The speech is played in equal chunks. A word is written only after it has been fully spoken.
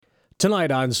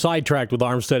Tonight on Sidetracked with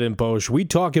Armstead and Bosch, we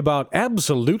talk about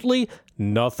absolutely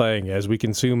nothing as we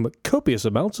consume copious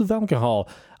amounts of alcohol.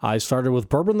 I started with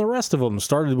bourbon, the rest of them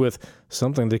started with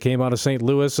something that came out of St.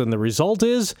 Louis, and the result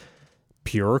is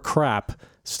pure crap.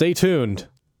 Stay tuned.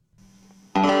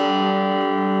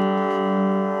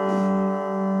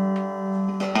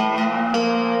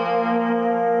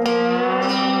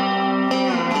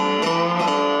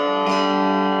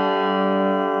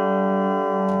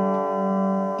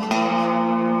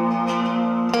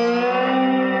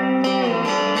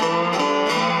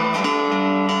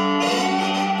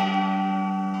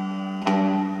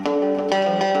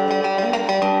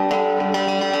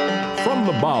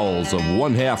 Of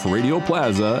One Half Radio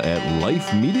Plaza at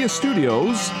Life Media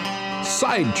Studios,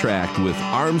 Sidetracked with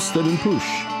Armstead and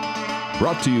Poosh.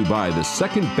 Brought to you by the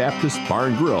Second Baptist Bar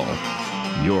and Grill,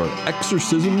 your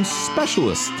exorcism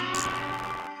specialist.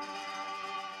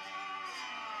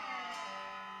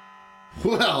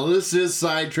 Well, this is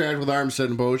Sidetracked with Armstead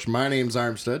and Posh. My name's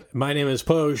Armstead. My name is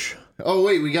Posh. Oh,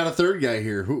 wait, we got a third guy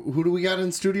here. Who do we got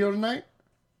in studio tonight?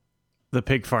 The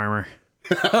pig farmer.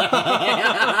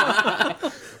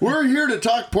 We're here to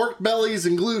talk pork bellies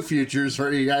and glue futures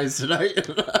for you guys tonight.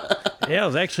 Yeah, it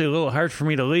was actually a little hard for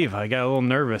me to leave. I got a little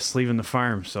nervous leaving the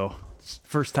farm, so it's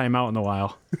first time out in a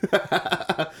while.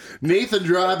 Nathan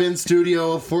Drob in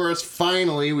studio for us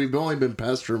finally. We've only been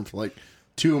pestering for like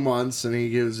 2 months, and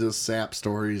he gives us sap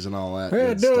stories and all that.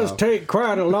 It does stuff. take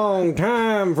quite a long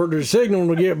time for the signal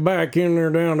to get back in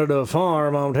there down to the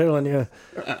farm, I'm telling you.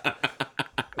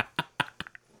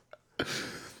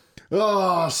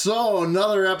 Oh, so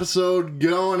another episode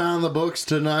going on the books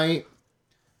tonight.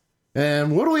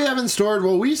 And what do we have in store?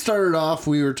 Well, we started off,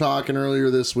 we were talking earlier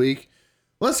this week.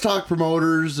 Let's talk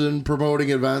promoters and promoting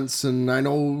events. And I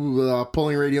know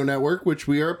Pulling Radio Network, which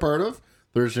we are a part of,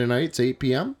 Thursday nights, 8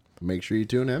 p.m. Make sure you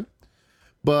tune in.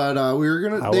 But we were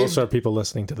going to... How else are people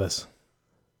listening to this?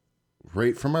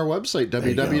 Right from our website,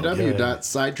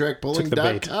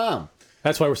 www.sidetrackpulling.com.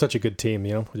 That's why we're such a good team,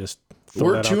 you know?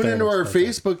 We're tuned into our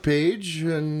Facebook page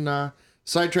and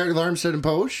Sidetracked with Armstead and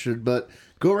Posh, but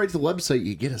go right to the website.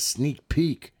 You get a sneak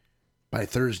peek by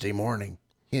Thursday morning.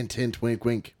 Hint, hint, wink,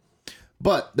 wink.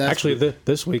 But that's actually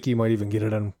this week you might even get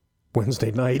it on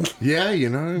Wednesday night. Yeah, you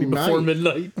know, before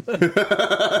midnight.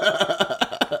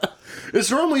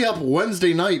 It's normally up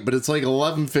Wednesday night, but it's like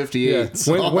 11:58. Yeah.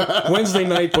 So. Wednesday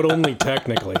night, but only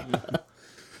technically.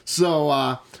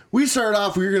 So we started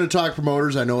off, we were going to talk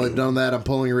promoters. I know I've done that on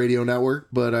Pulling Radio Network,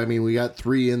 but I mean, we got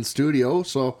 3 in studio,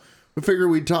 so we figured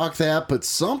we'd talk that, but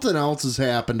something else has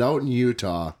happened out in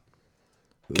Utah.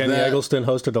 Kenny Eggleston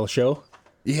hosted a show?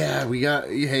 Yeah, we got,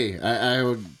 hey,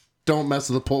 I don't mess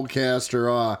with the podcast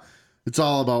or it's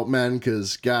all about men,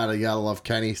 because God, I gotta love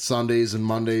Kenny Sundays and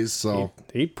Mondays. So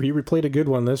he replayed a good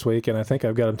one this week, and I think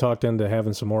I've got him talked into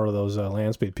having some more of those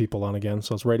land speed people on again.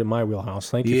 So it's right in my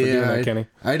wheelhouse. Thank you for doing that, Kenny.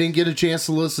 I didn't get a chance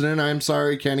to listen in. I'm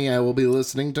sorry, Kenny. I will be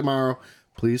listening tomorrow.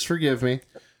 Please forgive me.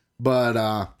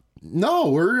 But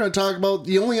no, we're going to talk about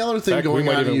the only other thing going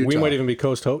on in Utah. We might even be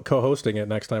co-hosting it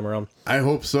next time around. I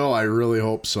hope so. I really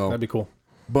hope so. That'd be cool.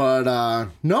 But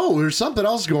no, there's something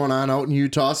else going on out in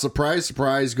Utah. Surprise,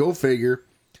 surprise. Go figure.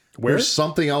 Where? There's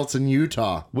something else in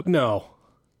Utah. No.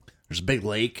 There's a big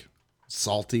lake.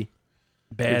 Salty.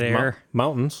 Bad air.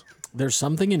 Mountains. There's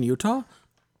something in Utah?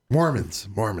 Mormons.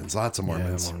 Lots of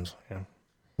Mormons. Yeah, Mormons. Yeah.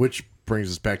 Which brings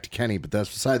us back to Kenny, but that's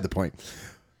beside the point.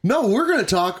 No, we're going to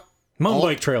talk... Mountain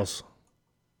bike trails.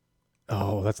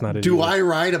 Oh, that's not it. Do I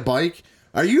ride a bike?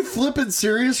 Are you flipping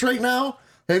serious right now?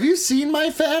 Have you seen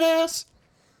my fat ass?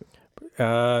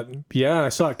 Yeah, I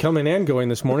saw it coming and going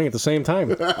this morning at the same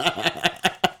time.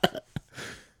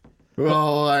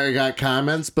 Well, I got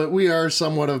comments, but we are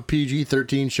somewhat of a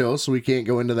PG-13 show, so we can't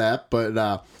go into that. But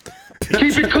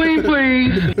keep it clean,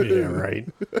 please. Yeah, right.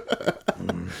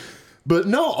 But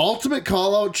no, Ultimate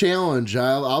Call-Out Challenge.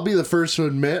 I'll be the first to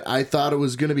admit, I thought it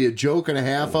was going to be a joke and a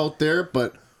half out there,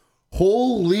 but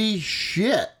holy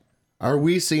shit, are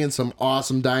we seeing some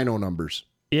awesome dyno numbers.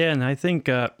 Yeah, and I think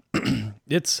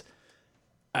it's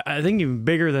even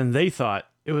bigger than they thought.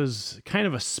 It was kind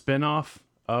of a spin-off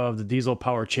of the Diesel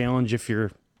Power Challenge if you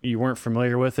weren't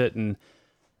familiar with it. And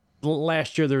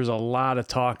last year there was a lot of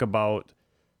talk about,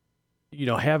 you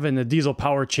know, having the Diesel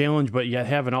Power Challenge, but yet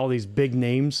having all these big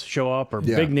names show up or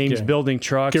big names building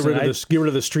trucks. Get rid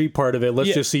of the street part of it.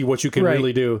 Let's just see what you can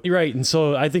really do. Right. And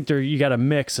so I think you got a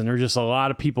mix, and there's just a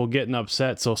lot of people getting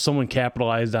upset. So someone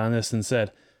capitalized on this and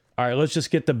said, all right, let's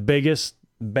just get the biggest,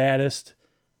 baddest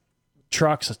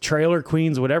trucks, trailer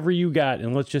queens, whatever you got,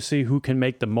 and let's just see who can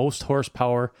make the most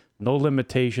horsepower No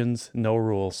limitations, no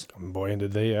rules. Boy,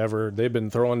 did they ever. They've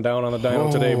been throwing down on the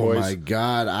dyno today, boys. Oh, my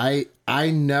God. I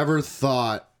never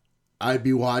thought I'd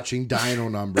be watching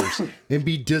dyno numbers and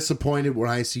be disappointed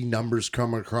when I see numbers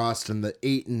come across in the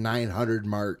 800 and 900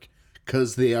 mark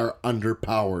because they are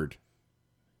underpowered.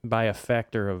 By a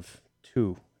factor of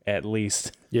 2, at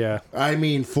least. Yeah. I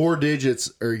mean, 4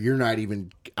 digits, or you're not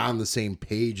even on the same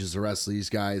page as the rest of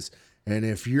these guys. And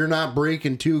if you're not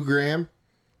breaking 2 gram,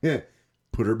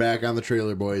 put her back on the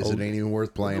trailer, boys. It ain't even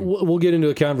worth playing. We'll get into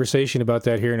a conversation about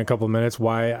that here in a couple of minutes.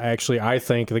 Why I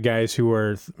think the guys who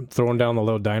are throwing down the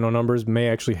low dyno numbers may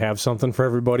actually have something for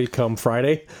everybody come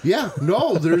Friday. Yeah,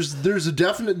 no, there's a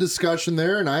definite discussion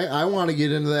there, and I want to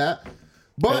get into that.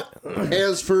 But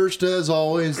as first, as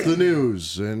always, the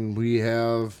news. And we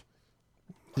have...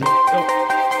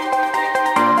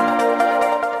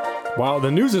 Wow, the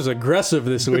news is aggressive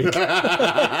this week.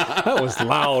 That was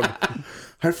loud.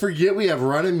 I forget we have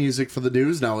running music for the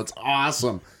news now. It's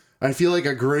awesome. I feel like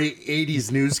a great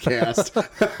 80s newscast.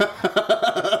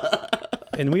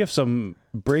 And we have some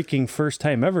breaking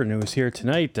first-time ever news here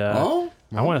tonight.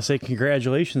 I want to say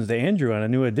congratulations to Andrew on a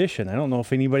new edition. I don't know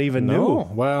if anybody even knew.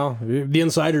 Well, the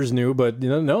insiders knew, but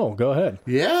no, go ahead.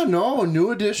 Yeah, no, a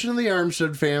new addition of the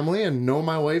Armstead family, and no,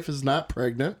 my wife is not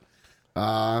pregnant.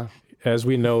 As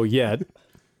we know yet.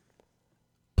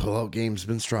 Pull-out game's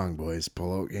been strong, boys.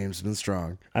 Pull-out game's been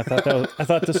strong. I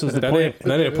thought this was the point.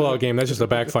 That ain't a pull-out game. That's just a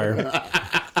backfire.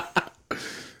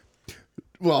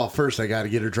 Well, first I got to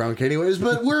get her drunk anyways,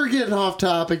 but we're getting off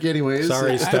topic anyways.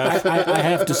 Sorry, Steph. I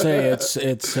have to say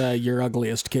it's your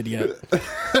ugliest kid yet.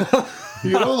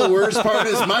 You know the worst part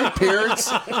is my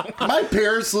parents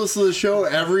listen to the show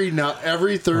every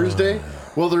Thursday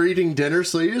while they're eating dinner,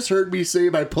 so you just heard me say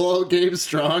my pull-out game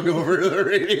strong over the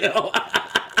radio.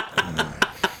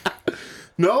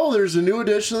 No, there's a new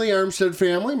addition of the Armstead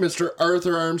family. Mr.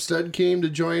 Arthur Armstead came to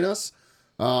join us.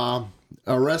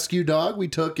 A rescue dog we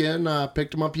took in,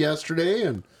 picked him up yesterday,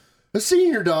 and a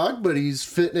senior dog, but he's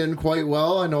fitting in quite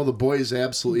well. I know the boys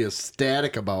absolutely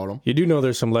ecstatic about him. You do know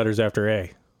there's some letters after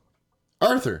A.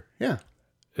 Arthur, yeah.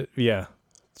 Yeah.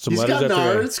 Some He's letters got an after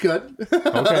R, A. it's good.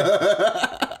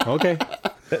 Okay.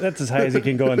 That's as high as he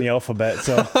can go in the alphabet.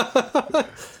 So I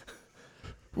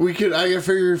can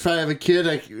figure if I have a kid,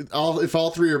 if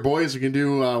all 3 are boys, we can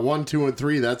do 1, 2, and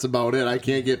 3. That's about it. I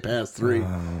can't get past 3.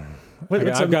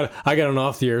 I got an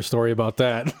off-the-air story about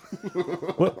that.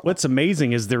 What's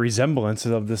amazing is the resemblance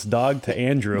of this dog to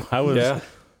Andrew.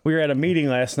 We were at a meeting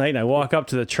last night, and I walk up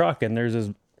to the truck, and there's this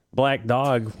black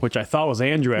dog, which I thought was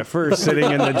Andrew at first,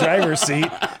 sitting in the driver's seat.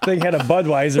 Thing had a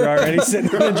Budweiser already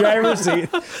sitting in the driver's seat.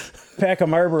 Pack of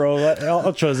Marlboro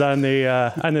Ultras on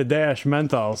the dash,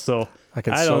 menthol. So I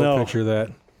can don't know. picture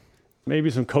that.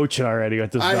 Maybe some coaching already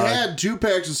with this I dog. had 2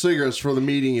 packs of cigarettes for the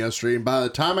meeting yesterday, and by the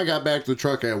time I got back to the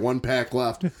truck, I had 1 pack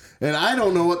left. And I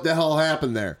don't know what the hell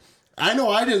happened there. I know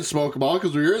I didn't smoke them all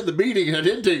because we were at the meeting and I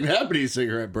didn't take that many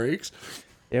cigarette breaks.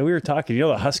 Yeah, we were talking. You know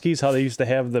the Huskies, how they used to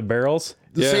have the barrels?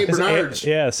 The St. Bernards.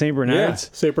 Yeah, St. Bernards.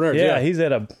 Yeah, St. Bernards, Yeah, yeah. he's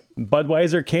at a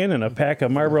Budweiser can and a pack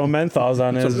of Marlboro menthols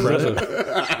on his.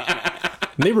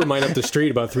 Neighbor of mine up the street,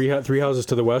 about three houses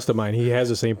to the west of mine, he has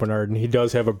a St. Bernard, and he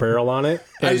does have a barrel on it.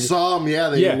 I saw them,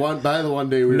 they went by the one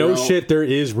day we were No out. shit, there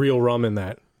is real rum in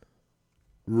that.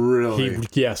 Really?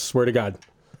 Yes, swear to God.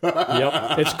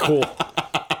 Yep, it's cool.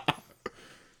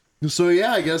 So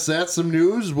yeah, I guess that's some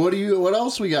news. What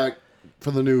else we got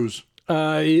for the news?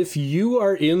 If you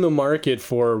are in the market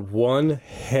for one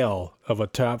hell of a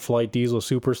top flight diesel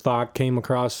super stock, came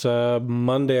across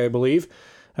Monday, I believe.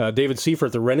 David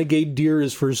Seifert, the Renegade Deer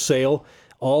is for sale.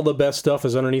 All the best stuff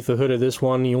is underneath the hood of this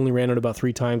one. He only ran it about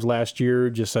 3 times last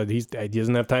year. Just said he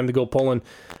doesn't have time to go pulling.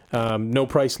 No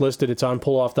price listed. It's on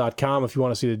pulloff.com if you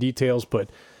want to see the details.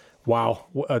 But wow,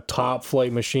 a top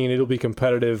flight machine. It'll be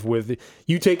competitive with.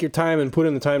 You take your time and put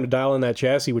in the time to dial in that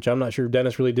chassis, which I'm not sure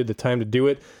Dennis really did the time to do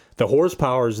it. The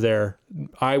horsepower's there.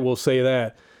 I will say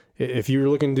that. If you're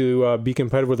looking to be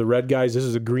competitive with the red guys, this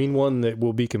is a green one that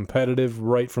will be competitive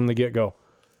right from the get-go.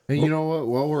 And you know what?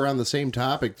 While we're on the same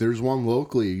topic, there's one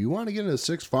locally. You want to get into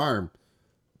 6 Farm,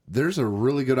 there's a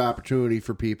really good opportunity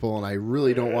for people, and I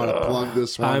really don't want to plug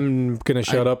this one. I'm going to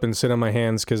shut up and sit on my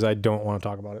hands because I don't want to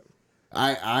talk about it.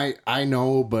 I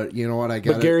know, but you know what?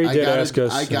 Gary did ask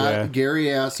us.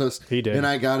 Gary asked us. He did. And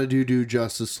I got to do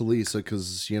justice to Lisa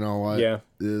because, you know what? Yeah.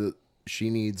 She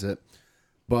needs it.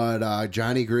 But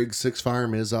Johnny Griggs 6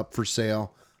 Farm is up for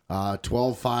sale.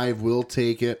 12.5 will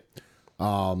take it.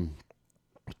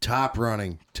 Top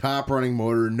running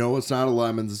motor. No, it's not a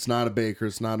Lemons. It's not a Baker.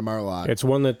 It's not a Marlock. It's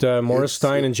one that Morris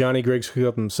Stein and Johnny Griggs hook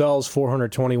up themselves.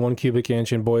 421 cubic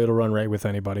inch, and boy, it'll run right with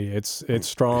anybody. It's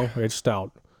strong. It's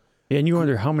stout. And you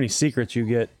wonder how many secrets you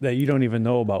get that you don't even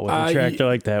know about with a tractor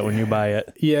like that when you buy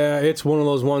it. Yeah, it's one of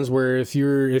those ones where if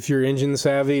you're engine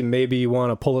savvy, maybe you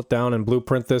want to pull it down and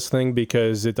blueprint this thing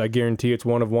because I guarantee it's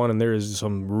one of one, and there is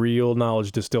some real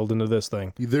knowledge distilled into this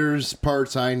thing. There's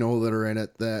parts I know that are in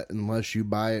it that unless you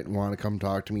buy it and want to come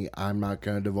talk to me, I'm not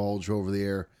going to divulge over the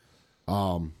air.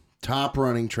 Top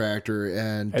running tractor,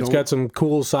 and it's got some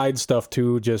cool side stuff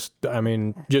too. Just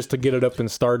to get it up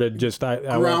and started.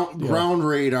 Ground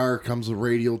radar comes with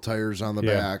radial tires on the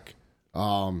back.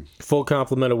 Full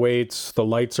complement of weights. The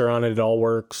lights are on it. It all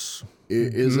works.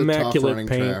 It is a tough running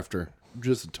paint. tractor.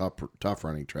 Just a tough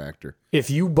running tractor. If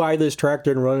you buy this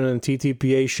tractor and run it in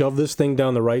TTPA, shove this thing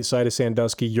down the right side of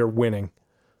Sandusky, you're winning.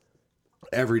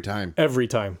 Every time. Every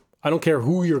time. I don't care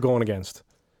who you're going against.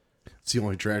 It's the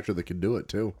only tractor that can do it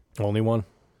too. Only one.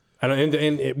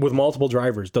 And with multiple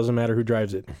drivers. Doesn't matter who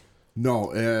drives it.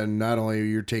 No, and not only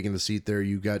you're taking the seat there,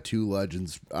 you got two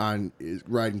legends on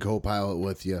riding co-pilot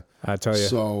with you. I tell you.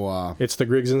 So it's the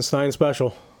Griggs and Stein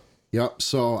special. Yep.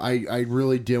 So I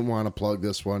really didn't want to plug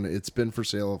this one. It's been for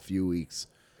sale a few weeks.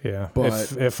 Yeah.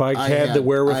 But if I had the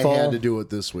wherewithal, I had to do it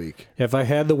this week. If I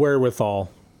had the wherewithal,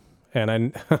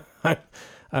 and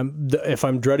if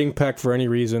I'm dreading Peck for any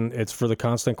reason, it's for the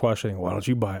constant questioning. Why don't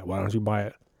you buy it? Why don't you buy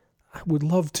it? I would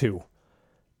love to.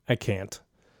 I can't.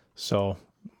 So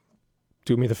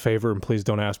do me the favor and please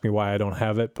don't ask me why I don't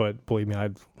have it. But believe me,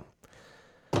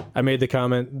 I made the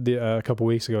comment a couple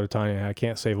weeks ago to Tanya. I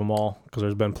can't save them all because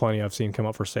there's been plenty I've seen come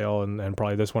up for sale, and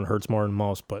probably this one hurts more than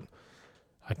most. But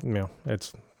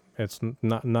it's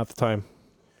not the time.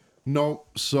 No.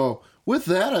 So with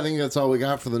that, I think that's all we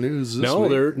got for the news this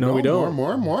week. We don't.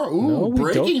 More. Ooh,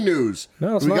 breaking news.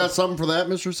 No, it's we not. got something for that,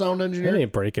 Mr. Sound Engineer? It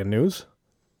ain't breaking news.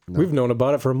 No. We've known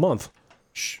about it for a month.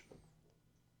 Shh.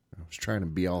 I was trying to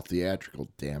be all theatrical,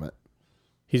 damn it.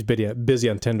 He's busy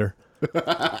on Tinder.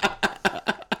 I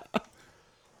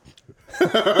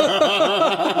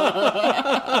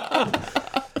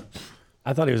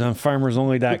thought he was on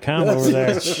farmersonly.com over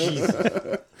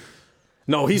there.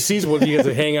 No, he sees what he has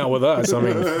to hang out with us. I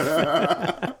mean,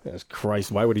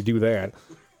 Christ, why would he do that?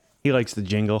 He likes the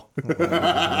jingle.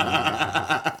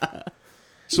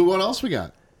 So what else we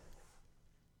got?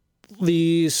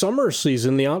 The summer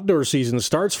season, the outdoor season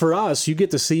starts for us. You get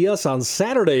to see us on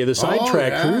Saturday. The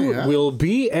Sidetracked crew will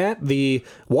be at the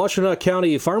Washtenaw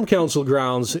County Farm Council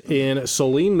grounds in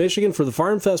Saline, Michigan for the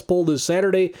Farm Fest poll this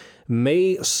Saturday,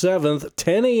 May 7th,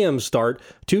 10 a.m. start.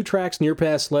 2 tracks,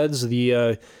 Nearpass sleds,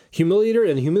 the Humiliator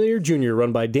and Humiliator Junior,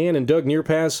 run by Dan and Doug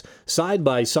Nearpass, side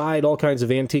by side, all kinds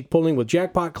of antique pulling with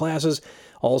jackpot classes.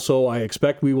 Also, I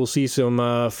expect we will see some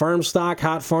farm stock,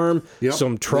 hot farm,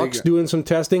 some trucks doing some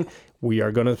testing. We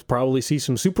are going to probably see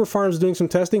some super farms doing some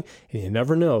testing, and you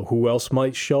never know who else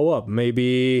might show up.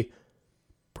 Maybe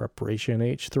Preparation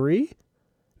H3?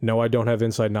 No, I don't have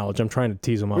inside knowledge. I'm trying to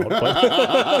tease them out.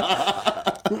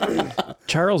 But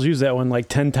Charles used that one like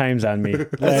 10 times on me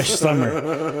last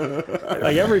summer.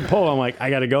 Like every poll, I'm like,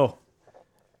 I got to go.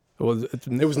 Well,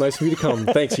 it was nice of you to come.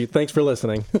 Thanks for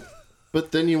listening.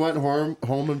 But then you went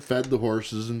home and fed the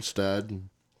horses instead.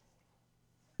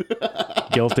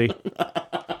 Guilty.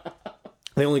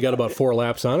 They only got about 4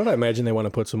 laps on it. I imagine they want to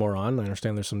put some more on. I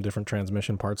understand there's some different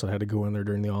transmission parts that had to go in there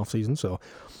during the off season. So,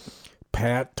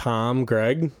 Pat, Tom,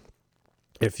 Greg,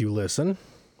 if you listen,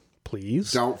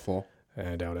 please. Doubtful.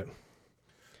 I doubt it.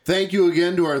 Thank you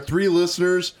again to our 3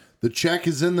 listeners. The check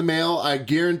is in the mail. I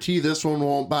guarantee this one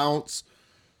won't bounce.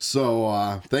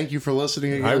 So, thank you for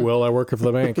listening again. I will. I work for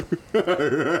the bank.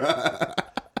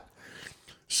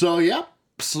 So, yeah.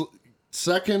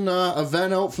 Second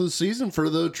event out for the season for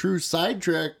the true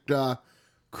Sidetracked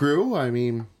crew. I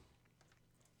mean,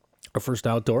 Our first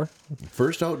outdoor.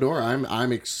 First outdoor. I'm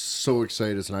so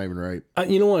excited. It's not even right.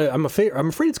 You know what? I'm afraid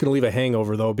it's going to leave a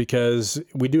hangover though, because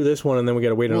we do this one and then we got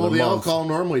to wait another month. Well, the alcohol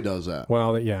normally does that.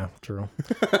 Well, yeah, true.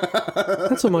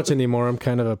 Not so much anymore. I'm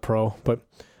kind of a pro, but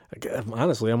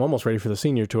honestly, I'm almost ready for the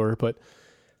senior tour. But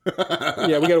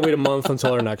yeah, we got to wait a month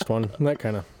until our next one. And that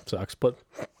kind of sucks, but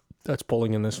that's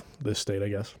pulling in this state, I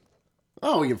guess.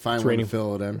 Oh, we can find one to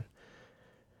fill it in.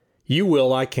 You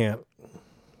will. I can't.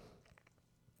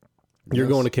 You're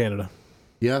going to Canada.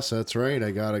 Yes, that's right.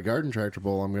 I got a garden tractor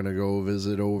bowl I'm going to go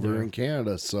visit over in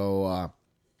Canada. So,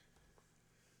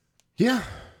 yeah,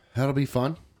 that'll be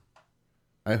fun.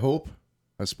 I hope.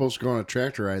 I'm supposed to go on a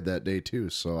tractor ride that day, too,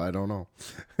 so I don't know.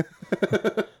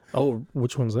 Oh,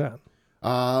 which one's that?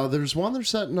 There's one they're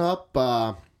setting up.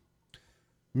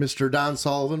 Mr. Don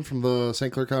Sullivan from the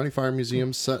St. Clair County Farm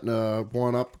Museum setting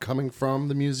one up coming from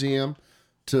the museum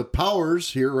to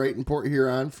Powers here right in Port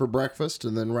Huron for breakfast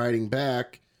and then riding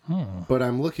back But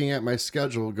I'm looking at my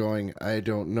schedule going, I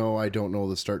don't know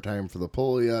the start time for the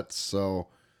pull yet, so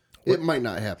it might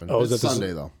not happen. Oh, it's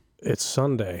Sunday, though. It's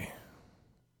Sunday.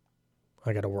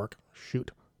 I got to work.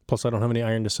 Shoot. Plus, I don't have any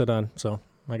iron to sit on, so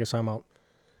I guess I'm out.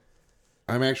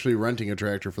 I'm actually renting a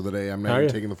tractor for the day. I'm not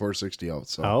even taking the 460 out.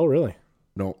 So. Oh, really?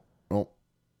 No.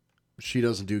 She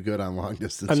doesn't do good on long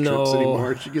distance No. trips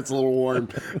anymore. She gets a little warm.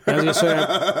 I was gonna say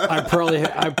I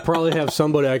probably have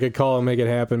somebody I could call and make it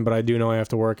happen, but I do know I have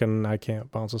to work and I can't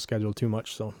bounce the schedule too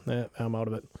much, so I'm out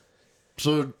of it.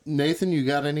 So Nathan, you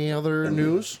got any other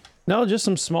news? No, just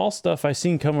some small stuff I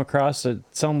seen come across that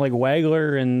sound like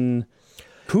Wagler and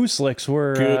Kusliks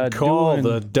were Good call. doing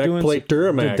The deck plate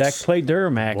Duramax. The deck plate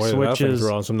Duramax, Boy, which that thing's is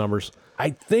drawing some numbers. I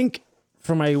think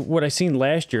from what I seen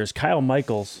last year is Kyle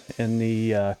Michaels in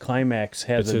the Climax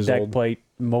has That's a his deck old- plate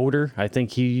motor. I think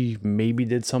he maybe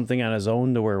did something on his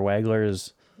own to where Wagler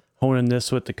is honing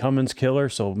this with the Cummins killer.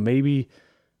 So maybe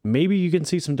you can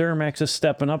see some Duramaxes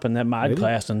stepping up in that mod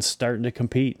class and starting to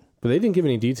compete. But they didn't give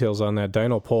any details on that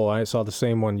dyno pull. I saw the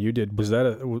same one you did. Was that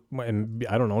and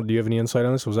I don't know, do you have any insight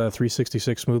on this? Was that a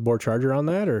 366 smoothbore charger on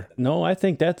that, or? No, I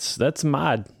think that's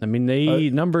mod. I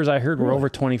mean, numbers I heard were over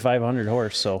 2,500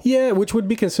 horse. So Yeah, which would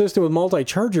be consistent with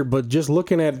multi-charger, but just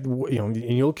looking at,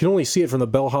 you can only see it from the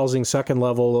bell housing second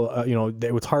level.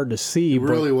 It was hard to see. It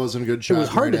really wasn't a good shot. It was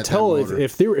hard right to at tell that motor.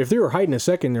 if they were hiding a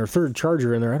second or third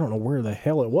charger in there. I don't know where the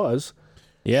hell it was.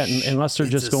 yeah, unless they're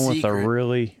It's just a going with a secret.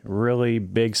 really, really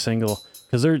big single.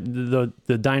 Because they're the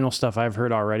dyno stuff I've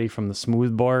heard already from the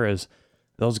smoothbore is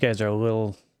those guys are a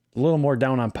little more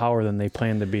down on power than they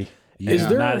plan to be. Is I'm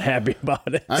there- not happy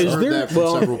about it. I've heard that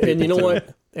from several people. and you know too.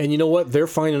 what? And you know what? They're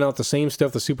finding out the same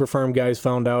stuff the Super Farm guys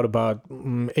found out about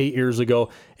 8 years ago.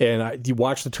 And you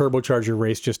watch the turbocharger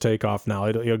race just take off now.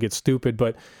 It'll get stupid.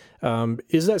 But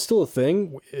is that still a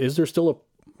thing? Is there still a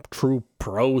true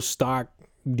pro stock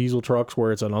diesel trucks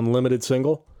where it's an unlimited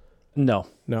single? No.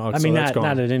 No, I so mean, that's not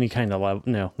gone. at any kind of level.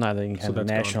 No, not at any kind of that's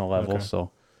national gone. level. Okay. So,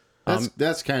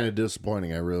 That's kind of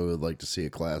disappointing. I really would like to see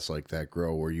a class like that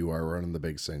grow where you are running the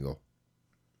big single.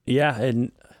 yeah,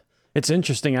 and it's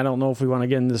interesting. I don't know if we want to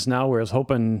get into this now. Where I was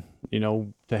hoping,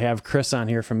 to have Chris on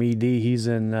here from ED. He's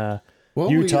in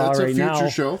Utah that's a right future now.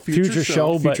 show. Future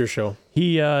show. But Future show.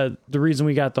 he, the reason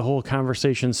we got the whole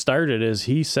conversation started is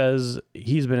he says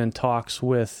he's been in talks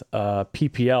with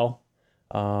PPL,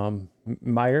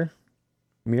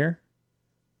 Mir,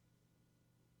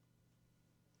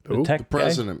 Who? tech The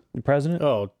president. guy? The president.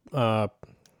 Oh,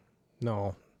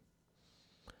 no.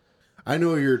 I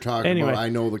know who you're talking Anyway, about. I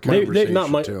know the they- conversation Not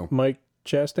Mike, too. Mike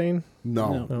Chastain?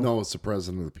 No, it's the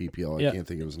president of the PPL. I Yeah. can't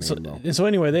think of his So, name though. and so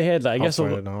anyway, they had, I guess, a I'll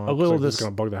find it now. little It's this,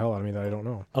 going to bug the hell out of me that I don't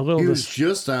know. a little He was this.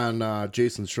 just on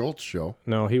Jason Schultz's show.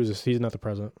 No, he's not the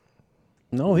president.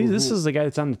 No, this is the guy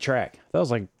that's on the track. That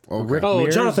was like Okay. Rick Oh,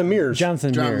 Mears. Jonathan Mears.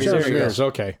 Jonathan John Mears. Mears. There you go. Mears.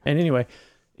 Okay. And anyway,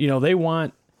 they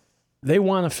want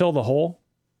to fill the hole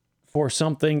for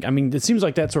something. I mean, it seems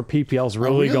like that's where PPL's Are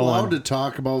really we allowed going. to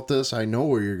talk about this? I know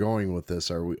where you're going with this.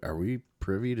 Are we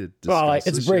privy to discuss Well, it's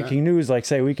this breaking yet? news. Like,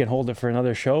 say we can hold it for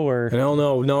another show, or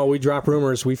No, we drop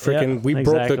rumors. We freaking, Yeah, we broke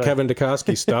exactly. the Kevin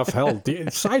Dukoski stuff. Hell,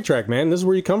 Sidetracked, man. This is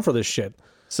where you come for this shit.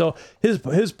 so his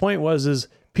point is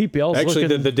PPL's Actually,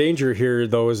 looking. the danger here,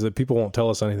 though, is that people won't tell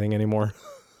us anything anymore.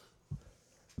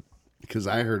 Because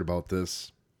I heard about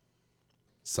this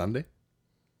Sunday.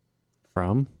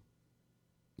 from.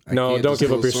 I No, can't don't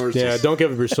give up your disclose sources. don't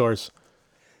give up your source.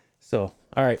 So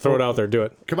all right, Throw it out there. Do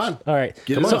it. Come on. All right,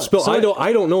 Get Come it on, out. spill.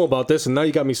 I don't know about this, and now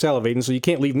you got me salivating, so you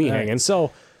can't leave me All right, hanging.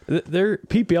 So their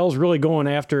PPL's really going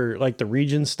after like the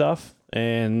region stuff,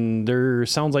 and there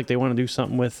sounds like they want to do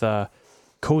something with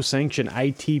co-sanction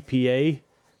ITPA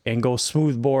and go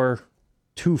smoothbore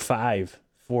 2.5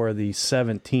 for the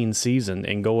 17 season,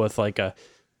 and go with like a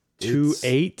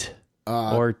 2.8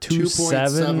 or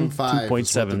 2.7,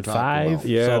 2.75.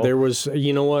 Yeah, So- there was.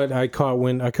 You know what? I caught a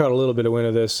little bit of wind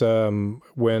of this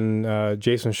when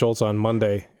Jason Schultz on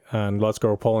Monday on Let's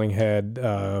Go Polling had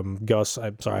Gus.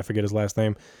 I'm sorry, I forget his last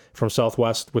name, from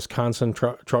Southwest Wisconsin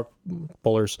truck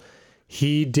pullers.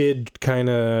 He did kind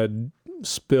of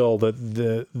spill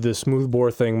that the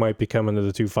smoothbore thing might be coming to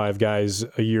the 2.5 guys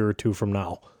a year or two from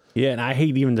now. Yeah, and I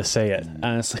hate even to say it,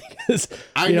 honestly. 'Cause,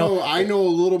 I you know a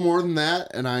little more than that,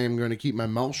 and I am going to keep my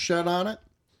mouth shut on it.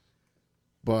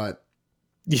 But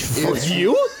For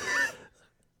you?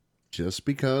 just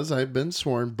because I've been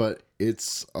sworn, but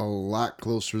it's a lot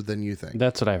closer than you think.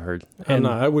 That's what I've heard.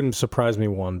 I wouldn't surprise me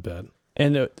one bit.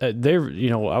 And they're,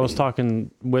 I was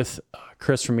talking with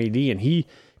Chris from AD, and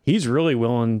he's really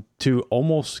willing to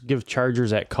almost give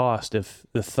Chargers at cost if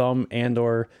the Thumb and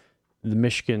or the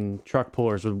Michigan truck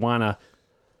pullers would want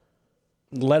to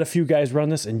let a few guys run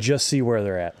this and just see where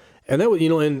they're at. And that was,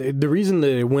 and the reason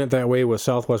that it went that way was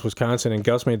Southwest Wisconsin, and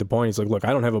Gus made the point. He's like, look,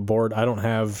 I don't have a board. I don't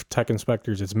have tech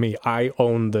inspectors. It's me. I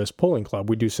own this pulling club.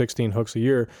 We do 16 hooks a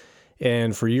year.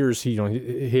 And for years,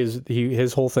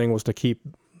 his whole thing was to keep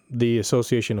the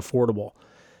association affordable.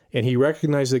 And he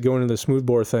recognized that going into the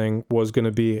smoothbore thing was going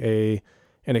to be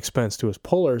an expense to his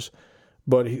pullers.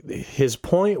 But his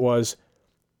point was,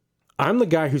 I'm the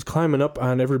guy who's climbing up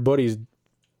on everybody's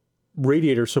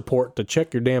radiator support to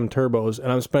check your damn turbos,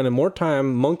 and I'm spending more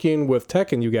time monkeying with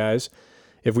tech and you guys.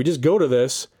 If we just go to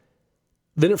this,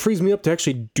 then it frees me up to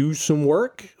actually do some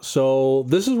work. So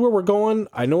this is where we're going.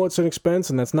 I know it's an expense,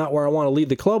 and that's not where I want to lead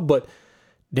the club, but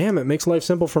damn, it makes life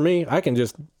simple for me. I can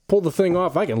just pull the thing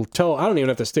off. I can tell. I don't even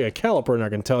have to stick a caliper, and I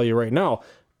can tell you right now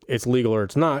it's legal or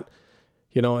it's not.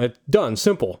 It's done.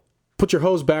 Simple. Put your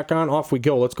hose back on. Off we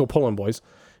go. Let's go pulling, boys.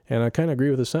 And I kind of agree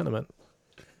with the sentiment.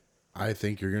 I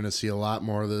think you're going to see a lot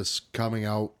more of this coming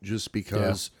out just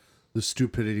because the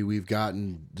stupidity we've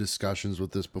gotten discussions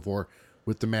with this before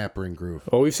with the map ring groove.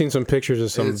 Oh, we've seen some pictures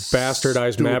of some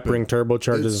bastardized map ring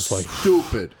turbochargers. It's like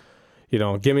stupid.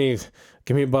 Give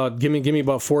me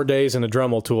about 4 days and a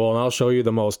Dremel tool, and I'll show you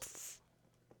the most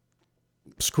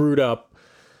screwed up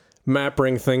map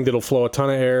ring thing that'll flow a ton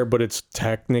of air, but it's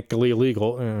technically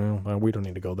illegal. We don't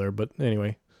need to go there, but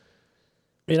anyway.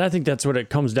 And I think that's what it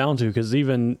comes down to, because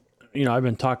even, I've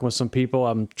been talking with some people.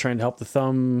 I'm trying to help the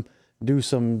thumb do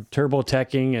some turbo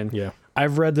teching, and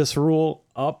I've read this rule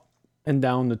up and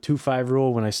down the 2.5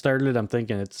 rule. When I started it, I'm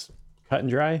thinking it's cut and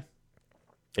dry.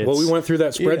 Well, we went through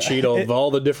that spreadsheet of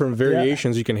all the different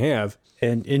variations you can have.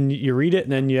 And you read it,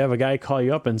 and then you have a guy call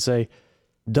you up and say,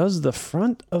 does the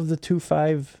front of the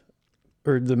 2.5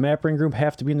 or the map ring group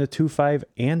have to be in the 2.5,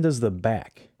 and does the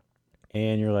back?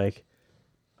 And you're like,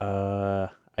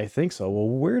 I think so. Well,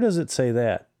 where does it say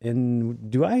that?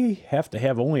 And do I have to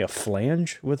have only a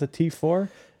flange with a T4?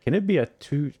 Can it be a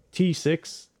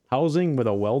T6 housing with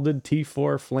a welded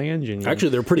T4 flange? And actually,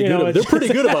 they're pretty good. They're pretty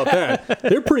good about that.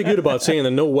 They're pretty good about saying the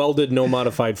no welded, no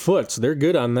modified foots. They're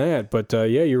good on that. But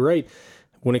you're right.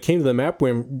 When it came to the map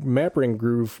ring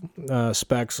groove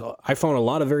specs, I found a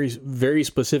lot of very, very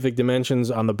specific dimensions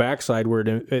on the backside where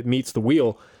it meets the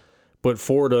wheel. But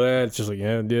forward to that, it's just like,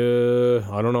 I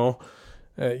don't know.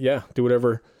 Do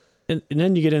whatever. And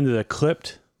then you get into the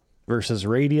clipped versus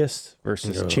radius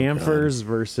versus chamfers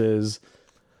versus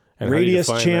radius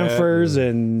chamfers,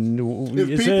 and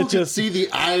if people could see the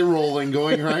eye rolling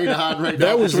going right on right now,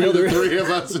 that was between the three of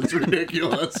us. It's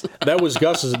ridiculous. That was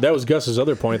Gus's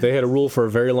other point. They had a rule for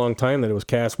a very long time that it was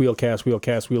cast wheel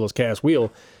is cast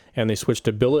wheel, and they switched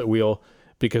to billet wheel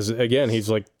because, again, he's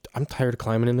like, I'm tired of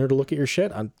climbing in there to look at your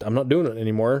shit. I'm not doing it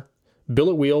anymore.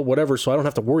 Billet wheel, whatever, so I don't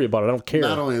have to worry about it. I don't care.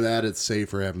 Not only that, it's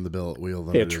safer having the billet wheel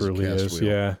than it truly is a cast is.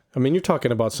 wheel. Yeah, I mean, you're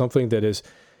talking about something that is.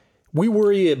 We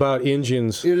worry about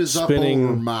engines. It is spinning.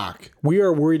 Up over Mach. We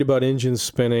are worried about engines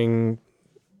spinning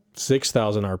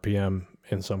 6,000 RPM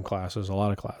in some classes, a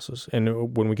lot of classes.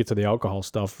 And when we get to the alcohol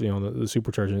stuff, the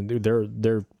supercharging,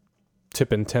 they're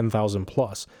tipping 10,000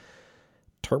 plus.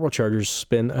 Turbochargers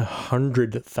spin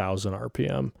 100,000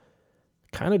 RPM.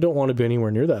 Kind of don't want to be anywhere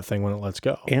near that thing when it lets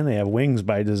go. And they have wings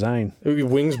by design.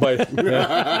 Wings by...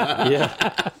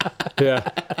 Yeah.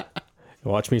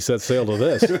 Watch me set sail to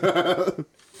this.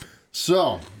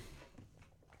 So,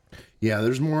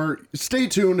 there's more. Stay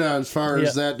tuned as far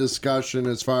as that discussion,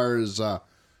 as far as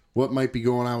what might be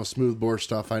going on with smoothbore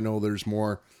stuff. I know there's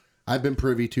more I've been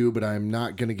privy to, but I'm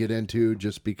not going to get into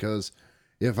just because...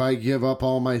 If I give up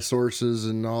all my sources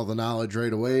and all the knowledge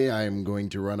right away, I'm going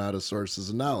to run out of sources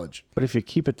and knowledge. But if you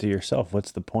keep it to yourself,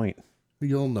 what's the point?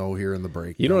 You'll know here in the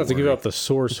break. You don't have to give up the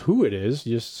source who it is.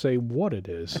 You just say what it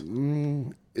is.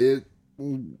 It's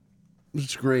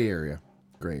gray area.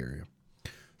 Gray area.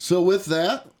 So with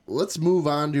that, let's move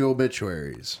on to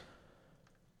obituaries.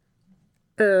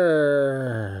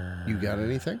 You got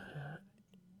anything?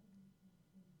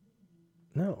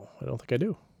 No, I don't think I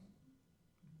do.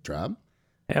 Rob?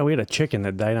 Yeah, we had a chicken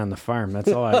that died on the farm. That's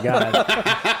all I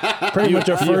got. Pretty much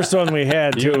the first one we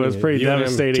had, too. It was pretty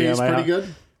devastating. Tastes pretty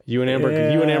good? You and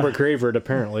Amber Cravered,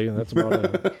 apparently. That's about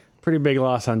it. Pretty big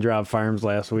loss on Drop Farms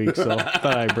last week, so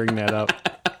thought I'd bring that up.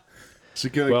 Is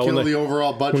it going to kill the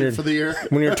overall budget for the year?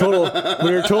 When your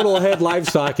total head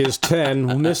livestock is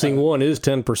 10, missing one is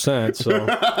 10%. So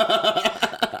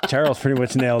Charles pretty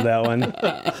much nailed that one.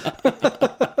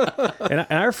 And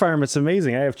our farm, it's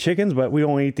amazing. I have chickens, but we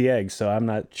only eat the eggs, so I'm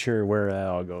not sure where that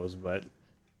all goes. But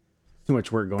too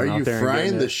much work going out there. Are you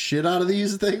frying the shit out of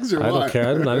these things, or what? I don't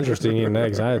care. I'm not interested in eating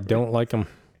eggs. I don't like them.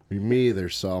 Me either.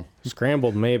 So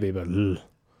scrambled maybe, but ugh.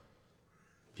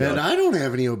 And I don't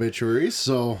have any obituaries,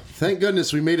 so thank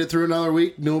goodness we made it through another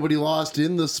week. Nobody lost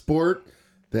in the sport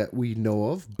that we know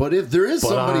of. But if there is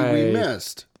somebody we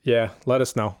missed, yeah, let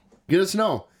us know. Get us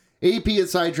know.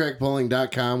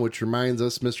 AP@sidetrackedpulling.com, which reminds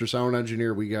us, Mr. Sound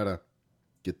Engineer, we got to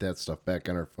get that stuff back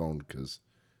on our phone because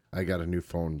I got a new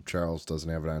phone. Charles doesn't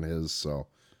have it on his, so.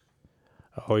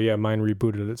 Oh, yeah, mine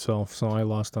rebooted itself, so I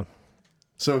lost them.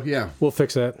 So, yeah. We'll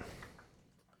fix that.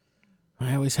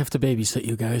 I always have to babysit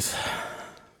you guys.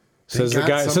 Says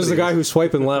the guy who's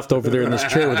swiping left over there in this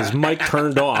chair with his mic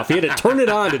turned off. He had to turn it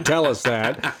on to tell us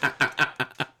that.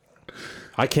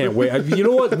 I can't wait. You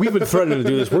know what? We've been threatening to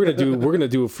do this. We're gonna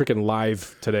do a freaking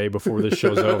live today before this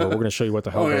show's over. We're gonna show you what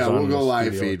the hell goes on. We'll go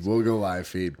live feed. We'll go live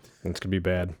feed. It's gonna be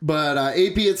bad. But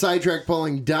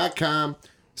AP@sidetrackedpulling.com.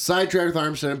 Sidetrack with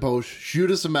Armstead and Post. Shoot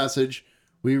us a message.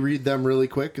 We read them really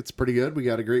quick. It's pretty good. We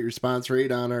got a great response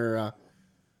rate on our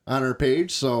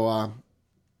page. So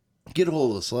get a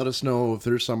hold of us. Let us know if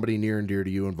there's somebody near and dear to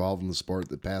you involved in the sport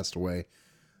that passed away.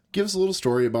 Give us a little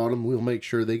story about them. We'll make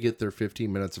sure they get their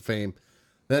 15 minutes of fame.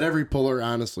 That every puller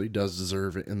honestly does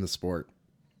deserve it in the sport.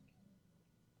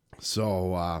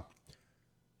 So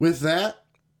with that,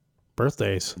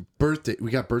 Birthdays.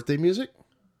 we got birthday music.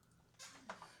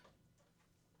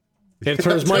 And it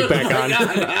turns mic back on.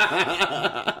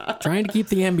 Trying to keep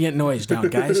the ambient noise down,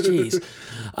 guys. Jeez.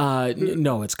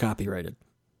 No, it's copyrighted.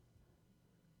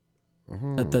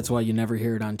 That's why you never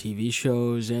hear it on TV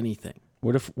shows, anything.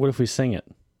 What if we sing it?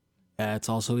 It's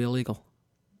also illegal.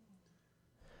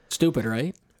 Stupid,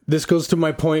 right? This goes to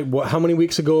my point. How many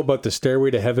weeks ago about the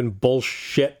Stairway to Heaven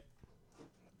bullshit?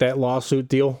 That lawsuit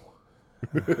deal?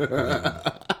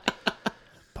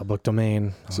 Public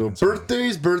domain. So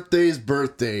birthdays.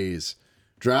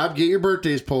 Drop, get your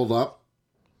birthdays pulled up.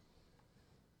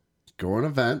 Go on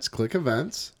events, click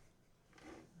events.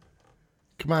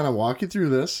 Come on, I'll walk you through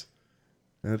this.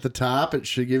 And at the top, it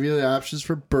should give you the options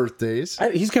for birthdays.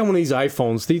 He's got one of these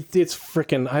iPhones. It's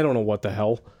freaking, I don't know what the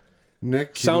hell.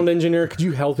 Nick, Sound engineer, could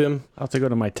you help him? I'll have to go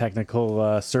to my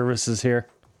technical services here.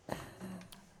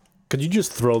 Could you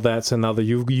just throw that so now that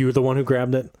you're the one who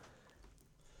grabbed it?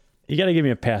 You got to give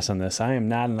me a pass on this. I am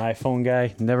not an iPhone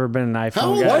guy. Never been an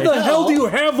iPhone guy. Why the hell do you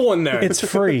have one then? It's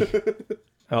free.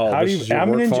 Oh, this is your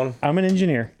work phone? I'm an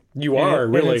engineer. You are,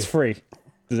 really? And it's free.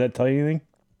 Does that tell you anything?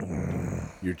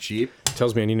 you're cheap.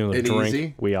 Tells me I need another and drink.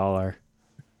 easy. We all are.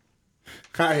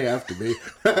 I have to be.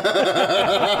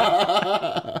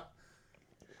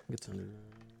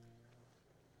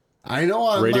 I know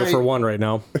on Radio for one right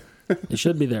now. It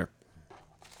should be there.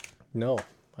 No,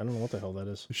 I don't know what the hell that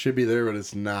is. It should be there, but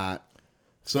it's not.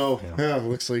 So, yeah,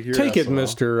 looks like you're Take it, SOL.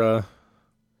 Mr.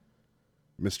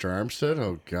 Mr. Armstead?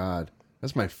 Oh, God.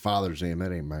 That's my father's name.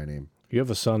 That ain't my name. You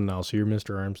have a son now, so you're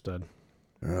Mr. Armstead.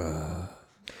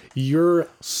 You're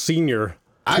senior.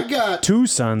 I got 2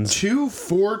 sons. 2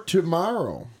 for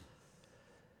tomorrow.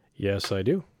 Yes, I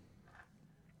do.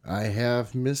 I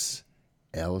have Miss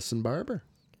Allison Barber.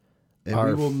 And Our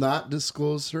we will not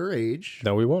disclose her age.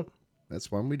 No, we won't. That's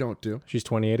one we don't do. She's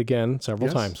 28 again, several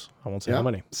Yes. times. I won't say how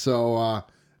many. So,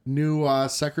 new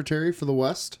secretary for the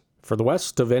West. For the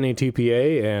West of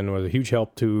NATPA, and was a huge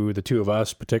help to the two of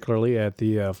us, particularly at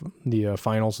the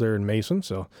finals there in Mason.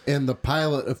 So And the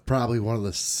pilot of probably one of the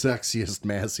sexiest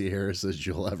Massey Harrises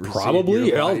you'll ever see. probably, in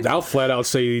your life. I'll flat out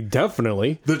say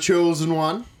definitely. The chosen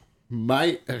one.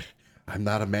 I'm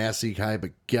not a Massey guy,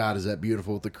 but God, is that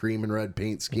beautiful with the cream and red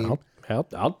paint scheme.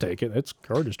 I'll take it. It's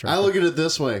gorgeous. I look at it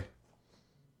this way.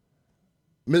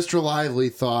 Mr. Lively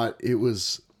thought it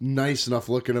was nice enough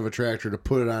looking of a tractor to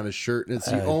put it on his shirt, and it's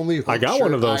the only I got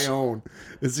one of those. I own.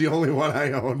 It's the only one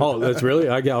I own. Oh, that's really?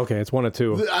 Okay, it's one of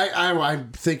two.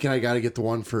 I'm thinking I got to get the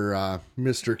one for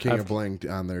Mr. King of Bling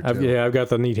on there, too. I've got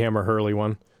the Neat Hammer Hurley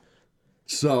one.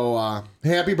 So,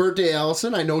 happy birthday,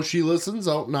 Allison. I know she listens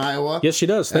out in Iowa. Yes, she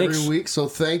does. Thanks. Every week, so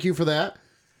thank you for that.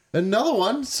 Another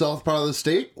one, south part of the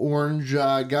state, orange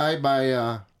guy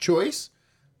by choice,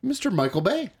 Mr. Michael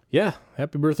Bay. Yeah,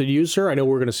 happy birthday to you, sir. I know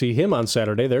we're going to see him on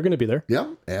Saturday. They're going to be there. Yep,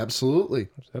 absolutely.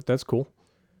 That's cool.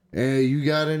 You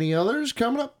got any others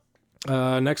coming up?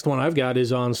 Next one I've got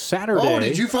is on Saturday. Oh,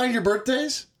 did you find your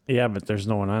birthdays? Yeah, but there's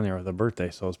no one on there with a birthday,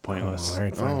 so it's pointless. All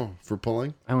right, fine. Oh, for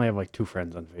pulling? I only have like 2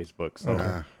 friends on Facebook. So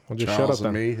Well, just Charles shut up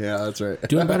and then. me. Yeah, that's right.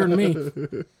 Doing better than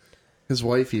me. His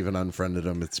wife even unfriended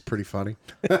him. It's pretty funny.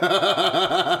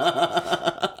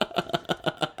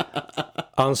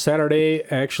 On Saturday,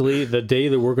 actually, the day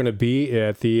that we're going to be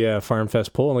at the Farm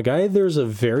Fest poll, and the guy, there's a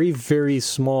very, very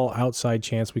small outside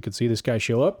chance we could see this guy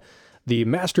show up. The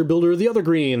master builder of the other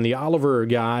green, the Oliver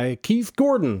guy, Keith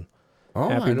Gordon. Oh,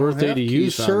 Happy I don't birthday have to you,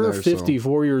 Keith on sir. there, so-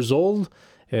 54 years old.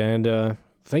 And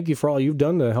thank you for all you've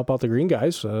done to help out the green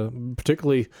guys,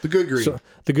 particularly The good green.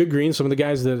 the good green. Some of the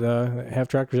guys that have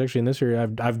tractors actually in this area.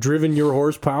 I've driven your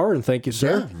horsepower, and thank you,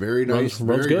 sir. Yeah, very nice.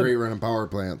 Runs very good. great running power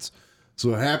plants.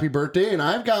 So happy birthday. And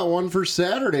I've got one for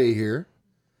Saturday here.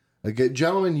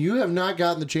 Gentlemen, you have not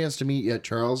gotten the chance to meet yet,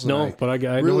 Charles. No, but I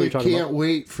know what really you're talking can't about.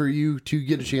 wait for you to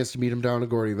get a chance to meet him down in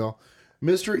Gordyville.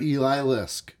 Mr. Eli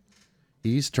Lisk.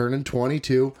 He's turning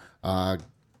 22.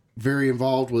 Very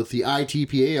involved with the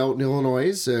ITPA out in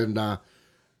Illinois, and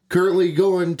currently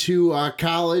going to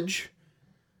college.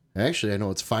 Actually, I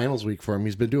know it's finals week for him.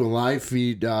 He's been doing live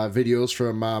feed videos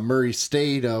from Murray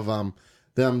State of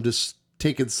them just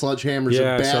taking sledgehammers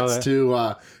Yeah, and I saw bats that.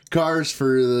 to cars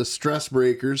for the stress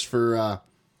breakers for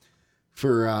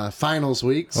finals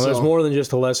week. Well, there's more than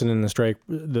just a lesson in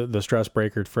the stress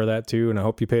breaker for that too, and I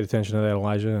hope you paid attention to that,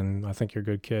 Elijah. And I think you're a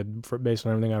good kid, based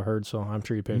on everything I've heard. So I'm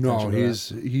sure you paid attention. No,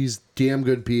 to he's damn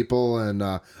good people and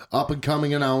up and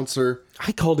coming announcer.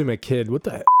 I called him a kid. What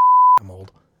the? I'm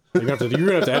old. You're gonna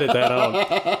have to edit that out.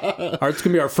 All right, it's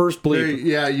gonna be our first bleep.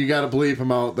 Yeah, you got to bleep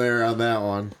him out there on that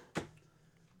one.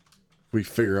 We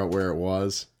figure out where it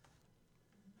was.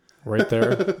 Right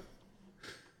there.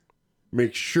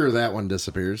 Make sure that one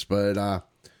disappears. But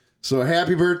so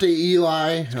happy birthday,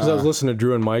 Eli. Because I was listening to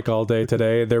Drew and Mike all day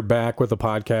today. They're back with the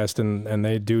podcast, and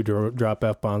they do drop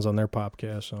F-bombs on their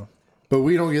podcast. So, but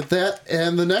we don't get that.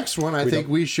 And the next one, I think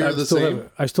we share the same.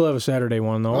 I still have a Saturday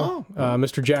one, though. Oh.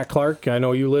 Mr. Jack Clark, I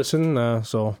know you listen,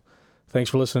 so thanks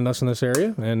for listening to us in this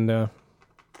area, and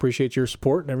appreciate your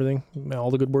support and everything, all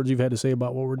the good words you've had to say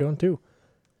about what we're doing, too.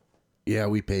 Yeah,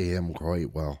 we pay him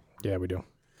quite well. Yeah, we do.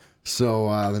 So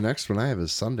the next one I have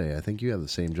is Sunday. I think you have the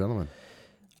same gentleman.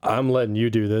 I'm letting you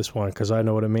do this one because I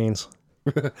know what it means.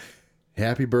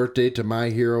 Happy birthday to my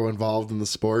hero involved in the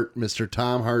sport, Mr.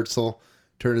 Tom Hartzell,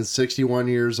 turning 61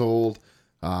 years old.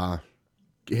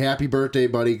 Happy birthday,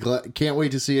 buddy. Can't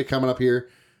wait to see you coming up here,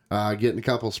 getting a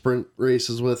couple sprint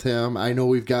races with him. I know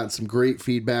we've gotten some great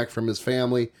feedback from his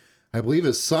family. I believe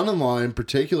his son-in-law in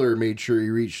particular made sure he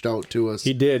reached out to us.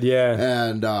 He did, yeah.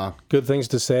 And good things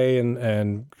to say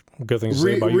and good things to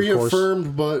say about you, of course.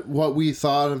 reaffirmed but what we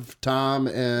thought of Tom,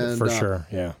 and For sure,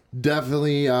 yeah.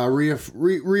 definitely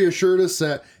reassured us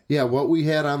that, yeah, what we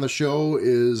had on the show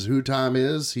is who Tom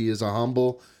is. He is a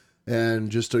humble and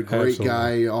just a great Absolutely.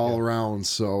 guy all around.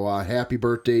 So happy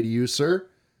birthday to you, sir.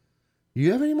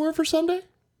 You have any more for Sunday?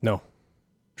 No.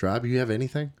 Trob, you have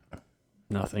anything?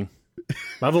 Nothing.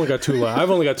 I've only got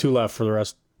two left for the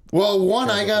rest. Well, one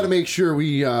I got to make sure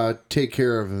we take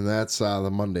care of, and that's the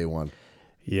Monday one.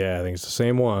 Yeah, I think it's the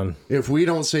same one. If we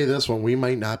don't say this one, we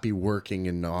might not be working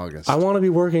in August. I want to be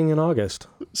working in August.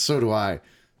 So do I.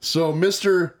 So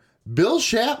Mr. Bill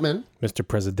Chapman, Mr.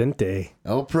 Presidente.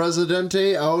 El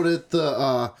Presidente, out at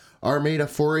the Armada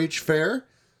 4-H fair.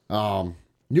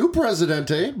 New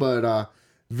Presidente, but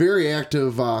very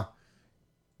active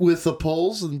with the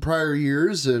polls in prior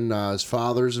years, and his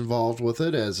father's involved with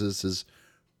it, as is his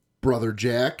brother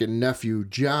Jack and nephew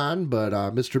John. But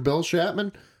Mr. Bill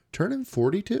Chapman turning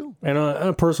 42. And on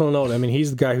a personal note, I mean,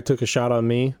 he's the guy who took a shot on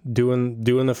me doing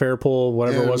the fair pull,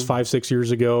 whatever it was, 5-6 years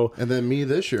ago. And then me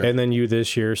this year. And then you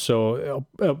this year. So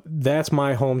that's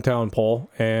my hometown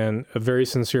poll. And a very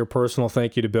sincere personal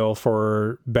thank you to Bill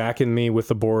for backing me with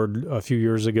the board a few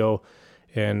years ago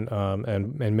and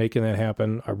making that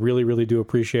happen. I really, really do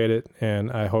appreciate it.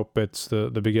 And I hope it's the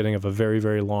beginning of a very,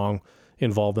 very long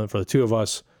involvement for the two of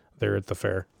us there at the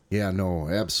fair. Yeah, no,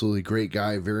 absolutely great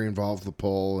guy, very involved with the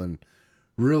poll, and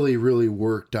really, really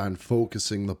worked on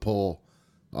focusing the poll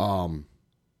a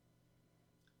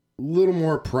little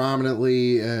more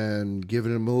prominently and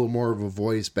giving him a little more of a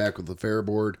voice back with the fair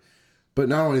board. But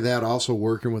not only that, also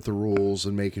working with the rules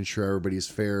and making sure everybody's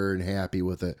fair and happy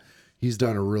with it. He's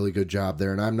done a really good job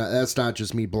there, and that's not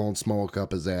just me blowing smoke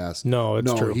up his ass. No,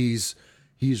 it's true. He's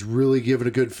really given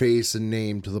a good face and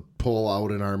name to the poll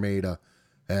out in Armada,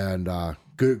 and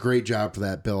great job for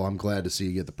that, Bill. I'm glad to see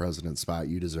you get the president's spot.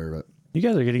 You deserve it. You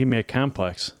guys are going to give me a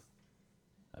complex.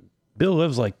 Bill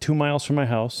lives like 2 miles from my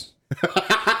house.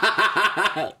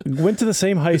 Went to the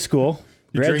same high school.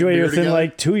 Graduated within together?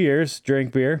 like 2 years.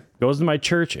 Drank beer. Goes to my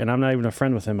church, and I'm not even a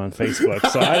friend with him on Facebook.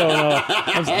 So I don't know.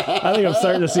 I think I'm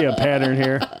starting to see a pattern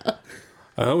here.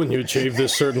 When you achieve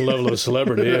this certain level of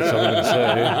celebrity, that's all I'm going to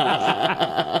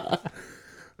say.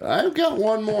 I've got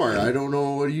one more. I don't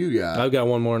know what you got. I've got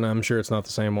one more, and I'm sure it's not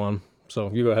the same one.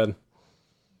 So you go ahead.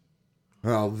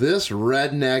 Well, this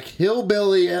redneck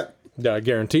hillbilly. Yeah, I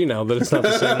guarantee now that it's not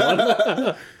the same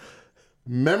one.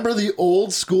 Remember the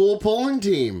old school polling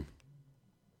team?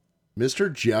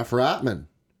 Mr. Jeff Rotman,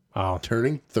 Wow.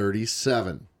 turning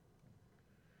 37.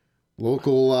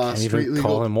 Local Can't street even legal.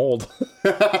 call him old.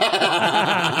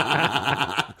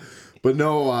 But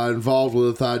no, involved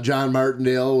with John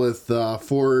Martindale with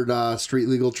Ford street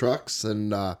legal trucks,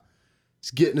 and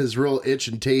he's getting his real itch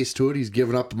and taste to it. He's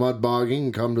given up the mud bogging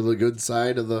and come to the good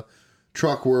side of the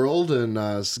truck world, and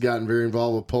has gotten very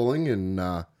involved with pulling, and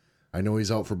I know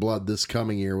he's out for blood this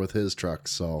coming year with his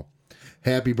trucks. So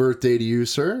happy birthday to you,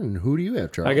 sir. And who do you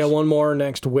have, Charles? I got one more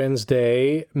next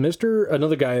Wednesday.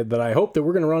 Another guy that I hope that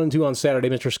we're going to run into on Saturday,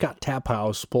 Mr. Scott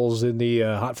Taphouse, pulls in the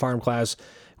hot farm class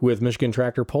with Michigan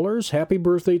Tractor Pullers. Happy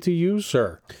birthday to you,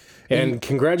 sir. And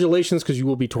congratulations, because you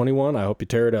will be 21. I hope you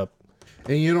tear it up.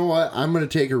 And you know what? I'm going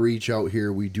to take a reach out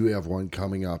here. We do have one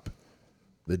coming up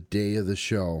the day of the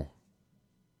show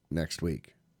next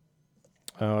week.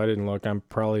 Oh, I didn't look. I'm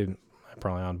probably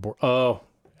on board. Oh,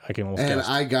 I can almost guess.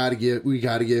 And we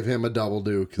got to give him a double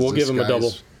due. We'll give him a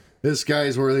double. This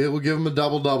guy's worthy. We'll give him a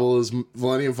double, as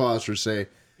Millennium Foster say.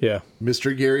 Yeah.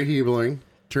 Mr. Gary Hebling,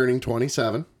 turning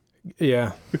 27.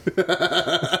 Yeah.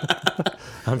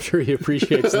 I'm sure he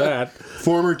appreciates that.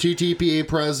 Former TTPA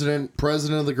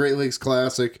president of the Great Lakes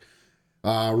Classic,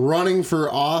 running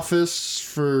for office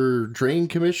for Drain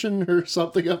Commission or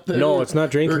something up there. No, it's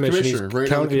not Drain Or Commission. Commissioner, He's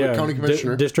right? County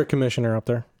Commissioner. District Commissioner up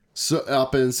there. So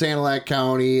up in Sanilac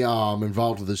County,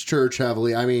 involved with his church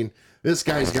heavily. I mean, this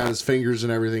guy's got his fingers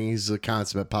and everything. He's a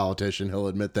consummate politician. He'll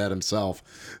admit that himself.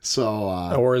 So,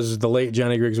 Or as the late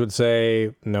Johnny Griggs would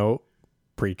say, no,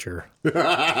 preacher.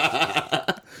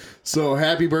 So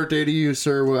happy birthday to you,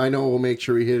 sir. Well, I know we'll make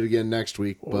sure we hit it again next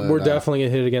week. But, We're definitely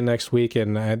going to hit it again next week.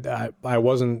 And I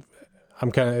was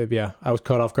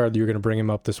caught off guard that you were going to bring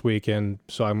him up this week. And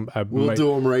so we'll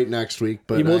do him right next week.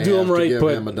 But we'll do him right, give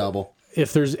but him a double.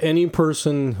 If there's any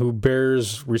person who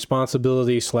bears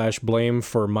responsibility / blame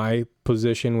for my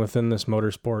position within this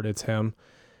motorsport, it's him.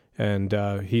 And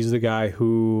he's the guy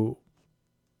who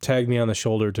tagged me on the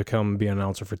shoulder to come be an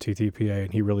announcer for TTPA,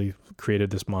 and he really created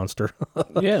this monster.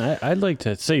 Yeah, I'd like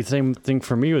to say the same thing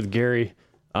for me with Gary.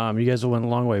 You guys went a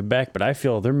long way back, but I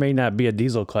feel there may not be a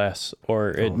diesel class, or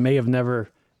it may have never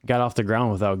got off the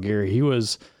ground without Gary. He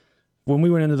was, when we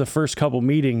went into the first couple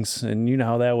meetings, and you know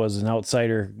how that was, an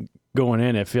outsider going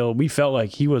in, we felt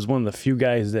like he was one of the few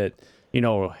guys that,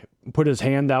 put his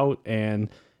hand out and,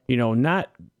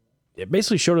 it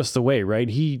basically showed us the way, right?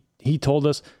 He told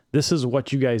us, this is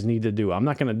what you guys need to do. I'm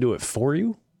not going to do it for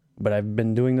you, but I've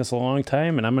been doing this a long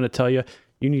time, and I'm going to tell you,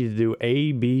 you need to do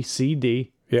A, B, C,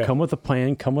 D. Yeah. Come with a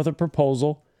plan, come with a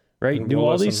proposal, right? And do we'll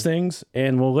all listen. these things,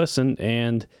 and we'll listen.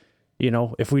 And,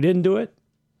 if we didn't do it,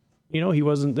 he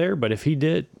wasn't there. But if he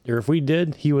did, or if we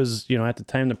did, he was, at the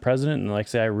time the president. And like I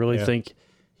say, I really think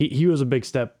he was a big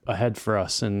step ahead for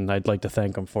us, and I'd like to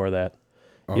thank him for that.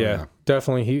 Oh, yeah,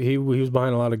 definitely. He was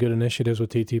behind a lot of good initiatives with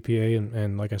TTPA,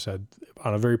 and like I said,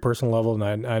 on a very personal level.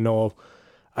 And I know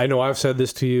I've said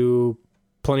this to you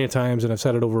plenty of times, and I've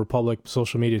said it over public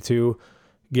social media too.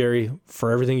 Gary,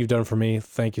 for everything you've done for me,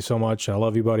 thank you so much. I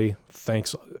love you, buddy.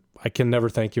 Thanks. I can never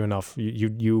thank you enough.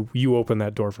 You opened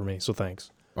that door for me, so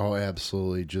thanks. Oh,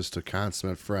 absolutely. Just a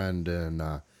consummate friend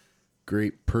and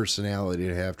great personality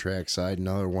to have trackside.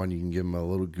 Another one, you can give him a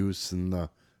little goose in the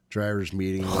driver's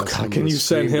meeting. Oh, God, can you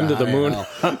send him to the moon?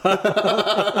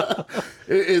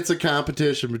 It's a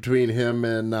competition between him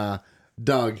and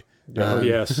Doug.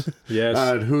 Yes.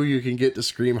 Who you can get to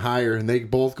scream higher, and they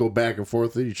both go back and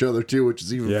forth with each other too, which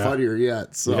is even funnier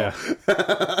yet. So,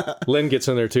 yeah. Lynn gets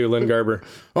in there too, Lynn Garber.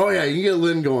 Oh yeah, you can get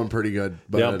Lynn going pretty good.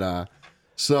 But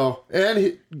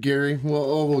Gary,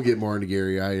 we'll get more into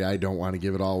Gary. I don't want to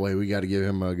give it all away. We got to give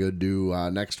him a good due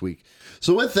next week.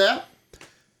 So with that,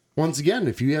 once again,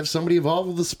 if you have somebody involved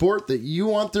with the sport that you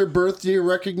want their birthday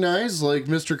recognized, like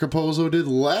Mr. Capozzo did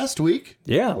last week,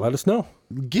 Yeah, let us know.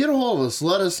 get a hold of us.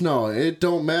 Let us know. It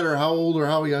don't matter how old or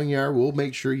how young you are. We'll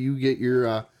make sure you get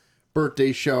your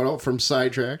birthday shout out from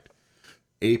Sidetracked.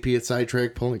 AP at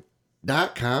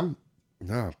sidetrackedpulling.com.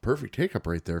 Perfect hiccup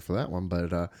right there for that one.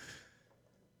 But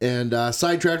and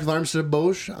Sidetracked with Armstead and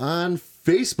Bosch on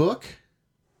Facebook.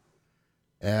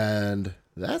 And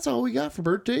that's all we got for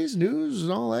birthdays, news,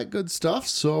 and all that good stuff.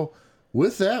 So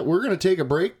with that, we're going to take a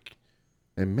break.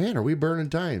 And man, are we burning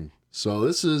time. So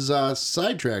this is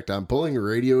Sidetracked on Pulling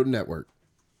Radio Network.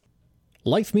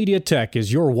 Life Media Tech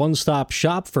is your one-stop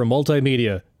shop for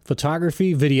multimedia,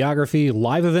 photography, videography,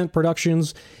 live event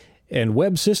productions, and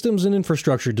web systems and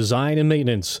infrastructure design and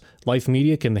maintenance. Life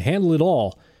Media can handle it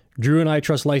all. Drew and I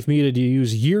trust Life Media to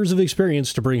use years of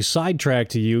experience to bring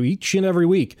Sidetracked to you each and every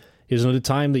week. Isn't it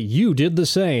time that you did the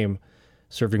same?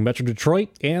 Serving Metro Detroit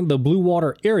and the Blue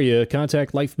Water area,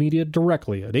 contact Life Media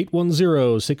directly at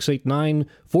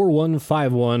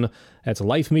 810-689-4151. That's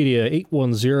Life Media,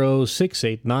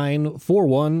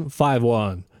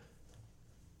 810-689-4151.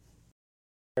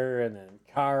 And then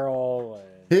Carl. And,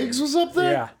 Higgs was up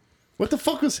there? yeah. What the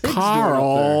fuck was Higgs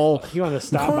Carl. doing up He wanted to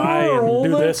stop by and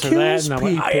do this or that. And I'm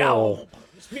like, people. ow.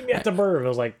 Just meet me at the bird. I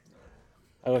was like,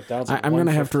 I looked down. I'm going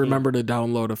to have to remember to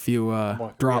download a few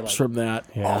drops from that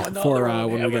for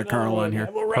when we get Carl on here.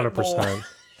 100%. I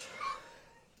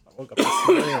woke up this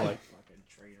morning like fucking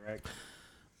train wreck.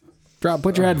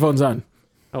 Put your headphones on.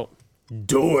 Oh,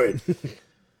 Do it.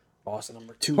 boss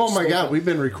number 2. there? Oh my god, we've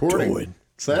been recording.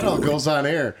 So that all goes on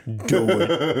air. Do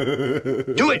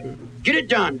it. Do it. Get it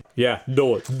done. Yeah,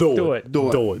 do it. Do it. Do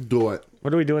it. Do it. Do it.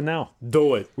 What are we doing now?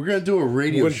 Do it. We're gonna do a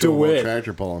radio We'll show do about it.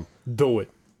 tractor pulling. Do it.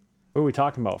 What are we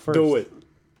talking about first? Do it.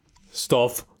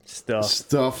 Stuff. Stuff.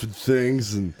 Stuff and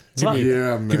things and me-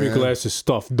 yeah, man. Give me a glass of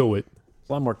stuff. Do it. It's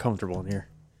a lot more comfortable in here.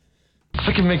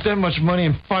 I can make that much money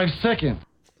in 5 seconds.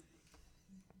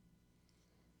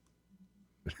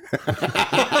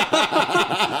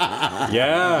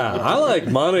 Yeah, I like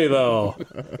money though.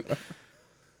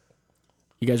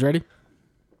 You guys ready?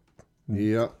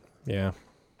 Yep. Yeah.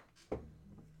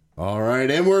 All right,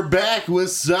 and we're back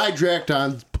with Sidetracked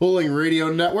on Pulling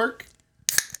Radio Network.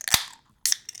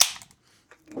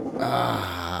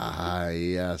 Ah,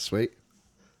 yes. Wait.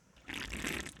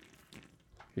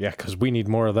 Yeah, because we need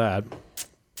more of that.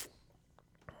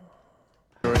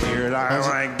 Beer, I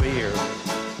like beer.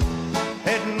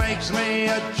 It makes me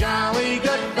a jolly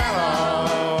good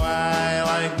fellow. I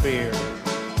like beer.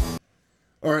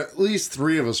 Or at least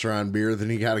 3 of us are on beer. Then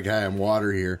you got a guy on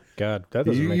water here. God, that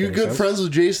doesn't You, make you any good sense. friends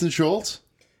with Jason Schultz?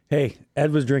 Hey,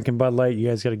 Ed was drinking Bud Light. You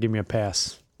guys got to give me a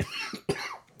pass.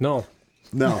 No.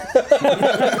 No.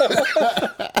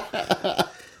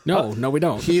 No, we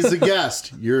don't. He's a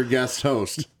guest. You're a guest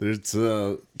host. There's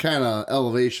a kind of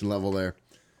elevation level there.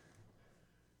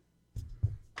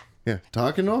 Yeah,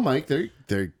 talking to him, Mike.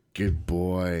 They're good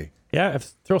boy. Yeah,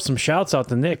 throw some shouts out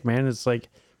to Nick, man. It's like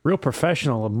real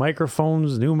professional.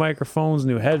 Microphones, new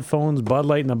headphones, Bud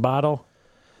Light in a bottle.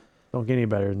 Don't get any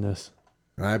better than this.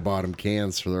 And I bought him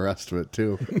cans for the rest of it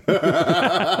too.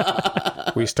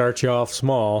 We start you off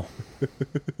small.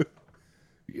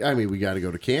 I mean, we got to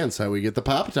go to cans. How we get the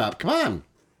pop top? Come on.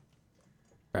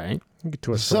 Right? You could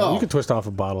twist. So- You could twist off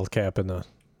a bottle cap in the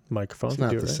microphone. It's You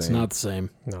not do the it, right? same. It's not the same.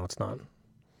 No, it's not.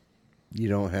 You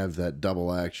don't have that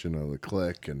double action of the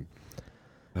click and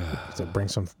To bring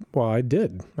some. Well, I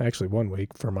did actually one week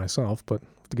for myself, but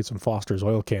to get some Foster's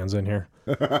oil cans in here.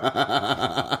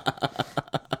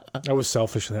 I was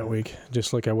selfish that week,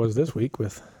 just like I was this week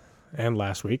and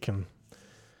last week, and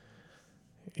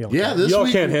Yeah, this y'all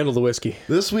week- can't handle the whiskey.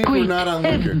 this week we're not on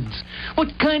liquor. Heavens, what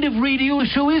kind of radio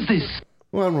show is this?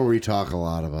 One where we talk a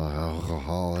lot about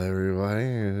alcohol, everybody.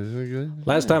 Is it good?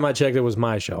 Last time I checked, it was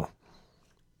my show.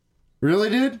 Really,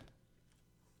 dude?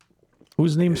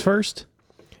 Whose name's first?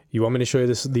 You want me to show you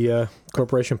the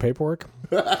corporation paperwork?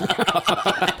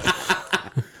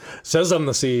 Says I'm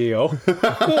the CEO.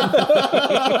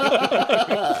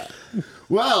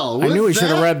 Well, I knew we with should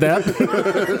have read that.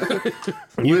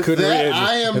 You With could that, read.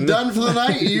 I am done for the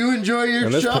night. You enjoy your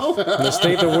In this, show. in the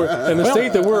state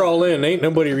that we're all in, ain't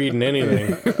nobody reading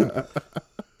anything.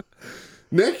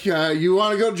 Nick, you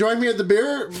want to go join me at the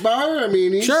beer bar? I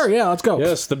mean, Sure, yeah, let's go.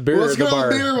 Yes, the beer Let's at the go to bar.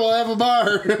 the beer. We'll have a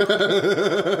bar.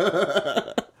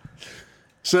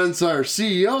 Since our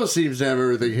CEO seems to have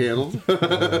everything handled.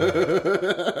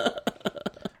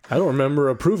 I don't remember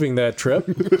approving that trip.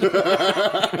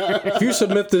 If you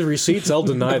submit the receipts, I'll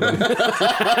deny them.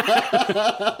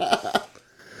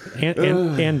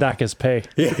 And dock his pay.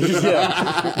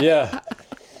 Yeah.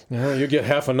 Well, you get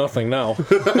half of nothing now.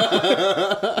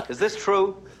 Is this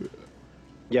true?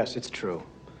 Yes, it's true.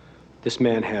 This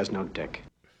man has no dick.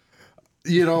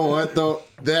 You know what, though?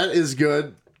 That is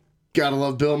good. Gotta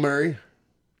love Bill Murray.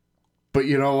 But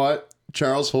you know what?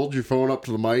 Charles, hold your phone up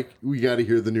to the mic. We got to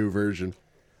hear the new version.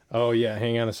 Oh, yeah.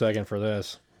 Hang on a second for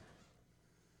this.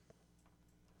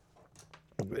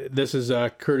 This is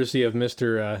courtesy of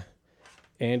Mr.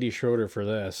 Andy Schroeder for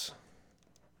this.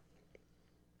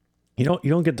 You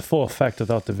don't get the full effect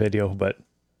without the video, but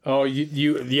Oh,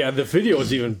 yeah, the video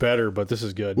is even better, but this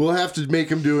is good. We'll have to make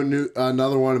him do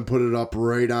another one and put it up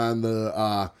right on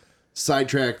the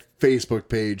Sidetracked Facebook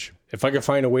page. If I can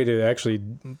find a way to actually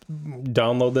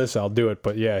download this, I'll do it.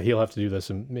 But yeah, he'll have to do this,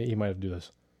 and he might have to do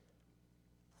this.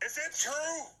 Is it true?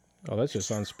 Oh, that's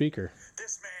just on speaker.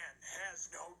 This man has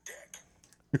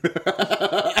no dick.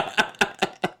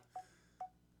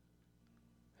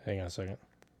 Hang on a second.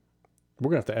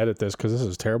 We're going to have to edit this because this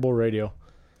is terrible radio.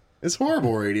 It's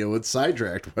horrible radio. It's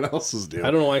Sidetracked. What else is new? I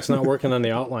don't know why it's not working on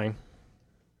the outline.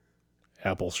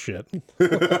 Apple shit.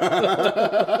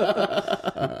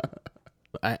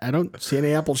 I don't see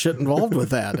any Apple shit involved with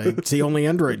that. I see only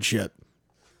Android shit.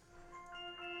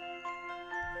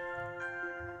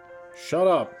 Shut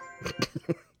up.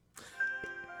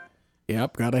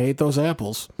 Yep, gotta hate those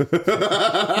apples.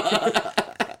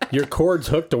 Your cord's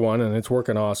hooked to one and it's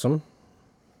working awesome.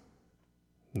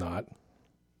 Not.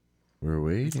 We're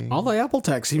waiting. All the Apple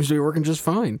tech seems to be working just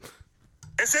fine.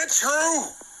 Is it true?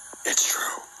 It's true.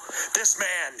 This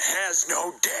man has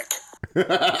no dick.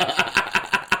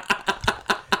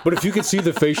 But if you could see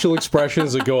the facial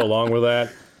expressions that go along with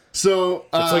that, so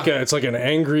it's like an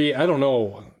angry, I don't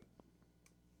know,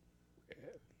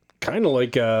 kind of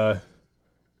like the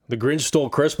Grinch Stole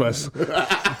Christmas.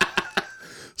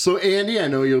 So Andy, I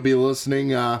know you'll be listening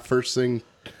first thing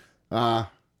in the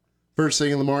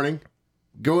morning.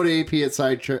 Go to AP at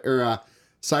Sidetracked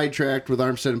with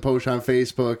Armstead and Posh on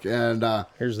Facebook, and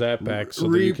here's that back so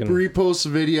that you can repost the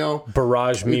video.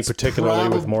 Barrage me particularly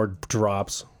with more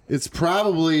drops. It's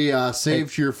probably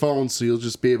saved to your phone, so you'll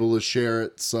just be able to share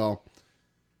it. So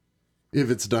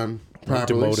if it's done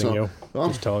properly, I'm demoting you.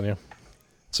 Just telling you.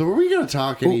 So are we going to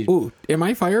talk any? Ooh, am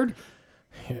I fired?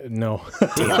 No.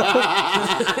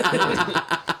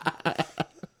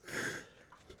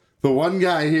 The one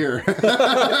guy here.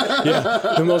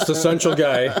 Yeah, the most essential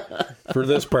guy for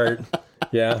this part.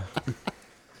 Yeah.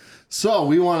 So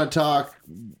we want to talk.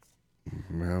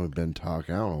 Well, we've been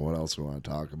talking. I don't know what else we want to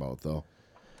talk about, though.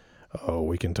 Oh,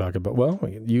 we can talk about, well,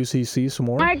 UCC some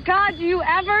more. My God, do you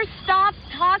ever stop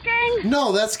talking?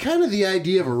 No, that's kind of the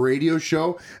idea of a radio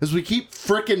show, is we keep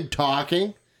frickin'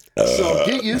 talking. So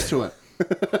get used to it.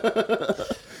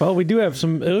 Well, we do have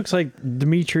some. It looks like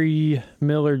Dimitri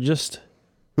Miller just.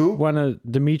 Who?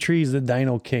 Dimitri's the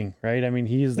Dino King, right? I mean,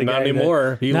 he's the guy. Not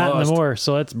anymore. He not lost. anymore.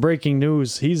 So that's breaking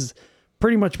news. He's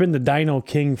pretty much been the Dino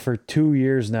King for 2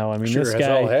 years now. I mean, Sure, this that's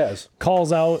guy all it has.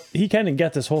 calls out. He kind of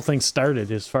got this whole thing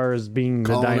started as far as being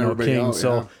the Calling Dino everybody King. out,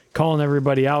 So yeah. calling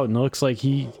everybody out, and it looks like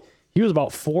he was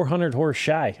about 400 horse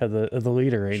shy of the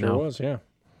leader right Sure now. was, yeah.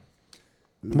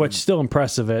 Which still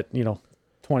impressive at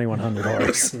 2,100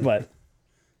 horse, but.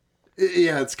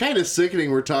 Yeah, it's kind of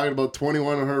sickening. We're talking about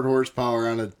 2,100 horsepower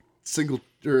on a single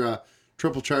or a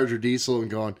triple charger diesel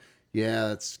and going, yeah,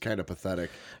 that's kind of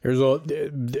pathetic. There's I don't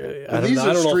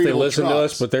know if they listen to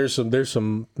us, but there's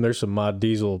some mod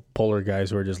diesel Polar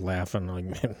guys who are just laughing like,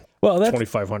 man, Well, that's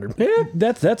 2,500.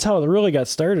 that's how it really got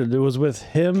started. It was with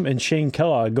him and Shane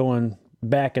Kellogg going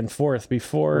back and forth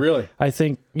before. Really? I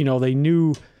think they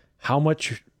knew how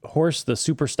much horse the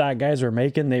super stock guys were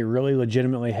making. They really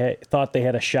legitimately thought they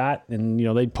had a shot, and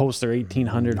they'd post their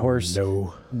 1,800 horse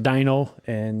dyno,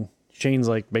 and Shane's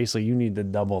like, basically, you need to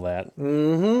double that,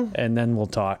 and then we'll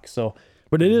talk. So,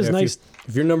 but it is nice.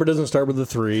 If your number doesn't start with a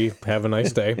 3, have a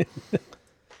nice day.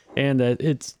 And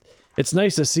it's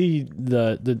nice to see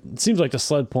it seems like the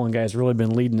sled pulling guys really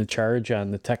been leading the charge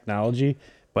on the technology.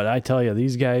 But I tell you,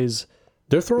 these guys,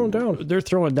 they're throwing down. They're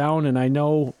throwing down, and I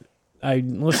know I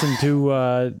listened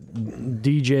to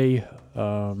DNJ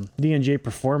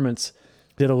Performance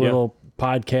did a little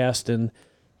podcast, and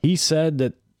he said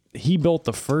that he built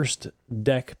the first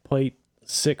deck plate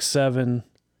 6.7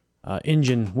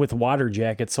 engine with water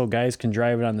jackets so guys can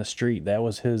drive it on the street. That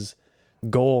was his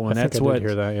goal, and that's what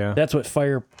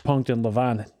Fire Punked and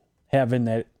Levon have in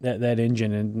that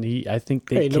engine, and I think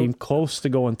they came close to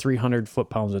going 300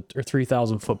 foot-pounds or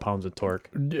 3,000 foot-pounds of torque.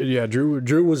 Yeah,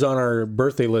 Drew was on our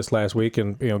birthday list last week,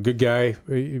 and good guy,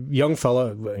 young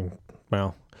fella,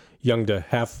 well, young to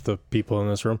half the people in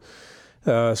this room.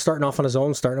 Starting off on his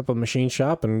own, starting up a machine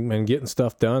shop and getting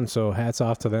stuff done. So hats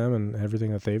off to them and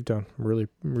everything that they've done. Really,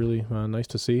 really nice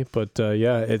to see. But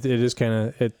it is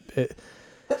kind of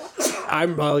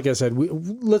I'm like I said,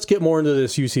 let's get more into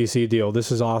this UCC deal.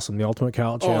 This is awesome. The Ultimate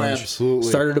Coyote Challenge. Oh, absolutely.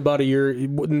 Started about a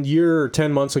year or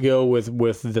 10 months ago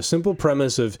with the simple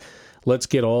premise of let's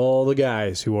get all the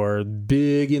guys who are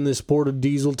big in the sport of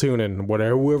diesel tuning,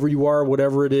 whoever you are,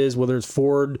 whatever it is, whether it's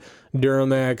Ford,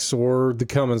 Duramax, or the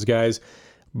Cummins guys,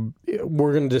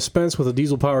 we're going to dispense with a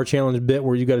diesel power challenge bit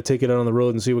where you got to take it out on the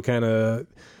road and see what kind of...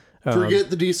 Forget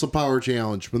the diesel power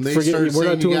challenge. When they started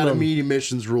saying you got to meet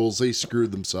emissions rules, they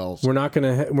screwed themselves. We're not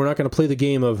gonna play the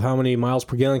game of how many miles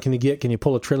per gallon can you get. Can you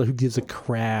pull a trailer? Who gives a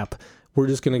crap? We're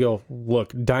just gonna go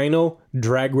look dyno,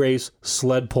 drag race,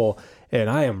 sled pull, and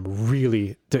I am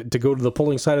really to go to the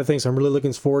pulling side of things. I'm really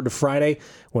looking forward to Friday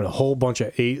when a whole bunch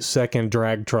of 8-second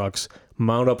drag trucks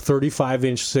mount up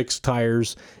 35-inch 6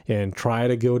 tires and try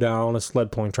to go down a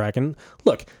sled pulling track. And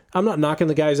look, I'm not knocking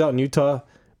the guys out in Utah,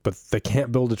 but they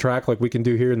can't build a track like we can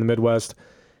do here in the Midwest.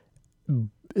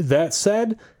 That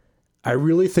said, I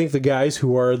really think the guys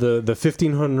who are the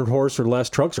 1,500 horse or less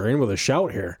trucks are in with a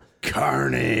shout here.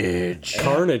 Carnage.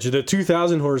 The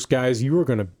 2,000 horse guys, you are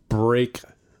going to break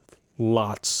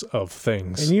lots of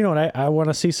things. And you know what I want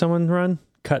to see someone run?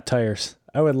 Cut tires.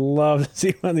 I would love to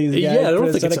see one of these guys. Yeah, I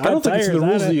don't think it's in the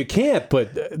rules it. that you can't,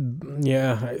 but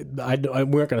we're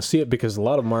not going to see it because a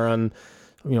lot of them are on,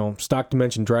 stock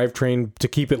dimension drivetrain to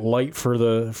keep it light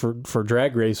for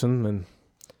drag racing.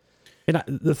 And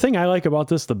the thing I like about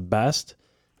this the best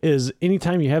is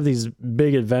anytime you have these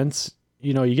big events,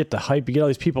 you get the hype, you get all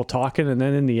these people talking, and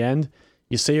then in the end,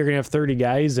 you say you're going to have 30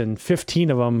 guys, and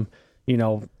 15 of them,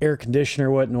 air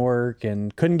conditioner wouldn't work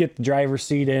and couldn't get the driver's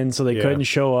seat in, so they couldn't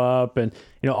show up, and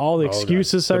all the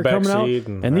excuses are coming out.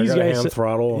 And these guys hand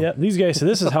throttle. Yeah, these guys say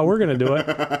this is how we're going to do it.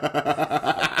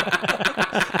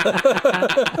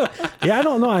 Yeah, I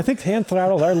don't know. I think hand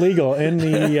throttles are legal in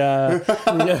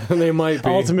the they might be.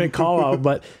 ultimate call out,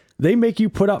 but they make you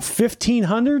put up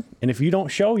 $1,500, and if you don't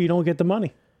show, you don't get the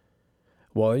money.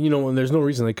 Well, when there's no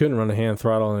reason they couldn't run a hand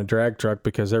throttle in a drag truck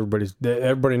because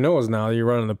everybody knows now you're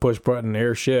running the push button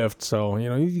air shift. So,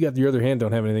 you got your other hand,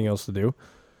 don't have anything else to do.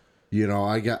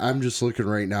 I'm just looking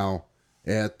right now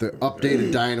at the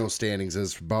updated dyno standings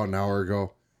as about an hour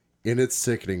ago, and it's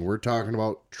sickening. We're talking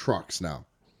about trucks now.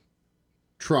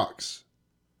 Trucks.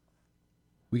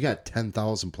 We got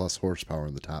 10,000 plus horsepower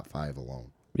in the top 5 alone.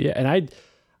 Yeah, and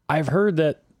I've heard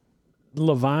that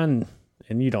Levon,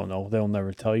 and you don't know, they'll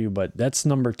never tell you, but that's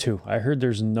number 2. I heard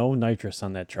there's no nitrous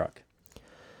on that truck.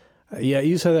 Yeah,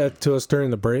 you said that to us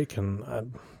during the break, and it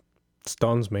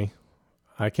stuns me.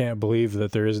 I can't believe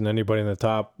that there isn't anybody in the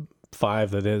top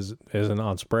 5 that isn't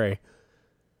on spray.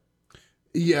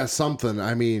 Yeah, something.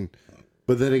 I mean,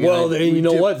 but then again, well, you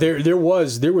know what? There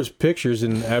was pictures,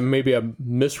 and maybe I'm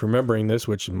misremembering this,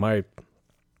 which in my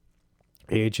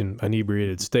age and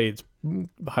inebriated state, it's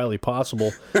highly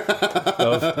possible,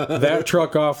 of that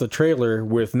truck off the trailer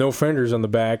with no fenders on the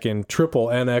back and triple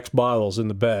NX bottles in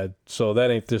the bed. So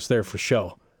that ain't just there for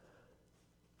show.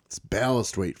 It's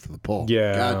ballast weight for the pole.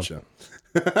 Yeah. Gotcha.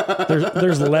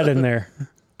 There's lead in there.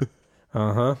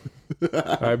 Uh-huh.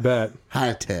 I bet.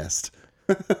 High test.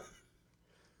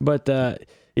 But,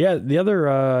 the other,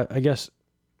 I guess,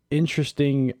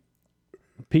 interesting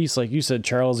piece, like you said,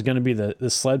 Charles, is going to be the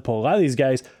sled pull. A lot of these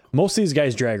guys, most of these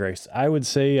guys drag race. I would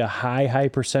say a high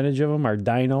percentage of them are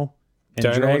dyno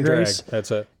and drag race.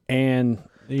 That's it. And,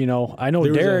 I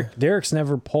know Derek's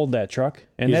never pulled that truck.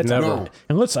 And He's that's never.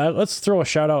 And let's throw a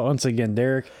shout out once again,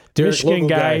 Derek, local Michigan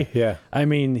guy. Yeah. I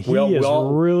mean, he is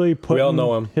really putting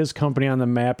know him. his company on the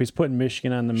map. He's putting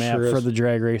Michigan on the map Sure for is. the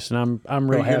drag race, and I'm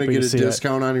real happy to see it. Are you going to get a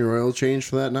discount on your oil change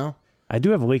for that now? I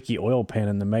do have a leaky oil pan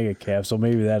in the Mega Cab, so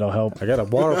maybe that'll help. I got a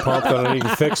water pump that I need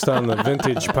fixed on the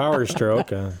vintage Power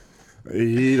Stroke.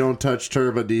 He don't touch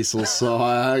turbo diesel, so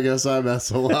I guess I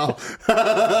mess well.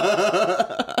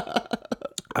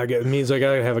 It means I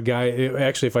gotta have a guy.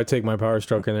 Actually, if I take my Power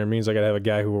Stroke in there, it means I gotta have a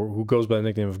guy who goes by the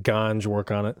nickname of Ganj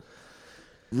work on it.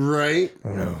 Right.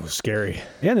 Oh, scary.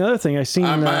 Yeah, the other thing I seen.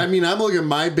 I'm looking at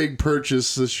my big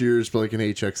purchase this year is like an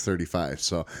HX35.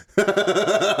 So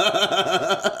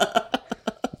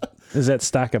is that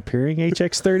stock appearing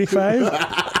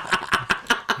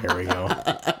HX35? There we go.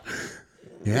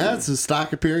 Yeah, it's a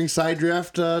stock appearing side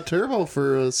draft turbo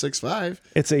for a 6.5.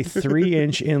 It's a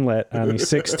 3-inch inlet on a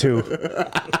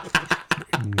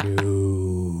 6.2.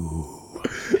 No.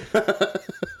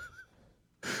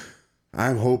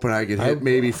 I'm hoping I can hit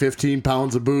maybe 15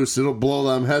 pounds of boost. It'll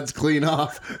blow them heads clean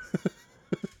off.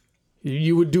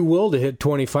 You would do well to hit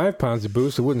 25 pounds of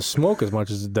boost. It wouldn't smoke as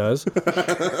much as it does.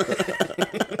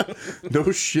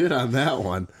 No shit on that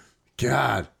one.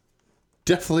 God.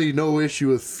 Definitely no issue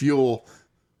with fuel.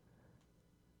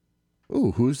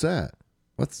 Ooh, who's that?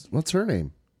 What's her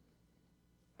name?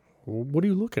 What are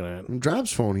you looking at?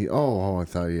 Drop's phone. I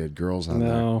thought you had girls on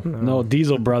there. No,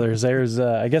 Diesel Brothers. There's,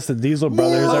 I guess the Diesel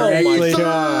Brothers are actually.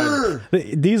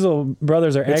 The Diesel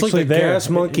Brothers are It's actually like the there. Gas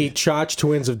Monkey Chotch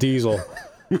twins of Diesel.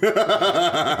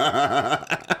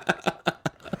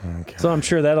 So I'm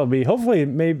sure that'll be. Hopefully,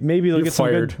 maybe they'll get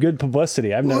fired. some good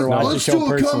publicity. I've never watched the show personally.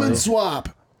 Let's do a come and swap.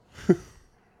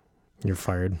 You're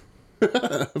fired.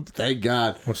 Thank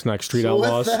God. What's next? Street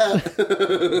Outlaws?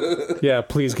 Yeah,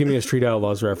 please give me a Street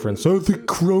Outlaws reference. Oh, the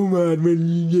Chromad when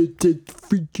you get that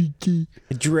freaky.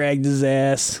 I dragged his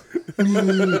ass. I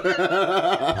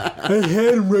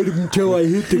had him right until I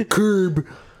hit the curb.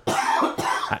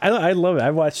 I love it.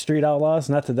 I've watched Street Outlaws,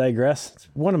 not to digress. It's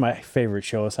one of my favorite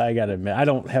shows. I got to admit, I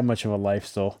don't have much of a life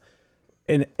still.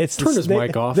 And it's Turn his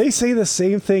mic off. They say the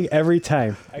same thing every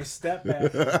time. I step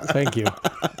back. Thank you.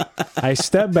 I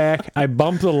stepped back, I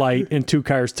bumped the light, and 2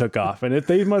 cars took off. And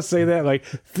they must say that like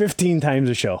 15 times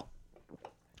a show.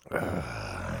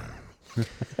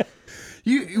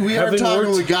 We are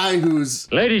talking to a guy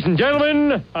who's... Ladies and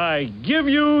gentlemen, I give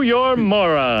you your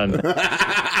moron.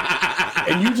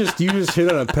 And you just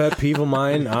hit on a pet peeve of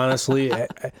mine, honestly.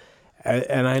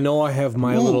 And I know I have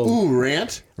my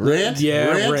rant. Rant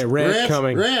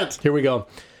coming. Rant. Here we go.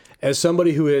 As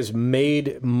somebody who has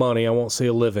made money, I won't say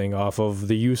a living, off of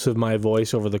the use of my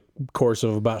voice over the course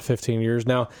of about 15 years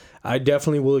now, I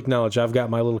definitely will acknowledge I've got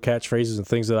my little catchphrases and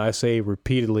things that I say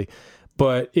repeatedly.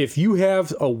 But if you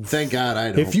have thank God I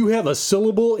don't. If you have a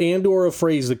syllable and or a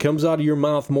phrase that comes out of your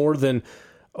mouth more than,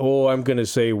 I'm going to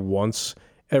say once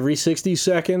every 60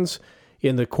 seconds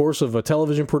in the course of a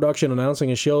television production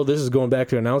announcing a show, this is going back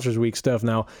to Announcers Week stuff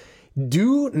now,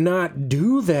 do not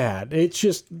do that.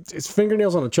 It's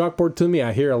fingernails on a chalkboard to me.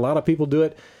 I hear a lot of people do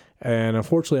it, and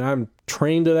unfortunately I'm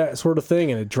trained to that sort of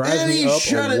thing, and it drives me up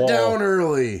shut a wall. It down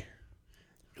early.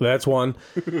 That's one.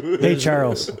 Hey,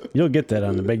 Charles, you'll get that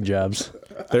on the big jobs.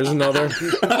 There's another.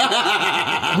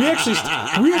 We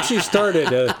actually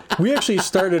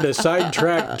started a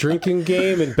Sidetracked drinking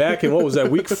game, and back in, what was that,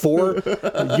 week 4?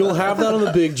 You'll have that on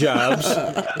the big jobs.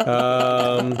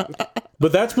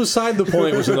 But that's beside the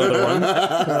point, was another one.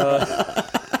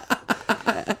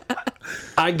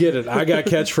 I get it. I got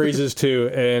catchphrases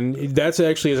too, and that's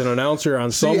actually, as an announcer,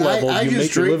 on some level, I you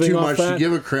make your living too off much that. to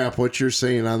give a crap what you're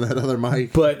saying on that other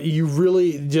mic. But you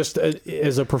really just,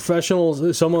 as a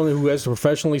professional, someone who has to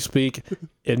professionally speak,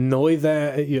 annoy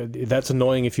that. That's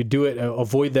annoying. If you do it,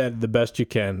 avoid that the best you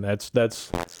can. That's.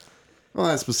 Well,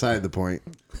 that's beside the point.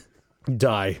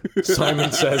 Die.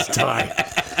 Simon says die.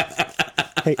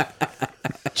 Hey,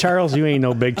 Charles, you ain't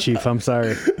no big chief. I'm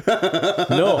sorry.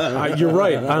 No, you're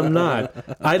right. I'm not.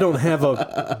 I don't have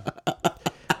a...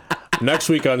 Next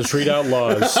week on Street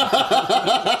Outlaws.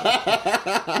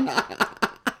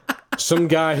 Some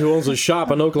guy who owns a shop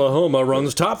in Oklahoma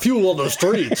runs Top Fuel on the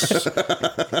streets.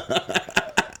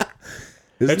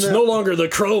 It's no longer the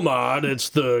Crow mod, it's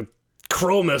the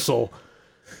Crow Missile.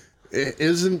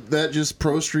 Isn't that just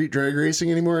pro street drag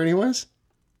racing anymore anyways?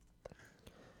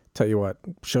 Tell you what,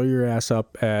 show your ass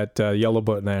up at Yellow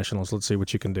Boat Nationals. Let's see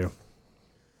what you can do.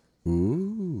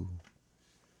 Ooh.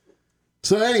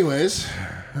 So anyways,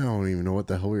 I don't even know what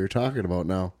the hell we were talking about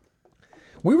now.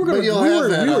 We were going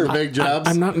to big jobs.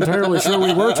 I'm not entirely sure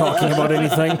we were talking about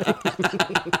anything.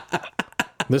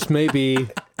 This may be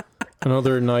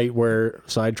another night where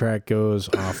Sidetrack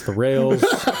goes off the rails.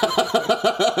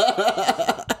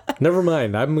 Never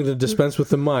mind. I'm going to dispense with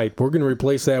the might. We're going to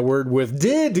replace that word with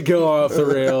did go off the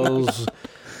rails.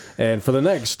 And for the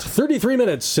next 33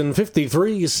 minutes and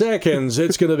 53 seconds,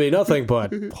 it's going to be nothing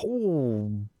but a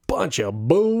whole bunch of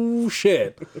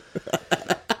bullshit.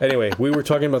 Anyway, we were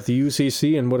talking about the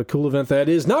UCC and what a cool event that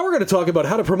is. Now we're going to talk about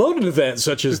how to promote an event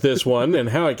such as this one and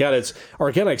how it got its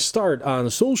organic start on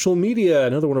social media.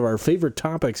 Another one of our favorite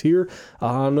topics here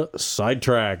on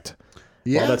Sidetracked.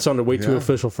 Yeah. Well, that sounded way too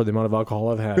official for the amount of alcohol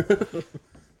I've had.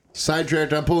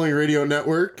 Sidetracked on Pulling Radio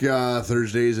Network,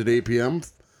 Thursdays at 8 p.m.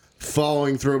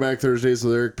 Following Throwback Thursdays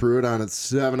with Eric Pruitt on at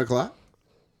 7 o'clock.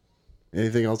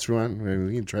 Anything else you want? Maybe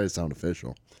we can try to sound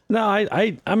official. No,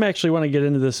 I'm actually want to get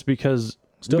into this because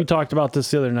we talked about this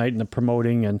the other night in the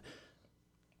promoting, and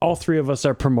all three of us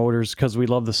are promoters because we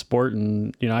love the sport,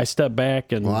 and I step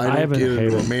back and I don't get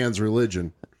into a man's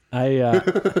religion. I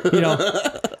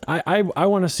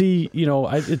want to see,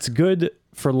 it's good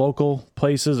for local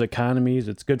places, economies.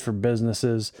 It's good for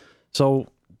businesses. So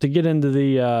to get into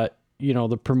the,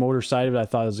 the promoter side of it, I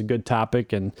thought it was a good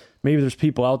topic, and maybe there's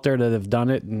people out there that have done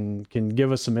it and can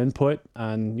give us some input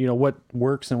on, what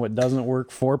works and what doesn't work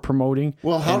for promoting.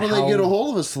 Well, how do they get a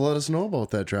hold of us to let us know about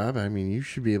that job? I mean, you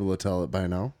should be able to tell it by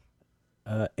now.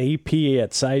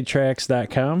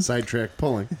 AP@sidetracks.com. Sidetrack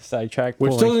Pulling. Sidetrack Which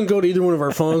Pulling. doesn't go to either one of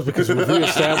our phones because we've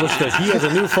reestablished that he has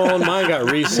a new phone. Mine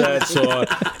got reset, so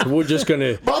we're just going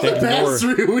to About the past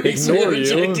 3 weeks, we haven't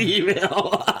checked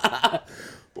email.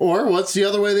 Or what's the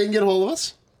other way they can get a hold of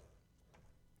us?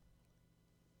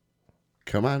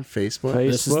 Come on, Facebook.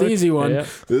 This is the easy one. Yeah.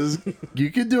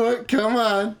 You can do it. Come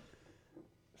on.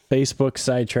 Facebook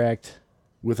Sidetracked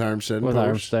With Armstead and with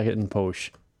Posh. Armstead and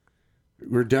Posh.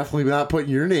 We're definitely not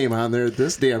putting your name on there at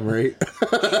this damn rate.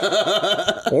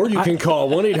 Or you can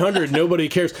call 1-800 Nobody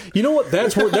Cares. You know what?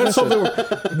 That's something.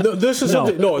 This is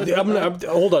something. No,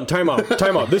 hold on. Time out.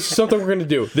 This is something we're going to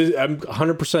do. I'm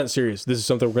 100% serious. This is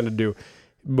something we're going to do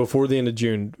before the end of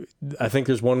June. I think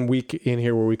there's 1 week in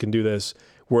here where we can do this,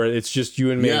 where it's just you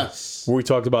and me. Yes. Where we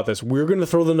talked about this. We're going to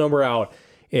throw the number out,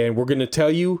 and we're going to tell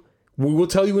you. We will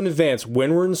tell you in advance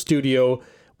when we're in the studio.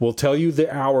 We'll tell you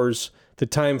the hours, the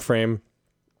time frame,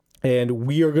 and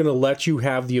we are going to let you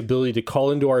have the ability to call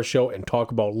into our show and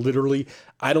talk about literally,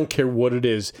 I don't care what it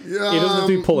is. It doesn't have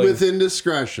to be pulling. Within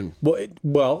discretion.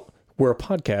 Well, we're a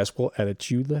podcast. We'll edit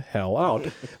you the hell out.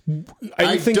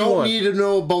 I don't need to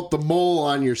know about the mole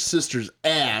on your sister's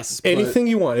ass. Anything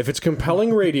you want. If it's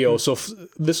compelling radio, so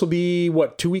this will be,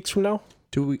 what, 2 weeks from now?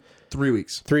 3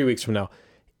 weeks. 3 weeks from now.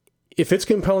 If it's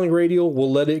compelling radio,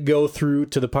 we'll let it go through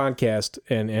to the podcast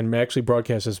and actually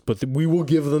broadcast this, but we will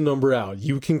give the number out.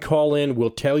 You can call in. We'll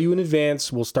tell you in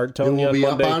advance. We'll start telling you on Monday.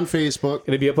 It'll be up on Facebook.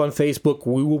 It'll be up on Facebook.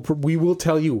 We will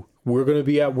tell you. We're going to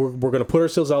be out. We're going to put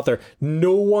ourselves out there.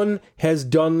 No one has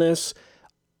done this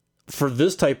for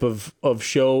this type of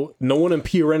show. No one in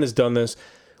PRN has done this.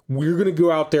 We're going to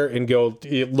go out there and go,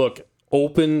 look,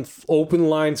 open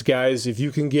lines, guys. If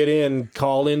you can get in,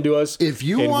 call into us. If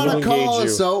you want to call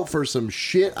us out for some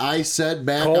shit I said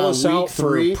back on us week out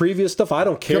 3, for previous stuff. I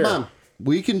don't care. Come on,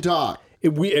 we can talk.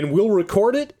 We'll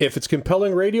record it. If it's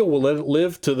compelling radio, we'll let it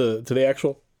live to the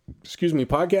actual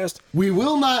podcast. We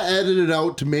will not edit it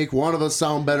out to make one of us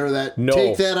sound better.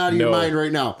 Take that out of your mind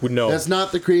right now. No. That's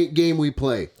not the game we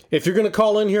play. If you're going to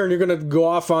call in here and you're going to go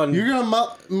off on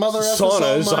mother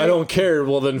saunas, I don't care.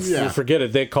 Well, then forget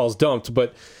it. That call's dumped.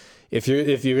 But if you're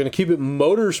going to keep it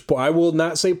motorsport, I will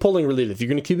not say pulling related. If you're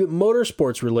going to keep it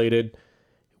motorsports related,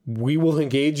 we will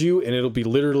engage you, and it'll be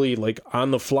literally like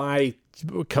on the fly.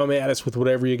 Come at us with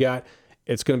whatever you got.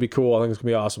 It's going to be cool. I think it's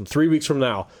going to be awesome. 3 weeks from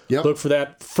now, Look for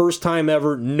that. First time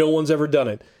ever. No one's ever done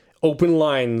it. Open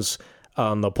lines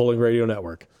on the Pulling Radio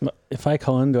Network. If I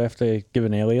call in, do I have to give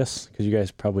an alias? Because you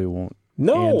guys probably won't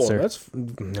answer.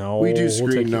 We do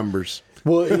screen numbers.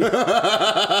 Well,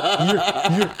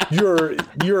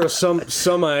 you're a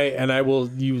semi, and I will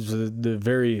use the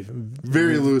very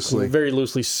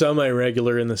loosely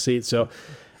semi-regular in the seat. So.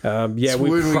 We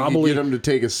probably get them to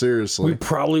take us seriously. We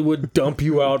probably would dump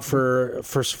you out for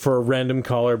a random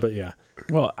caller, but yeah.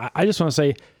 Well, I just want to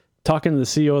say, talking to the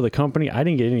CEO of the company, I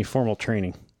didn't get any formal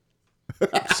training.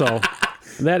 So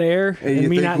that and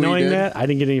me not knowing that, I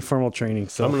didn't get any formal training.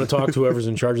 So I'm going to talk to whoever's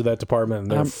in charge of that department,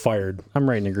 and they're fired. I'm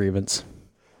writing a grievance.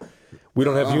 We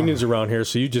don't have unions around here,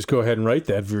 so you just go ahead and write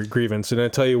that grievance. And I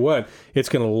tell you what, it's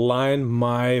going to line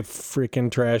my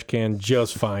freaking trash can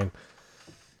just fine.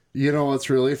 You know what's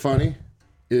really funny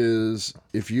is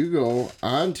if you go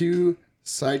onto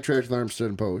Sidetracked with Armstead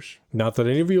and Posh. Not that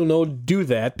any of you will know do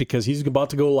that because he's about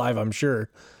to go live, I'm sure.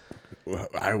 Well,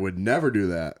 I would never do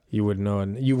that. You would know,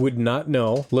 and you would not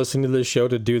know listening to this show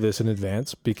to do this in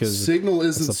advance because signal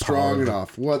isn't strong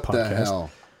enough. What the hell?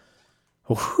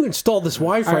 Well, who installed this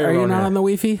Wi-Fi? Are you not on the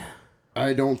Wi-Fi?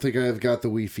 I don't think I've got the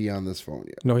Wi-Fi on this phone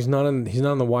yet. No, he's not on the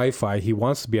Wi-Fi. He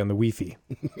wants to be on the Wi-Fi.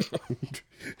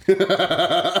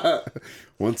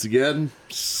 Once again,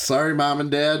 sorry, Mom and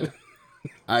Dad.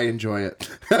 I enjoy it.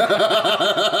 You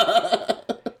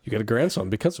got a grandson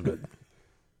because of it.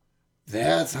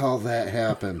 That's how that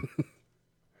happened.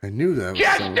 I knew that was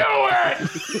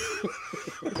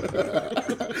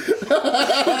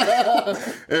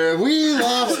And we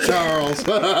lost Charles.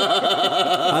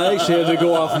 I actually had to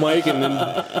go off mic and then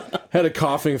had a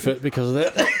coughing fit because of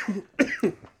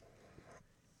that.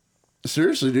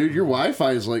 Seriously, dude, your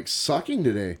Wi-Fi is like sucking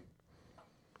today.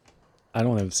 I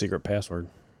don't have a secret password.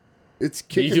 It's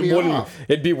kicking me off.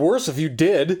 It'd be worse if you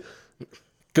did,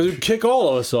 because it'd kick all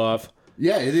of us off.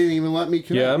 Yeah, it didn't even let me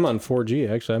connect. Yeah, I'm on 4G.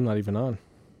 Actually, I'm not even on.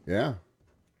 Yeah.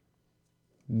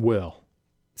 Well.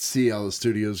 See how the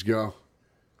studios go.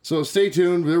 So stay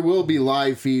tuned. There will be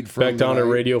live feed from back down to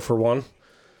Radio for One.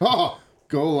 Oh,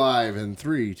 go live in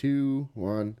 3, 2,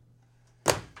 1.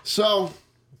 So,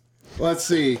 let's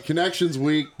see. Connection's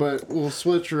weak, but we'll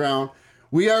switch around.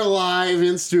 We are live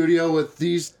in studio with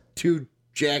these two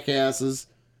jackasses.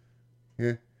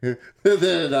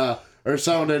 Then our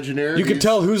sound engineer. You can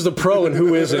tell who's the pro and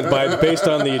who isn't based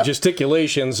on the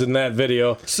gesticulations in that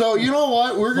video. So you know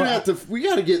what? We're gonna we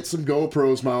gotta get some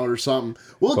GoPros mounted or something.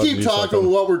 We'll keep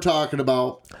talking what we're talking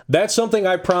about. That's something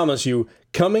I promise you.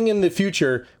 Coming in the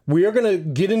future, we are gonna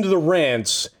get into the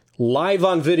rants live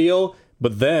on video,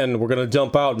 but then we're gonna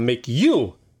dump out and make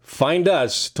you find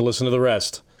us to listen to the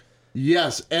rest.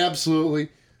 Yes, absolutely.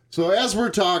 So as we're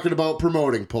talking about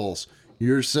promoting polls,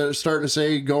 you're starting to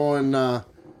say going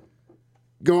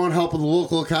help with the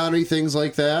local economy, things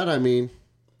like that. I mean,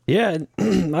 yeah,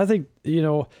 I think,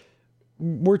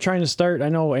 we're trying to start. I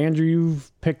know, Andrew,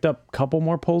 you've picked up a couple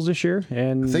more polls this year,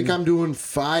 and I think I'm doing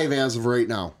 5 as of right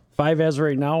now. 5 as of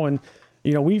right now, and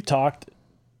we've talked.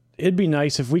 It'd be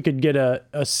nice if we could get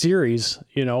a series,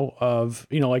 of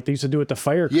like they used to do at the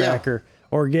Firecracker,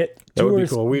 or get that would be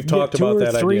cool. We've talked about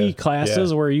that idea. 2 or 3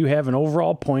 classes where you have an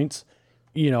overall points.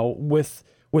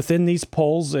 within these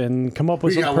polls and come up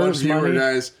with We some got one purse viewer, money.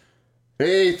 guys.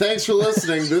 Hey, thanks for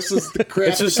listening. This is the crap.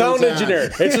 It's a sound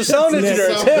engineer. It's a sound engineer.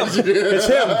 It's him. It's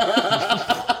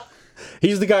him.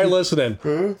 He's the guy listening.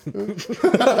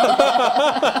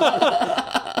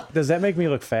 Does that make me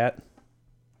look fat?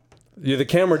 Yeah, the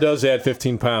camera does add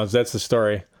 15 pounds. That's the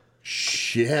story.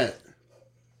 Shit.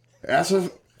 That's a...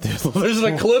 There's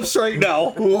an eclipse right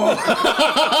now.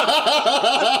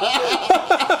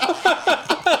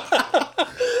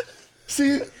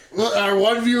 See, our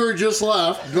one viewer just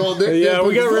left. Well, yeah,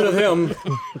 we got rid of him.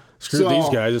 Screw these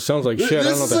guys. It sounds like shit. I don't know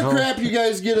This what is the the hell. crap you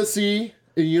guys get to see.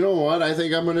 And you know what I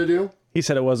think I'm going to do? He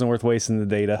said it wasn't worth wasting the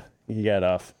data. He got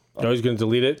off. Oh, he's going to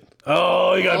delete it?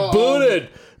 Oh, he got booted.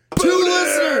 2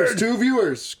 listeners, 2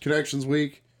 viewers. Connections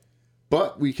weak.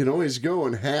 But we can always go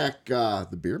and hack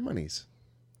the beer monies.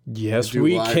 Yes, Do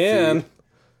we live can. feed.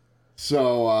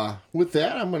 So with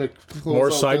that, I'm going to close More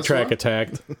out sidetrack this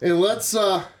attacked. one. And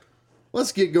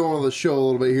let's get going with the show a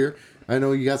little bit here. I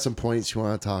know you got some points you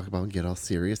want to talk about and get all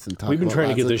serious and talk We've been about trying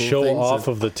to get the lots of show cool off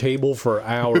of the table for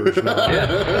hours now. Yeah,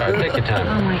 all right, take your time.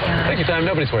 Oh my God. Take your time.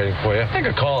 Nobody's waiting for you. Take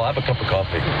a call. Have a cup of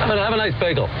coffee. Have a nice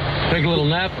bagel. Take a little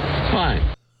nap. It's fine.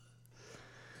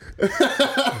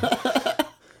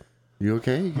 You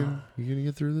okay? You gonna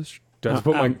get through this? Do I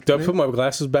put my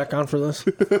glasses back on for this?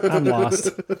 I'm lost.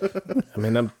 I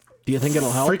mean, I'm Do you think it'll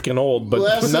help? freaking old, but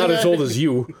Last not thing as I- old as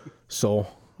you. So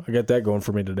I got that going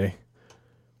for me today.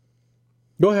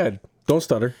 Go ahead. Don't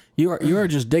stutter. You are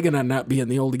just digging on not being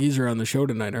the old geezer on the show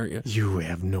tonight, aren't you? You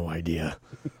have no idea.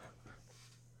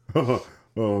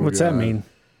 What's that mean?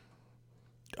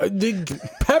 They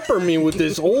pepper me with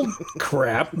this old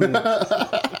crap.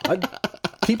 I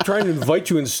keep trying to invite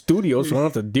you in studio so I don't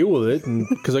have to deal with it,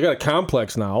 because I got a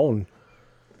complex now. And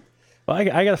Well, I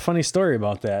got a funny story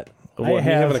about that. What, me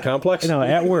having a complex?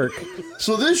 At work.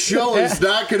 So this show is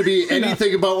not going to be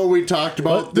anything about what we talked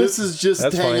about. This is just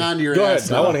That's hang fine. on to your Go ass.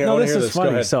 ahead. I want to hear, No, this hear is this. Go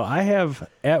funny. ahead. So I have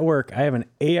at work. I have an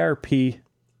ARP head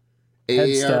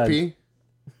stud AARP?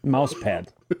 mouse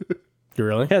pad. You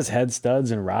really? It has head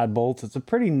studs and rod bolts. It's a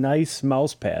pretty nice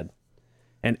mouse pad.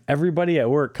 And everybody at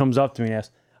work comes up to me and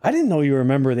asks, I didn't know you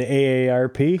remember the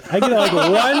AARP. I get it like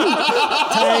one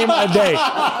time a day.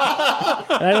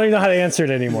 And I don't even know how to answer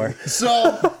it anymore.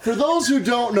 So, for those who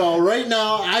don't know, right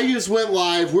now, I just went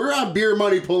live. We're on Beer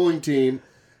Money Pulling Team.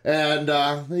 And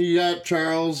you got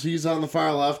Charles. He's on the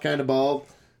far left, kind of bald.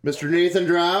 Mr. Nathan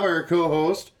Drob, our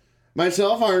co-host.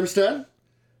 Myself, Armstead.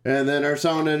 And then our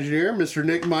sound engineer, Mr.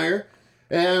 Nick Meyer.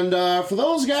 And for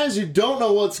those guys who don't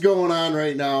know what's going on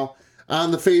right now on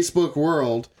the Facebook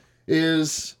world,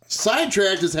 is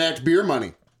Sidetracked has hacked Beer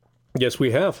Money. Yes,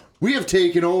 we have. We have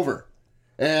taken over.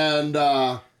 And,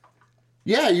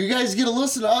 yeah, you guys get to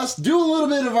listen to us do a little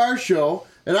bit of our show.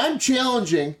 And I'm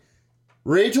challenging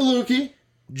Ray Taluki,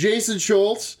 Jason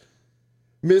Schultz,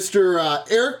 Mr.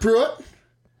 Eric Pruitt,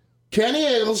 Kenny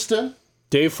Eggleston,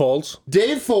 Dave Foltz,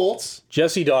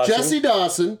 Jesse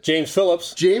Dawson, James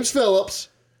Phillips.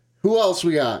 Who else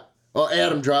we got? Oh,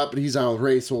 Adam dropped, but he's on with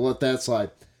Ray, so we'll let that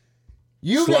slide.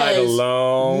 You Slide a guys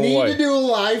long need way. to do a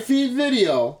live feed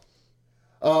video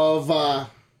of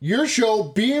your show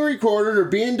being recorded or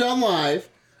being done live.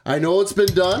 I know it's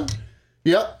been done.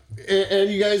 Yep.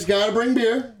 And you guys got to bring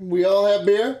beer. We all have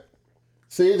beer.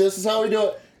 See, this is how we do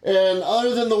it. And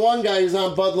other than the one guy who's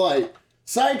on Bud Light,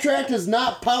 Sidetracked is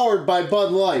not powered by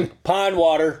Bud Light. Pond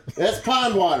water. That's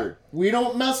pond water. We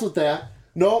don't mess with that.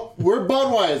 Nope, we're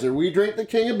Budweiser. We drink the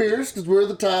king of beers because we're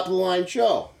the top of the line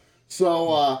show.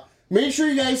 So make sure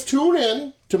you guys tune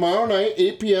in tomorrow night,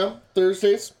 8 p.m.,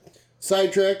 Thursdays.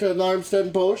 Sidetracked on Armstead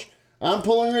and Posh on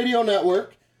Pulling Radio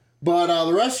Network. But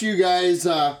the rest of you guys,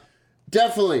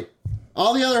 definitely,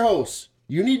 all the other hosts,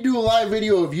 you need to do a live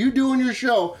video of you doing your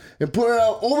show and put it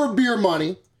out over Beer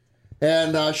Money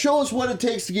and show us what it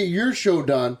takes to get your show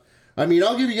done. I mean,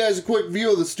 I'll give you guys a quick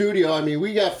view of the studio. I mean,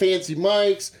 we got fancy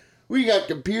mics. We got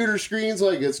computer screens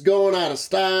like it's going out of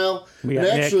style. We got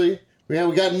Nick. We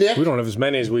got Nick. We don't have as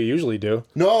many as we usually do.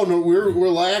 No, we're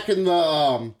lacking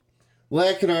the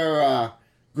our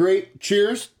great.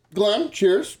 Cheers, Glenn.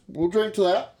 Cheers. We'll drink to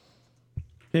that.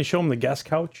 Can you show them the guest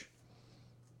couch?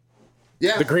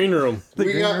 Yeah, The green room.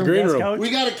 we got Green guest room. couch? we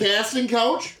got a casting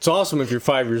couch It's awesome if you're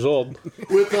 5 years old.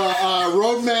 with a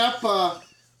roadmap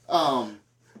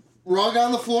rug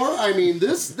on the floor. I mean,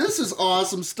 this is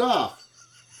awesome stuff.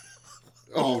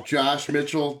 Oh, Josh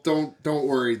Mitchell, don't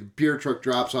worry. The beer truck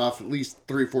drops off at least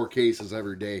 3-4 cases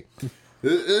every day.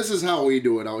 This is how we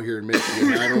do it out here in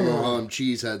Michigan. I don't know how them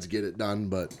cheeseheads get it done,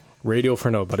 but Radio for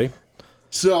nobody.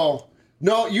 so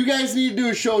no, you guys need to do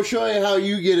a show you how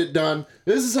you get it done.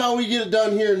 This is how we get it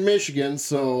done here in Michigan.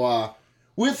 So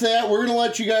with that, we're going to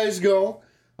let you guys go.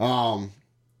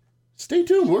 Stay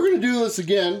tuned. We're going to do this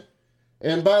again.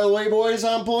 And by the way, boys,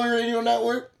 on Pulling Radio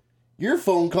Network, your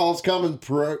phone call's coming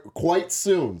quite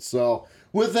soon. So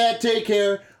with that, take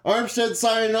care. Armstead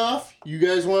signing off. You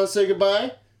guys want to say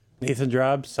goodbye? Nathan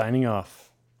Drob signing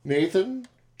off. Nathan,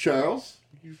 Charles,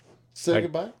 you say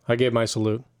goodbye? I gave my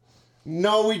salute.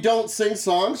 No, we don't sing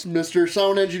songs. Mr.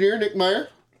 Sound Engineer, Nick Meyer.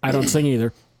 I don't sing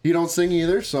either. You don't sing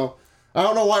either, so I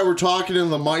don't know why we're talking in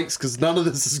the mics, because none of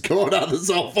this is going on the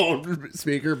cell phone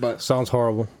speaker, but... Sounds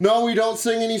horrible. No, we don't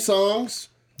sing any songs.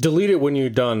 Delete it when you're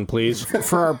done, please.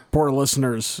 For our poor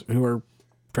listeners who are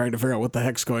trying to figure out what the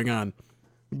heck's going on.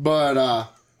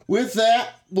 But with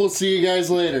that, we'll see you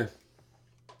guys later.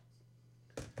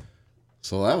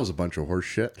 So that was a bunch of horse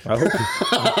shit. I hope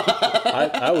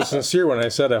I was sincere when I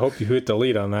said I hope you hit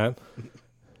delete on that.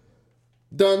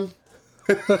 Done.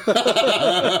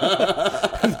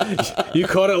 You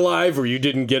caught it live or you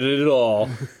didn't get it at all.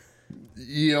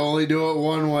 You only do it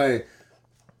one way.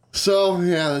 So,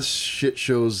 yeah, this shit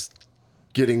show's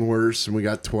getting worse, and we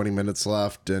got 20 minutes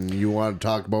left, and you want to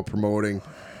talk about promoting.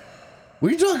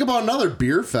 We can talk about another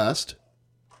beer fest.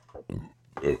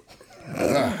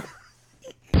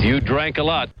 You drank a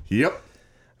lot. Yep.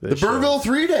 The Burville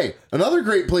 3-Day. Another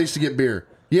great place to get beer.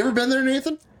 You ever been there,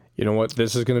 Nathan? You know what?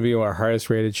 This is going to be our highest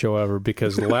rated show ever,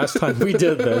 because the last time we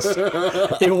did this,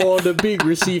 it wound up being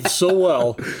received so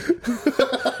well.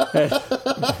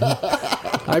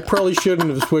 I probably shouldn't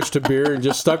have switched to beer and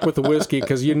just stuck with the whiskey,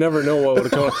 because you never know what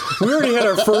would have come. We already had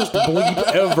our first bleep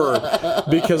ever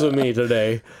because of me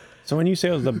today. So when you say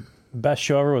it was the best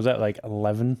show ever, was that like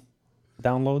 11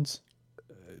 downloads?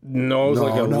 No, it was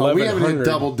like 1,100. No, we haven't hit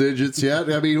double digits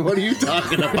yet. I mean, what are you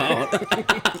talking about?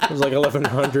 It was like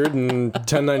 1,100, and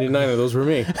 1099 of those were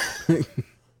me.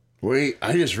 Wait,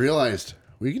 I just realized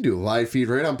we can do a live feed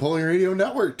right on Pulling Radio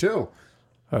Network, too.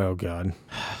 Oh, God.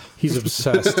 He's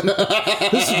obsessed.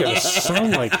 This is going to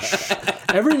sound like...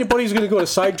 Everybody's going to go to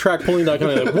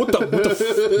sidetrackpulling.com. Like, what the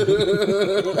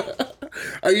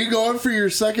Are you going for your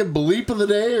second bleep of the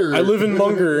day? Or? I live in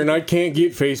Munger, and I can't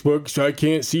get Facebook, so I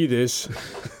can't see this.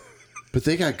 But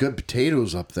they got good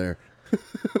potatoes up there.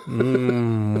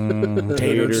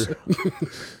 Taters.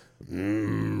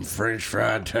 French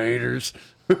fried taters.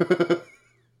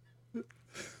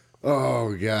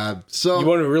 Oh, God. So you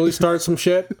want to really start some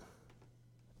shit?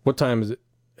 What time is it?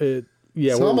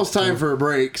 Yeah, it's almost time for a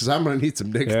break, because I'm going to need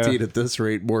some nicotine at this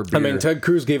rate. More beer. I mean, Ted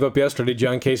Cruz gave up yesterday.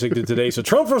 John Kasich did today. So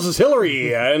Trump versus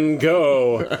Hillary, and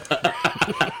go.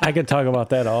 I could talk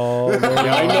about that all day.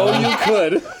 Yeah, I know you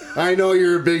could. I know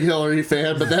you're a big Hillary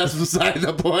fan, but that's beside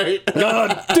the point.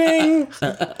 God ding!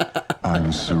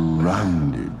 I'm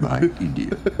surrounded by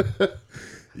idiots.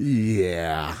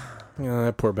 Yeah. Oh,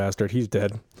 that poor bastard. He's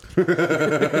dead.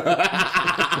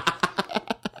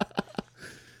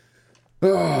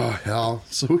 Oh, hell.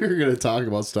 So we were going to talk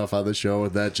about stuff on the show,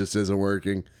 and that just isn't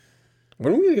working.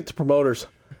 When are we going to get to promoters?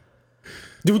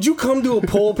 Would you come to a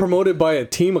poll promoted by a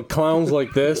team of clowns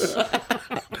like this?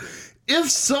 If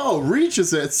so, reach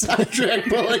us at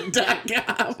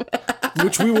sidetrackpulling.com.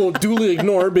 Which we will duly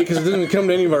ignore because it doesn't come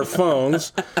to any of our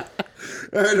phones.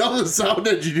 I know the sound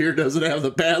engineer doesn't have the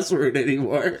password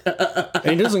anymore.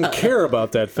 And he doesn't care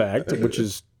about that fact, which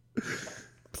is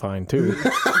fine, too.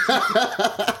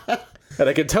 And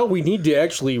I can tell we need to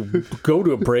actually go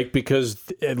to a break because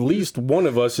at least one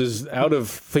of us is out of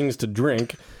things to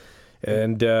drink.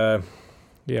 And,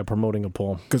 promoting a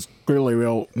poll. Because clearly we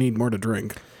all need more to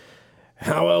drink.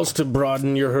 How else to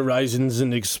broaden your horizons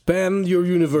and expand your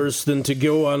universe than to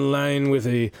go online with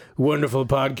a wonderful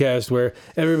podcast where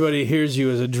everybody hears you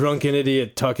as a drunken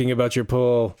idiot talking about your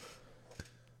poll?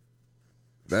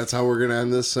 That's how we're going to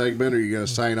end this segment, or are you going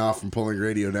to sign off from Pulling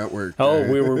Radio Network? Oh,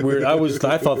 weird.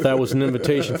 I thought that was an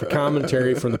invitation for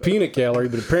commentary from the peanut gallery,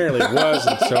 but apparently it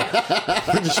wasn't. So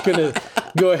we're just going to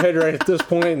go ahead right at this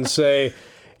point and say,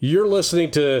 you're listening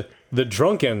to The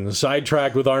Drunken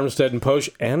Sidetracked with Armstead and Posh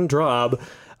and Drob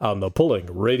on the Pulling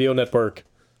Radio Network.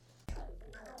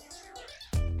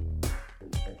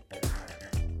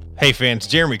 Hey fans,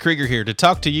 Jeremy Krieger here to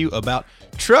talk to you about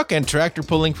truck and tractor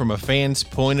pulling from a fan's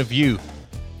point of view.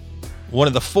 One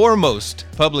of the foremost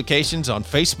publications on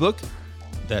Facebook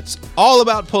that's all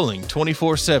about pulling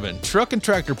 24/7. Truck and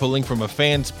tractor pulling from a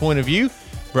fan's point of view,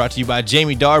 brought to you by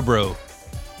Jamie Darbro,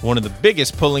 one of the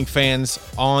biggest pulling fans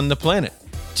on the planet.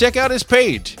 Check out his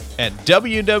page at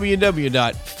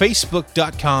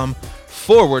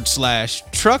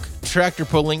www.facebook.com/truck tractor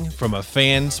pulling from a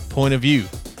fan's point of view.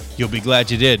 You'll be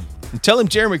glad you did. And tell him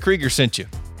Jeremy Krieger sent you.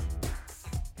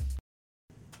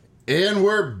 And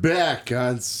we're back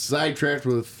on Sidetracked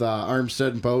with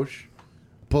Armstead and Posh.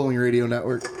 Pulling Radio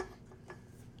Network.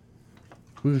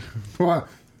 Come on.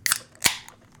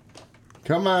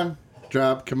 Come on.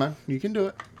 Drop. Come on. You can do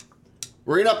it.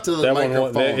 Right up to the That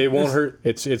microphone. it won't hurt.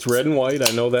 It's red and white.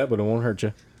 I know that, but it won't hurt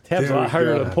you. Tab's a lot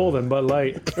harder to pull than Bud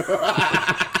Light.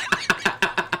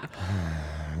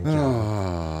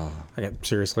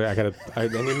 Seriously, I need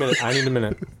a minute. I need a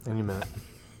minute.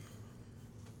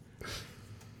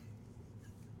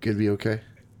 Could be okay.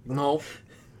 No.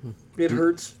 It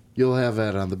hurts. You'll have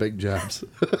that on the big jobs.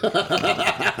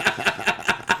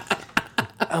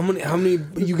 How many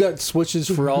you got switches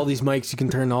for all these mics? You can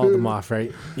turn all of them off,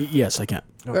 right? Yes, I can.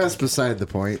 Okay. That's beside the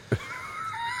point.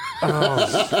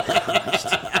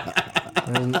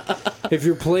 And if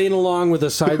you're playing along with a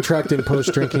sidetracked and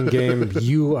post-drinking game,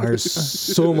 you are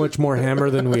so much more hammer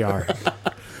than we are.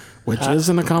 Which is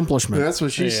an accomplishment. That's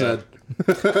what she said.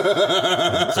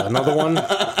 That's another one.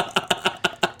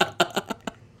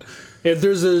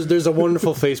 There's a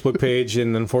wonderful Facebook page,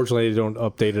 and unfortunately they don't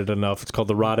update it enough. It's called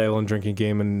the Rhode Island Drinking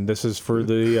Game, and this is for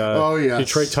the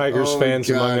Detroit Tigers fans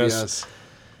among us.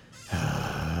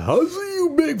 How's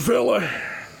you, big fella?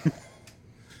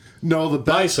 No, the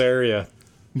best. Nice area.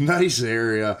 Nice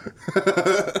area.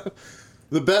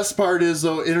 The best part is,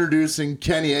 though, introducing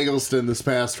Kenny Eggleston this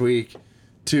past week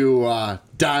to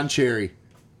Don Cherry.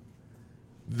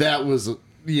 That was,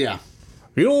 yeah.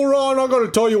 You know, Ron, I got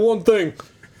to tell you one thing.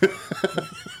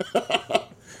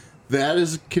 That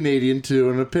is Canadian to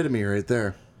an epitome right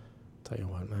there. Tell you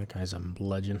what, that guy's a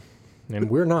legend. And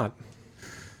we're not.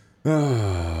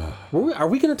 Are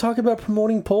we going to talk about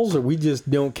promoting polls, or we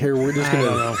just don't care? We're just going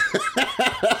to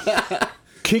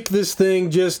kick this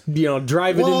thing, just,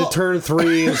 drive it into turn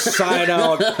 3, side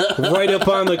out, right up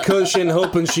on the cushion,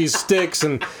 hoping she sticks,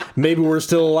 and maybe we're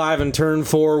still alive in turn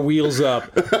 4, wheels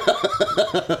up.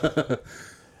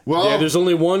 Well, yeah, there's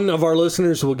only one of our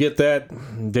listeners who will get that,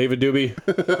 David Doobie.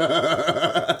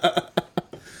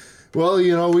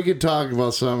 Well, we could talk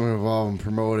about something involving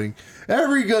promoting.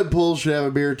 Every good pool should have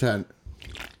a beer tent.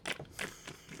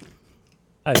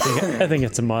 I think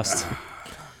it's a must.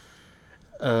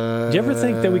 Do you ever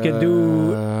think that we could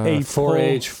do a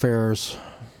 4-H fairs?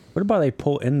 What about a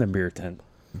pull in the beer tent?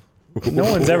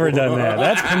 No one's ever done that.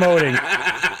 That's promoting.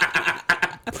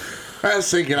 I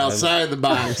was thinking outside the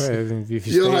box.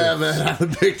 You'll have that on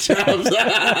the big jobs.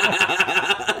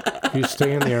 If you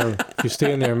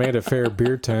stay in there, made a fair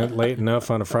beer tent late enough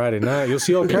on a Friday night, you'll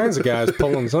see all kinds of guys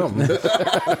pulling something.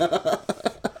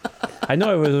 I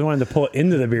know I was wanting to pull it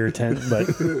into the beer tent,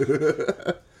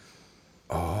 but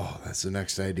oh, that's the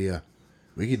next idea.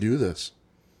 We could do this.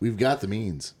 We've got the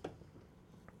means.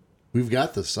 We've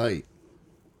got the site.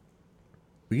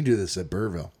 We can do this at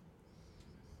Burville.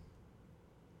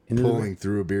 Pulling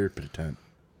through a beer tent.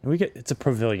 It's a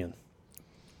pavilion.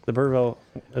 The Burville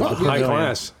is high pavilion.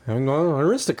 class. I'm an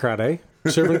aristocrat, eh?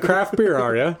 Serving craft beer,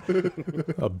 are you?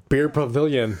 A beer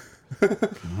pavilion.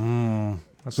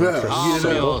 That's not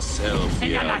yourself,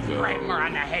 yeah. I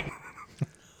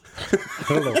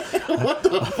don't know. What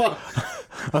the fuck?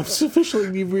 I'm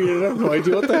sufficiently inebriated. I have no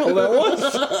idea what the hell that was.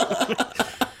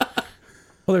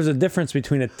 Well, there's a difference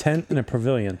between a tent and a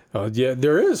pavilion. Oh, yeah,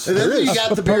 there is. And then you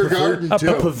got the beer garden,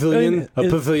 too. A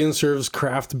pavilion serves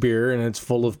craft beer, and it's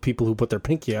full of people who put their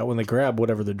pinky out when they grab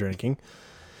whatever they're drinking,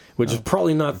 which is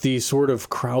probably not the sort of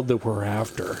crowd that we're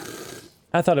after.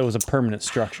 I thought it was a permanent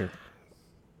structure.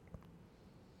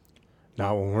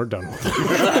 Not when we're done with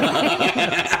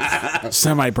it.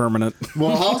 Semi-permanent.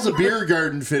 Well, how's the beer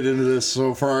garden fit into this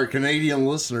so for our Canadian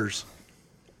listeners?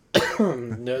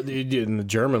 And the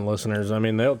German listeners, I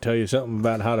mean, they'll tell you something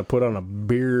about how to put on a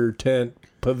beer tent,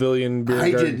 pavilion, beer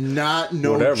garden. I did not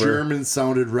know German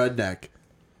sounded redneck.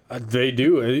 They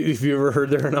do. If you ever heard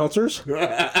their announcers, and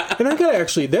I got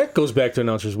actually that goes back to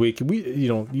Announcers Week.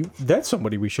 That's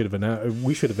somebody we should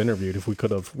have interviewed if we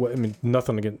could have. I mean,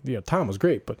 nothing against. Tom was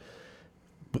great, but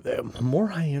more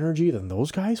high energy than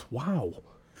those guys. Wow.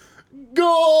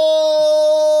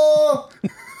 Go.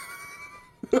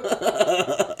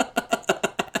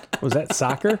 Was that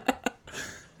soccer?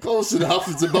 Close enough.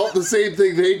 It's about the same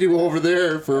thing they do over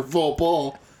there for a full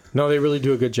pull. No, they really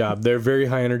do a good job. They're very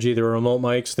high energy. They're remote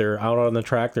mics. They're out on the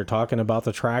track. They're talking about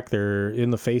the track. They're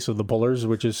in the face of the pullers,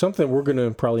 which is something we're going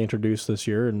to probably introduce this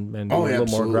year and be a little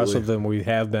more aggressive than we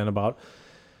have been about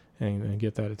and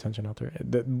get that attention out there.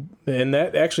 And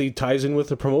that actually ties in with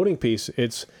the promoting piece.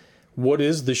 It's what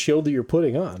is the show that you're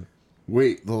putting on?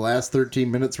 Wait, the last 13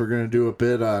 minutes we're going to do a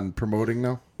bit on promoting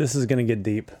now? This is going to get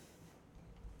deep.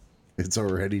 It's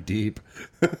already deep.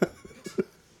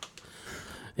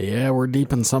 Yeah, we're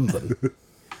deep in something.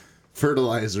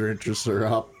 Fertilizer interests are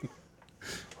up.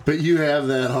 But you have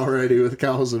that already with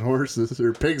cows and horses,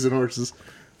 or pigs and horses.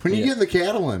 When you get the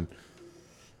cattle in.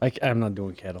 I'm not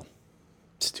doing cattle.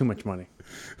 It's too much money.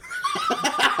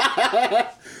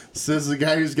 Says the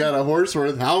guy who's got a horse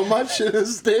worth how much in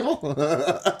his stable?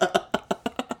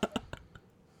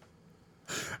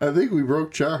 I think we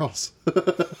broke Charles. It's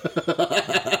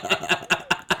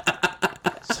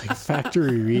like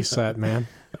factory reset, man.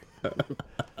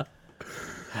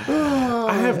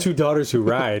 I have 2 daughters who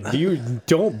ride. You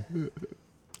don't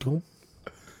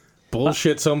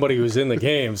bullshit somebody who's in the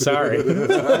game. Sorry.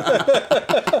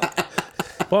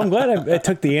 Well, I'm glad I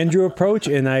took the Andrew approach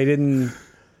and I didn't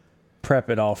prep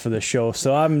it all for the show,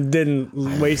 so I didn't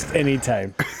waste any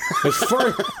time. As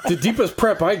far the deepest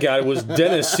prep I got was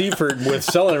Dennis Seaford with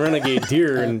selling renegade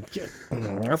deer, and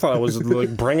I thought I was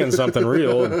like bringing something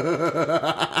real. And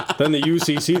then the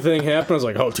UCC thing happened. I was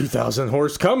like, oh, 2,000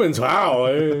 horse Cummins. Wow.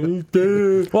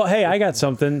 Well, hey, I got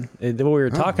something that we were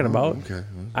talking about. Okay.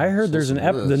 I heard there's the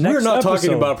next We're not episode.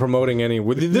 talking about promoting any.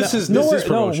 This is promotion.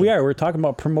 No, we are. We're talking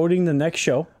about promoting the next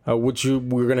show. We're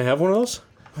going to have one of those?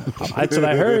 That's what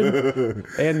I heard.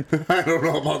 And I don't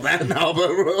know about that now, but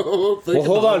we'll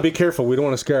hold on. Be careful. We don't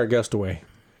want to scare our guest away.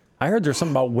 I heard there's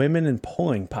something about women and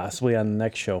pulling possibly on the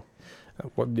next show.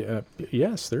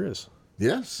 Yes, there is.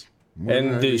 Yes.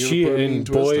 And did she, and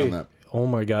boy, oh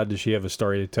my God, does she have a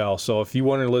story to tell. So if you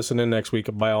want to listen in next week,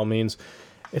 by all means,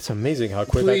 it's amazing how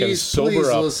quick I can sober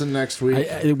up. Listen next week.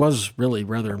 It was really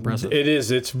rather impressive. It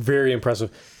is. It's very impressive.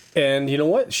 And you know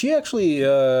what? She actually,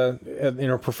 in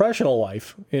her professional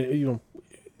life,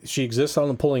 she exists on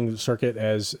the pulling circuit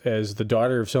as the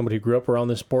daughter of somebody who grew up around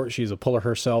this sport. She's a puller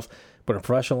herself, but in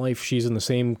professional life, she's in the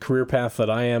same career path that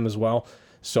I am as well.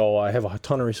 So I have a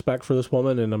ton of respect for this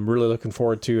woman, and I'm really looking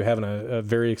forward to having a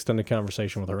very extended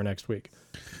conversation with her next week.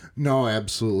 No,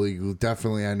 absolutely.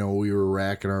 Definitely. I know we were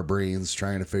racking our brains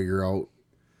trying to figure out,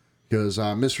 because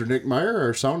Mr. Nick Meyer,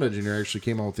 our sound engineer, actually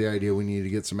came up with the idea we needed to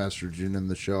get some estrogen in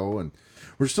the show, and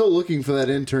we're still looking for that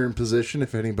intern position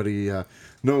if anybody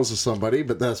knows of somebody,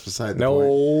 but that's beside the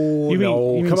point.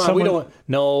 You come on, we don't.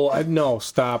 No,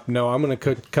 stop. No, I'm going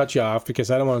to cut you off because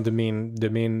I don't want to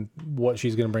demean what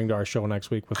she's going to bring to our show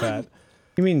next week with that.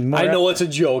 You mean I know it's a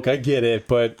joke, I get it,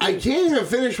 but I can't even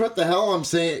finish what the hell I'm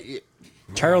saying.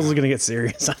 Charles is going to get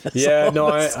serious on this. Yeah, no,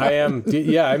 I am.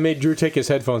 Yeah, I made Drew take his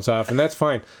headphones off, and that's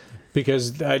fine.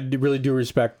 Because I really do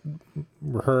respect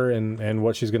her and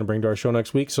what she's going to bring to our show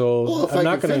next week. So I'm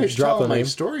not going to drop the name. My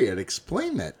story, I'd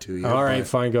explain that to you. All right,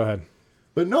 fine, go ahead.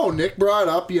 But no, Nick brought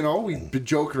up, we've been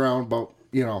joking around about,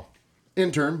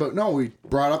 intern, but no, we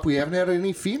brought up we haven't had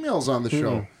any females on the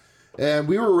show. And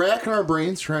we were racking our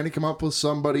brains trying to come up with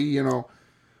somebody,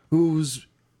 who's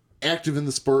active in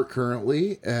the sport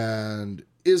currently and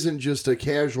isn't just a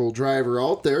casual driver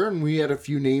out there. And we had a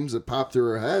few names that popped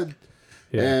through our head.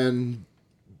 Yeah. And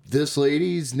this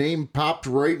lady's name popped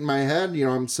right in my head.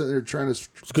 I'm sitting there trying to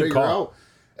figure out.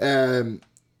 And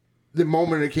the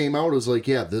moment it came out, it was like,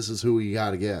 yeah, this is who we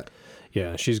got to get.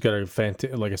 Yeah, she's got a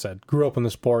fantastic, like I said, grew up in the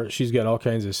sport. She's got all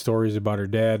kinds of stories about her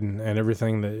dad and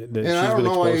everything that she's been exposed to. And I don't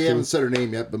know why you haven't said her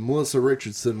name yet, but Melissa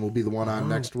Richardson will be the one on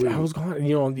next week. I was going,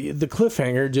 the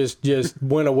cliffhanger just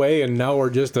went away, and now we're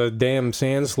just a damn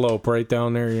sand slope right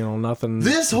down there, nothing.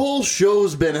 This whole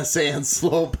show's been a sand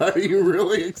slope. Are you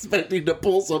really expecting to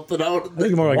pull something out? I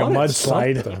think more like a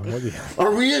mudslide.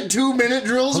 Are we in 2-minute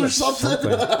drills or something?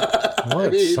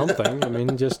 Something. I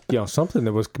mean, just, something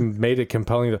that was made it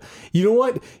compelling. You know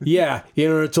what? Yeah,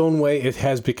 in its own way, it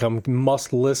has become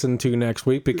must listen to next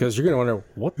week because you're going to wonder,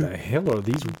 what the hell are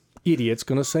these idiots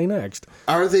going to say next?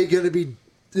 Are they going to be,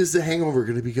 is the hangover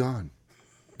going to be gone?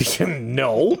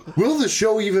 No. Will the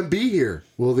show even be here?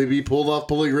 Will they be pulled off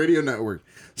Pulling Radio Network?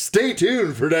 Stay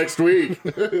tuned for next week.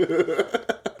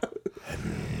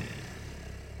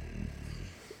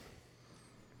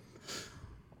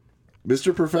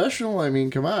 Mr. Professional, I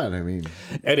mean, come on.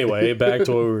 Anyway, back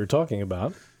to what we were talking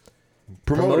about.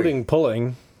 Promoting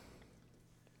pulling.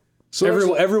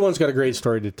 So everyone's got a great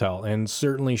story to tell, and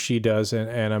certainly she does,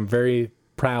 and I'm very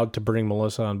proud to bring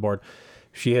Melissa on board.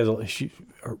 She has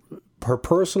her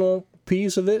personal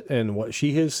piece of it and what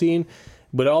she has seen,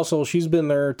 but also she's been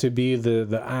there to be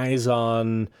the eyes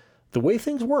on the way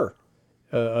things were.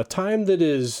 A time that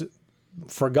is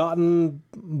forgotten,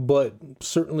 but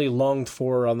certainly longed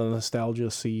for on the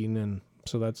nostalgia scene, and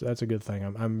so that's a good thing.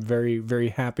 I'm very, very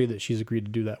happy that she's agreed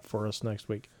to do that for us next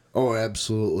week. Oh,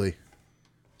 absolutely.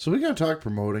 So we got to talk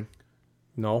promoting.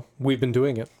 No, we've been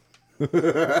doing it.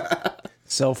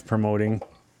 Self-promoting.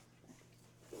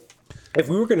 If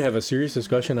we were going to have a serious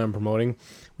discussion on promoting,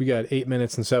 we got 8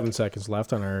 minutes and 7 seconds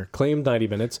left on our claimed 90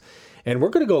 minutes, and we're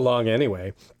going to go long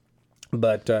anyway,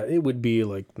 but it would be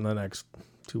like the next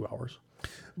 2 hours.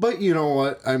 But you know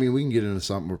what? I mean, we can get into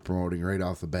something we're promoting right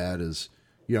off the bat is,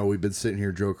 we've been sitting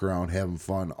here joking around, having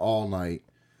fun all night.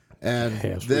 And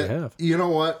yes, we have. You know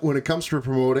what? When it comes to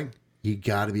promoting, you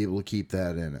got to be able to keep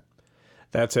that in it.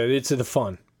 That's it. It's the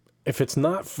fun. If it's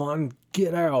not fun,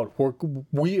 get out.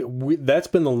 That's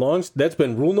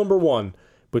been rule number one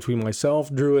between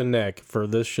myself, Drew, and Nick for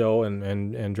this show,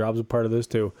 and Drob's a part of this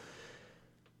too.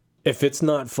 If it's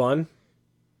not fun,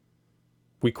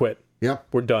 we quit. Yep.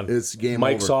 We're done. It's game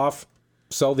Mic's over. off.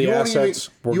 Sell the assets.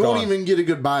 We're you gone. won't even get a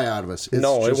goodbye out of us. It's it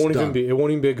won't done.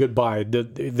 even be a goodbye.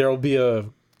 There'll be a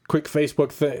quick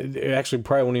Facebook thing. It actually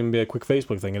probably won't even be a quick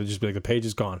Facebook thing. It'll just be like the page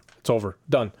is gone. It's over.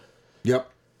 Done. Yep.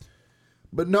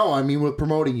 But no, I mean, with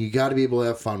promoting, you got to be able to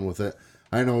have fun with it.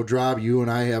 I know, Drob, you and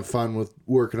I have fun with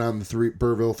working on the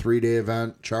Burville 3-day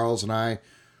event. Charles and I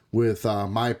with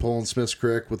my pull in Smith's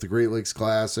Creek with the Great Lakes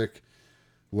Classic.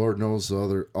 Lord knows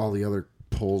all the other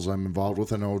pulls I'm involved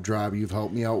with. I know, Drob, you've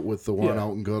helped me out with the one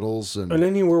out in Goodles. And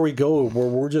anywhere we go where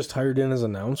we're just hired in as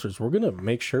announcers, we're going to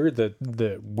make sure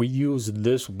that we use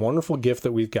this wonderful gift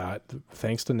that we've got,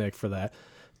 thanks to Nick for that,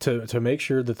 to make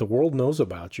sure that the world knows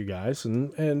about you guys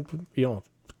and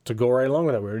to go right along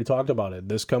with that. We already talked about it.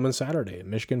 This coming Saturday,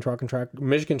 Michigan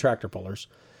Tractor Pullers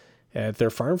at their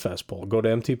Farm Fest pull. Go to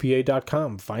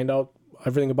mtpa.com, find out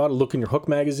everything about it. Look in your Hook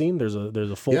magazine. There's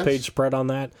a full page spread on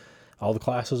that. All the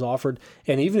classes offered.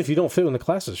 And even if you don't fit in the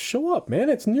classes, show up, man.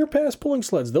 It's near pass pulling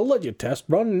sleds. They'll let you test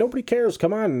run. Nobody cares.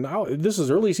 Come on. Now, this is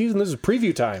early season. This is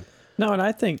preview time. No, and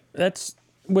I think that's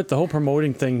with the whole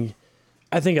promoting thing.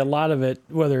 I think a lot of it,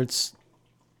 whether it's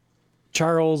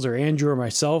Charles or Andrew or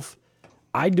myself,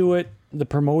 I do it, the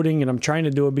promoting, and I'm trying to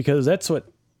do it because that's what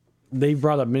they've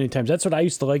brought up many times. That's what I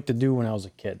used to like to do when I was a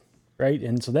kid, right?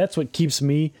 And so that's what keeps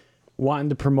me wanting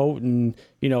to promote. And,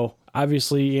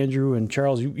 obviously, Andrew and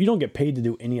Charles, you don't get paid to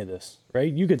do any of this, right?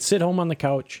 You could sit home on the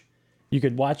couch, you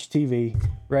could watch TV,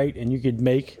 right? And you could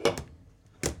make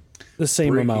the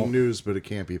same amount. Breaking news, but it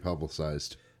can't be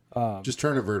publicized. Just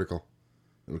turn it vertical.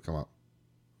 It'll come up.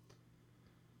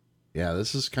 Yeah,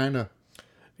 this is kind of...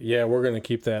 Yeah, we're going to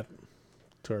keep that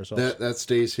to ourselves. That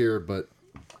stays here, but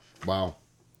wow.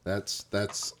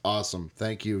 That's awesome.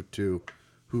 Thank you to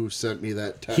who sent me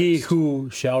that text. He who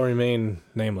shall remain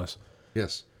nameless.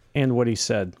 Yes. And what he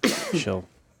said shall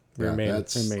remain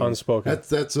unspoken.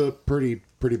 That's a pretty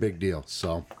big deal.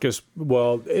 So, because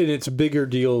it's a bigger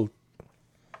deal.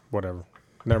 Whatever.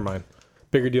 Never mind.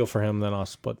 Bigger deal for him than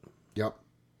us. But yep.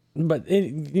 But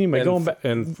anyway, going back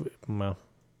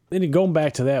going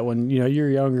back to that when you're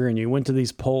younger and you went to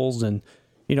these polls and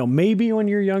maybe when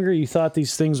you're younger you thought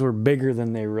these things were bigger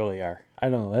than they really are. I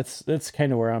don't know. That's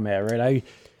kind of where I'm at, right? I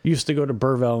used to go to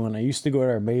Burville and I used to go to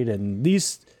Armada, and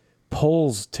these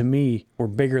polls to me were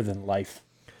bigger than life.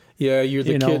 Yeah, you're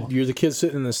the kid. You're the kid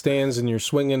sitting in the stands and you're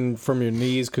swinging from your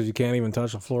knees because you can't even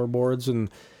touch the floorboards. And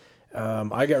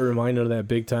I got reminded of that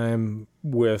big time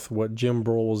with what Jim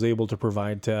Brohl was able to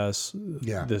provide to us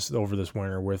over this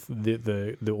winter with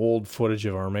the old footage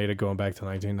of Armada going back to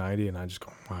 1990. And I just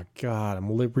go, oh my God,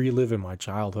 I'm reliving my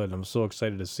childhood. I'm so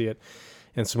excited to see it.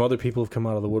 And some other people have come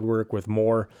out of the woodwork with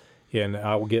more. And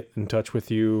I will get in touch with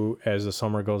you as the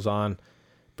summer goes on.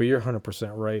 But you're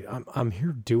 100% right. I'm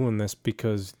here doing this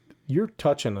because you're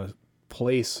touching a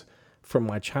place from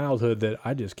my childhood that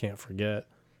I just can't forget.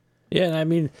 Yeah, and I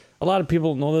mean, a lot of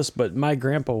people know this, but my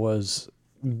grandpa was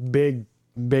big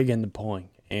into pulling.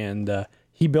 And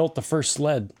he built the first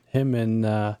sled. Him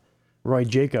and Roy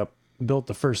Jacob built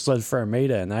the first sled for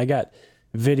Armada. And I got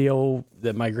video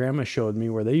that my grandma showed me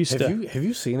where they used to... Have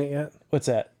you seen it yet? What's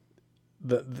that?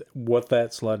 What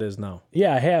that sled is now.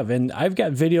 Yeah, I have. And I've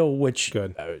got video, which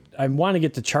good. I want to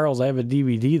get to Charles. I have a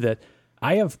DVD that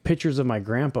I have pictures of my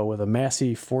grandpa with a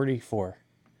Massey 44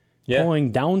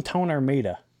 pulling downtown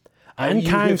Armada on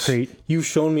concrete. You've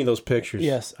shown me those pictures.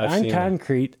 Yes, I've on seen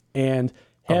concrete and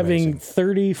having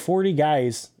 30, 40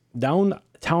 guys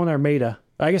downtown Armada.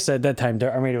 I guess at that time,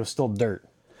 Armada was still dirt.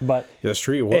 But the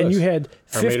street was. And you had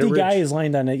 50 Armada guys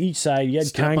lined on each side. You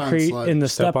had concrete in the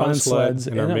step-on sleds.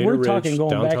 And we're talking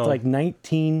going back to like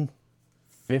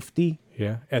 1950.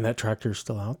 Yeah, and that tractor's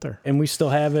still out there. And we still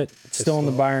have it. It's still in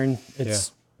the barn.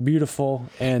 It's beautiful.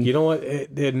 And you know what?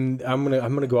 And I'm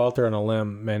gonna go out there on a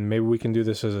limb, and maybe we can do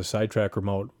this as a sidetrack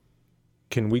remote.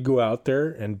 Can we go out there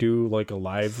and do like a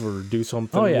live or do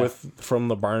something from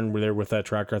the barn there with that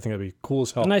tractor? I think that'd be cool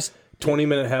as hell. A nice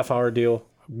 20-minute, half-hour deal.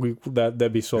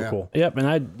 That'd be so cool. Yep,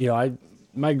 and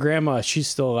my grandma, she's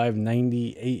still alive,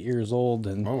 98 years old,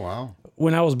 and oh wow.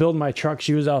 When I was building my truck,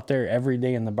 she was out there every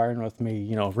day in the barn with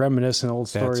me, reminiscing old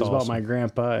stories about my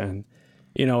grandpa, and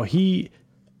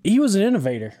he was an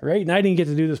innovator, right? And I didn't get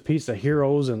to do this piece of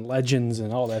heroes and legends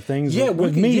and all that things. Yeah,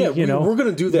 with me, we're going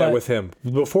to do that but- with him.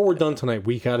 Before we're done tonight,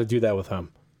 we got to do that with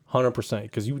him. 100%,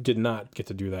 because you did not get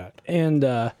to do that. And,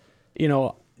 I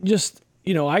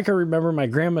can remember my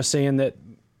grandma saying that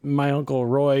my Uncle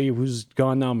Roy, who's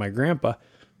gone now, my grandpa,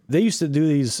 they used to do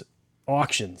these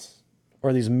auctions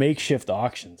or these makeshift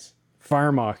auctions,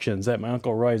 farm auctions at my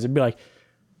Uncle Roy's. They'd be like,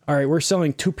 all right, we're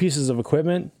selling 2 pieces of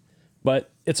equipment,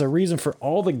 but it's a reason for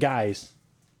all the guys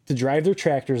to drive their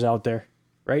tractors out there,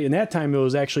 right? And that time it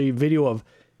was actually video of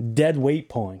dead weight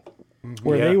pulling,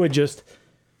 where they would just,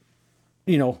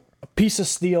 a piece of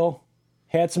steel,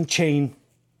 had some chain,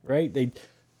 right? They'd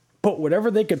put whatever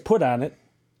they could put on it,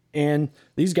 and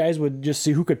these guys would just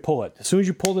see who could pull it. As soon as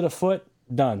you pulled it a foot,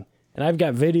 done. And I've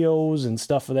got videos and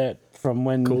stuff of that from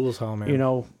when, cool as hell,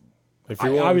 man.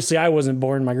 Obviously I wasn't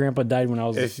born. My grandpa died when I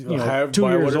was 2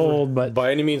 years old. But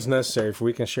by any means necessary, if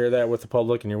we can share that with the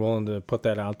public and you're willing to put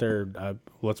that out there,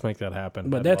 let's make that happen.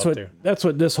 But that's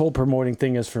what this whole promoting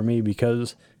thing is for me,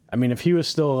 because I mean, if he was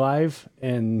still alive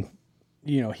and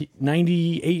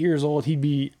 98 years old, he'd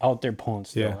be out there pulling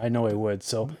still. Yeah. I know he would.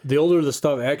 So the older the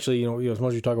stuff, actually, as much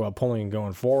as you talk about pulling and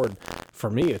going forward, for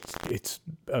me, it's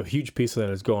a huge piece of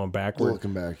that is going backward.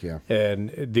 Looking back, yeah.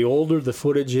 And the older the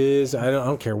footage is, I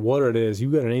don't care what it is.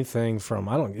 You got anything from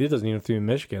it doesn't even have to be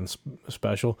Michigan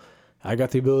special. I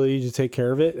got the ability to take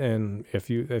care of it, and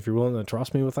if you're willing to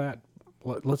trust me with that,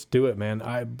 let's do it, man.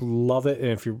 I love it,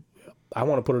 and I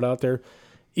want to put it out there,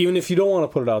 even if you don't want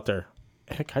to put it out there.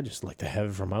 Heck, I just like to have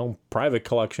it for my own private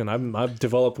collection. I've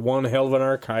developed one hell of an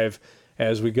archive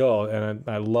as we go, and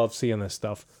I love seeing this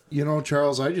stuff.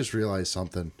 Charles, I just realized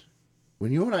something.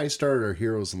 When you and I started our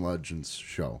Heroes and Legends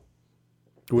show,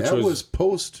 that was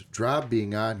post Drop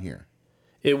being on here.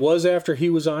 It was after he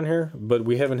was on here, but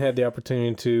we haven't had the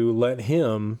opportunity to let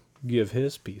him give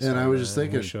his piece. And I was just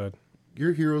thinking, should.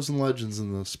 You're Heroes and Legends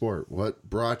in the sport. What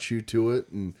brought you to it,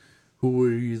 and who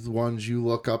were the ones you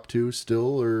look up to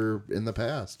still or in the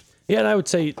past? Yeah, and I would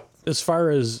say as far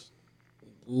as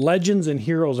legends and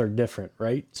heroes are different,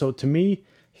 right? So to me,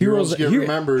 heroes get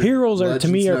remembered. Heroes are to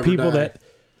me are people die.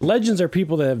 legends are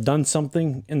people that have done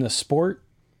something in the sport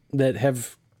that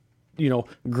have,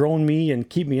 grown me and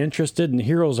keep me interested. And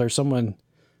heroes are someone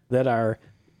that are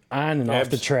on and off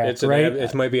the track, right?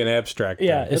 It might be an abstract.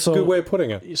 Yeah, it's a good way of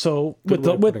putting it. So with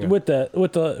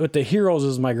the heroes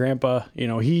is my grandpa.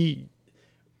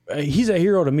 He's a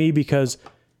hero to me because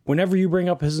whenever you bring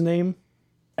up his name,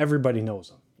 everybody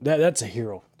knows him. That's a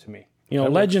hero to me.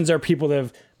 Legends are people that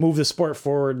have moved the sport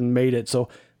forward and made it. So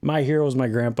my hero is my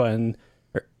grandpa,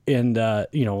 and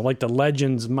like the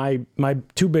legends, my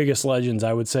 2 biggest legends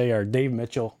I would say are Dave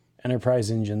Mitchell, Enterprise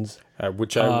Engines,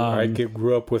 which I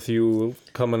grew up with you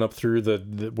coming up through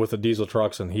with the diesel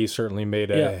trucks, and he certainly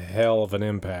made a hell of an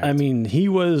impact. I mean, he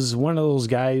was one of those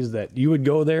guys that you would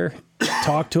go there,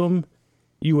 talk to him,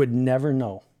 you would never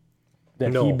know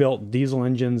that he built diesel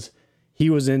engines. He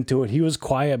was into it. He was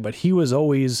quiet, but he was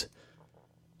always,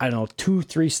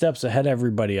 2-3 steps ahead of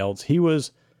everybody else. He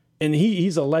was, and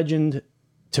he's a legend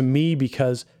to me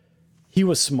because he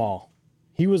was small.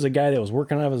 He was a guy that was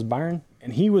working out of his barn,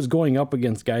 and he was going up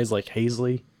against guys like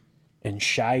Hazley and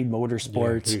Scheid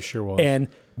Motorsports. Yeah, he sure was. And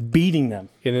beating them.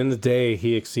 And in the day,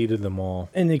 he exceeded them all.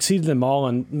 And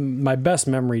my best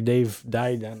memory, Dave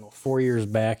died, 4 years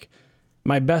back.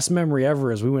 My best memory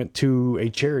ever is we went to a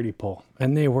charity pull,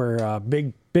 and they were a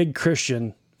big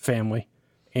Christian family,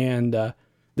 and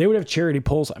they would have charity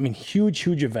pulls. I mean,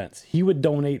 huge events. He would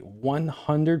donate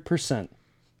 100%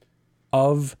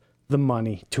 of the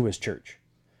money to his church.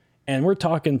 And we're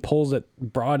talking pulls that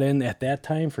brought in at that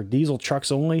time for diesel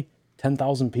trucks only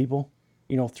 10,000 people,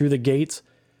 through the gates.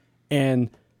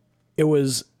 And it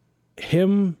was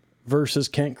him versus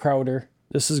Kent Crowder.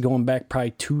 This is going back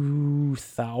probably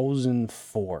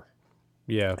 2004.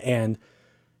 Yeah. And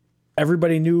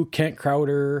everybody knew Kent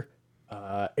Crowder,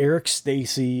 Eric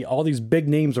Stacy, all these big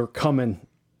names were coming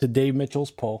to Dave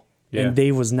Mitchell's pull. Yeah. And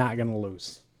Dave was not going to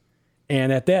lose.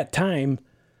 And at that time,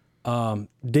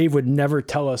 Dave would never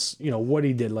tell us, what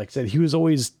he did. Like I said, he was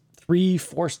always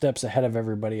 3-4 steps ahead of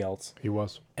everybody else. He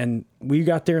was. And we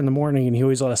got there in the morning, and he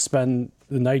always let us spend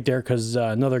the night there because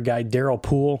another guy, Daryl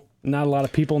Poole, not a lot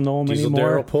of people know him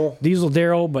anymore. Diesel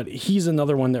Daryl, but he's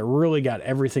another one that really got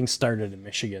everything started in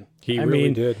Michigan. He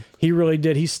really did. He really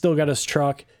did. He's still got his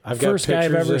truck. I've got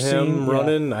pictures of him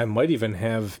running. Yeah. I might even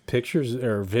have pictures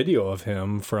or video of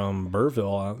him from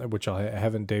Burrville, which I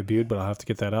haven't debuted, but I'll have to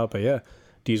get that out. But yeah,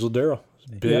 Diesel Daryl.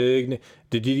 Big. Yep.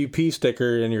 The DDP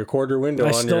sticker in your quarter window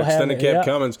on your extended cab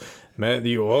Cummins. Man,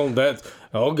 you own that.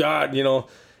 Oh, God,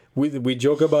 we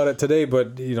joke about it today,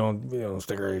 but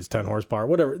sticker is 10 horsepower,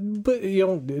 whatever. But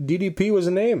DDP was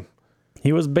a name.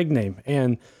 He was a big name,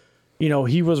 and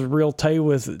he was real tight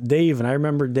with Dave. And I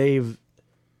remember Dave,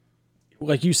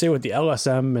 like you say, with the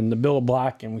LSM and the billet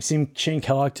block, and we seen Shane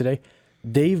Kellogg today.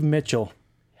 Dave Mitchell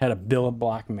had a billet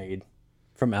block made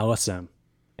from LSM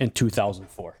in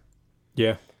 2004.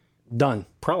 Yeah. Done.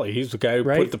 Probably he's the guy who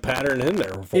put the pattern in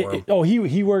there for him.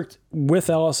 He worked with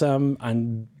LSM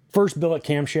on first billet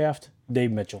camshaft.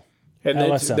 Dave Mitchell. And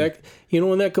that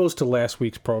and that goes to last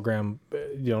week's program.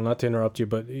 Not to interrupt you,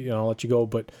 but I'll let you go.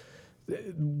 But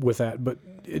with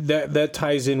that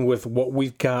ties in with what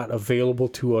we've got available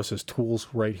to us as tools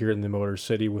right here in the Motor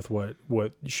City. With what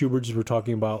Schuberts were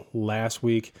talking about last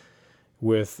week,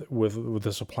 with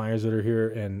the suppliers that are here,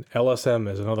 and LSM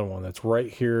is another one that's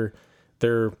right here.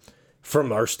 They're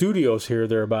from our studios here.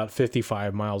 They're about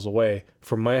 55 miles away.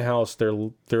 From my house, they're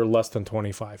less than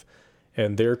 25,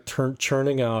 and they're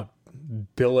churning out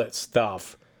billet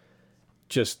stuff.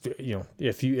 Just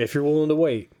if you're willing to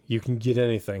wait, you can get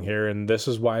anything here, and this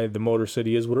is why the Motor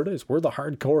City is what it is. We're the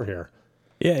hardcore here.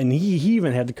 Yeah, and he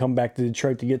even had to come back to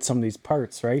Detroit to get some of these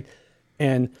parts, right?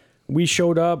 And we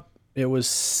showed up. It was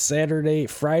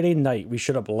Friday night. We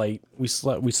showed up late. We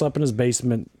slept in his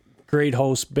basement. Great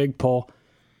host, big pull.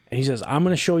 And he says, I'm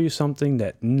going to show you something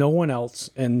that no one else.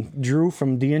 And Drew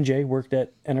from D&J worked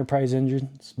at Enterprise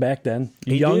Engines back then.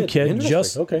 Young kid.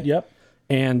 Yep.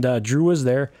 And Drew was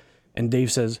there. And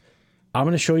Dave says, I'm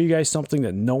going to show you guys something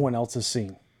that no one else has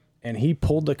seen. And he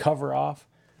pulled the cover off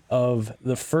of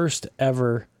the first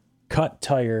ever cut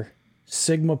tire,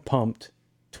 Sigma pumped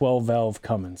 12 valve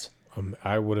Cummins.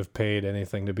 I would have paid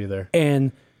anything to be there.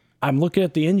 And I'm looking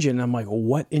at the engine, and I'm like,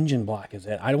 what engine block is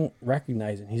that? I don't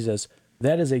recognize it. And he says,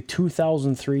 that is a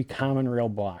 2003 common rail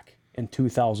block in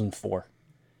 2004.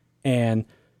 And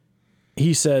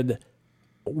he said,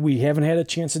 we haven't had a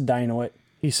chance to dyno it.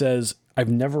 He says, I've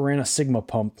never ran a Sigma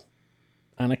pump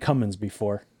on a Cummins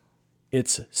before.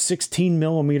 It's 16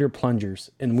 millimeter plungers,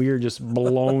 and we are just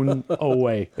blown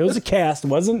away. It was a cast,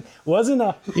 wasn't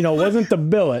the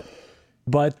billet,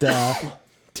 but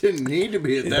didn't need to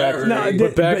be at that.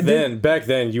 But back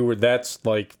then, that's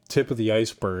like tip of the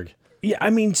iceberg. Yeah, I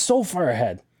mean, so far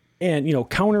ahead, and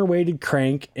counterweighted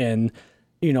crank and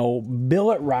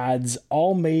billet rods,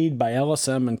 all made by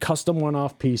LSM and custom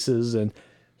one-off pieces. And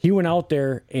he went out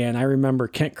there, and I remember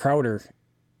Kent Crowder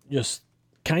just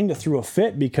kind of threw a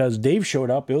fit because Dave showed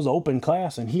up. It was open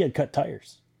class, and he had cut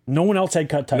tires. No one else had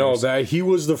cut tires. No, he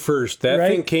was the first. That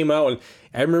thing came out, and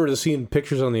I remember seeing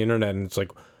pictures on the internet, and it's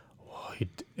like,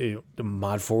 the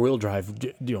mod 4-wheel drive,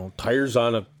 tires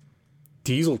on a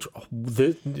diesel.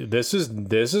 This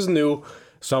is new.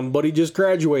 Somebody just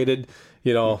graduated.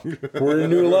 We're at a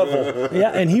new level.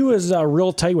 Yeah, and he was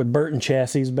real tight with Burton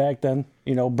chassis back then.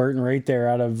 Burton right there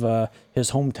out of his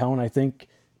hometown, I think.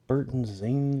 Burton,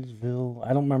 Zanesville. I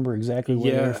don't remember exactly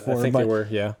where they were for. I think they were,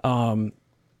 yeah.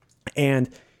 And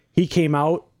he came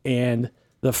out, and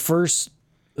the first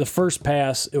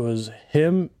pass, it was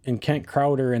him and Kent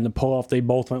Crowder in the pull-off. They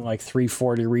both went like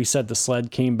 340, reset the sled,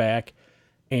 came back,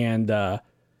 and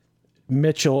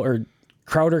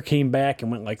Crowder came back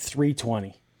and went like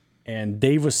 320. And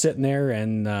Dave was sitting there,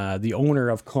 and the owner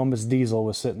of Columbus Diesel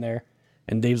was sitting there,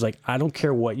 and Dave's like, I don't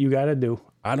care what you got to do.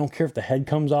 I don't care if the head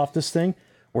comes off this thing.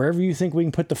 Wherever you think we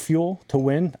can put the fuel to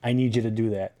win, I need you to do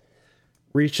that.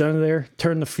 Reached under there,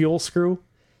 turned the fuel screw,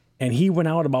 and he went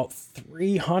out about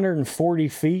 340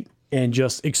 feet and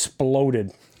just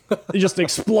exploded. It just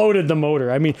exploded the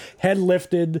motor. I mean, head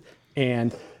lifted,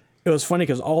 and it was funny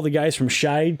because all the guys from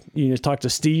Scheid, talked to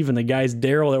Steve and the guys,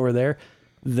 Daryl, that were there,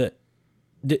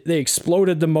 they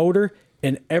exploded the motor,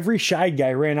 and every Scheid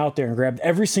guy ran out there and grabbed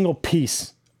every single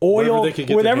piece. Oil,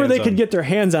 whatever they could get their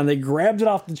hands on. They grabbed it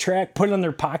off the track, put it in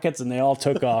their pockets, and they all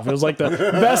took off. It was like the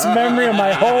best memory of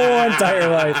my whole entire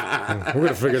life. We're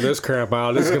gonna figure this crap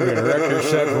out. This is gonna be a record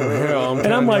set from hell.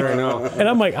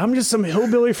 I'm like, I'm just some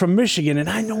hillbilly from Michigan, and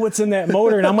I know what's in that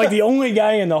motor. And I'm like the only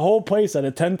guy in the whole place out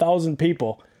of 10,000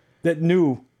 people that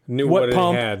knew what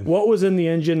pump, what was in the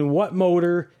engine, what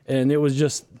motor, and it was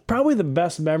just probably the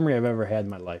best memory I've ever had in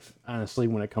my life, honestly,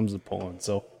 when it comes to pulling.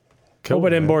 So. Cool, hope I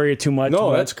didn't bore you too much.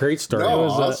 No, that's a great story. No, it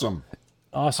was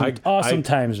awesome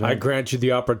times, man. I grant you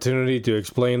the opportunity to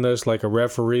explain this like a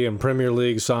referee in Premier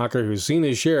League soccer who's seen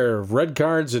his share of red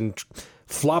cards and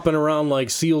flopping around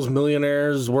like Seals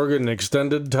millionaires working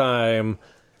extended time.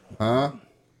 Huh?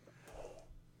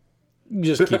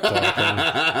 Just keep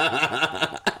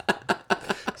talking.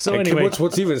 So anyway,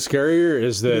 what's even scarier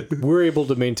is that we're able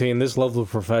to maintain this level of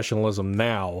professionalism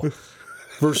now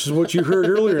versus what you heard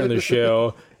earlier in the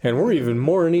show. And we're even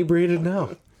more inebriated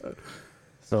now.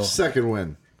 So Second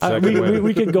win.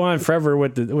 we could go on forever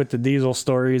with the diesel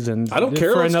stories, and I don't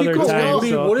care. for Let's another keep going.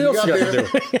 time. What else you got to do?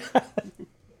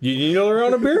 You know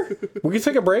around a beer? We can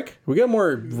take a break. We got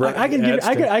more. I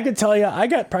could tell you. I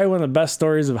got probably one of the best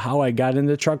stories of how I got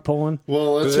into truck pulling.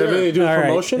 Well, let's Does it have anything to do with All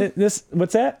promotion? right.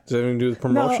 What's that? Does it have anything to do with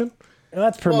promotion? No,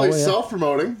 that's Well, promoting. he's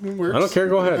self-promoting. It works. I don't care.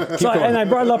 Go ahead. Keep So, going. and I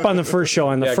brought it up on the first show.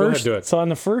 On the Yeah, go ahead, first, do it. so on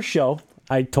the first show,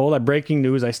 I breaking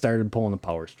news. I started pulling the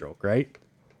Power Stroke. Right?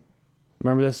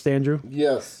 Remember this, Andrew?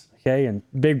 Yes. Okay, and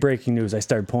big breaking news. I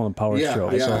started pulling the Power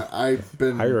Stroke. Yeah, I've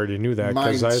been. I already knew that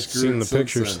because I've seen the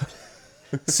pictures.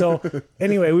 So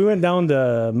anyway, we went down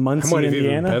to Muncie, I might have even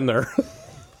Indiana. been there.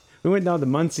 We went down to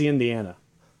Muncie, Indiana,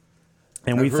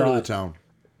 and I've we heard thought of the town.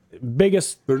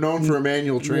 biggest. They're known for a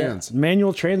manual trans.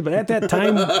 Manual trans, but at that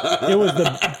time, it was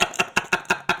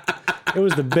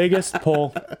the biggest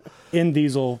pull in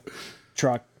diesel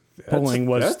truck pulling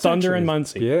was Thunder and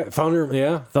Muncie. Yeah, Thunder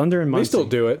and Muncie. They still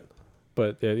do it,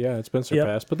 but yeah, it's been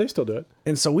surpassed, but they still do it.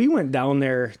 And so we went down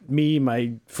there, me,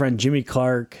 my friend Jimmy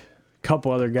Clark, a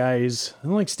couple other guys. I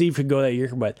don't think Steve could go that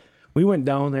year, but we went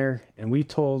down there and we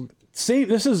told. See,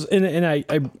 this is, and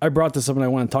I brought this up and I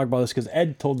want to talk about this because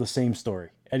Ed told the same story.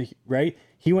 Ed, right?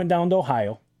 He went down to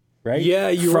Ohio, right? Yeah,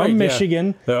 you're from right.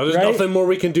 Michigan. Yeah. There's right? nothing more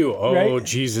we can do. Oh, Right?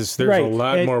 Jesus, there's a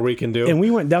lot more we can do. And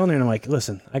we went down there and I'm like,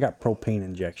 listen, I got propane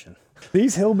injection.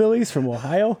 These hillbillies from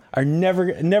Ohio are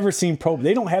never seen propane.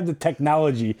 They don't have the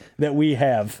technology that we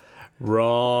have.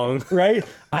 Wrong. Right?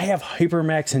 I have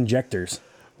Hypermax injectors.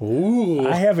 Ooh.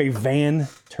 I have a van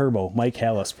turbo Mike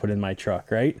Hallis put in my truck,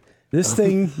 right? This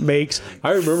thing makes.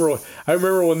 I remember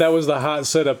when that was the hot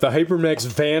setup, the Hypermax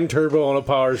van turbo on a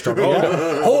Power Stroke.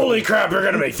 Oh, holy crap! You're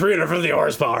gonna make 350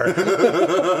 horsepower.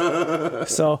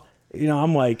 So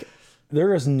I'm like,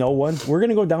 there is no one. We're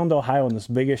gonna go down to Ohio on this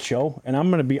biggest show, and I'm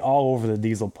gonna be all over the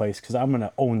diesel place because I'm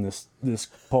gonna own this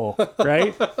pull,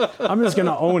 right? I'm just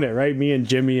gonna own it, right? Me and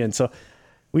Jimmy, and so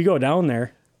we go down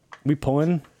there, we pull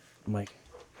in. I'm like,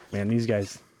 man, these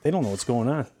guys, they don't know what's going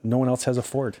on. No one else has a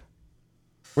Ford.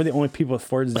 We're the only people with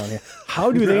Fords down here. How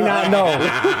do they not know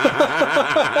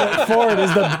that Ford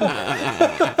is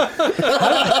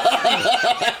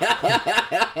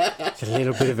It's a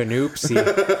little bit of an oopsie.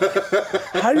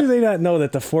 How do they not know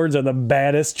that the Fords are the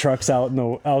baddest trucks out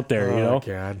there? Oh,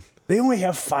 God. They only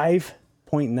have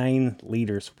 5.9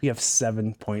 liters. We have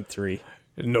 7.3.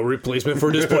 No replacement for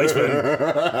displacement.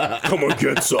 Come and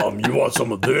get some. You want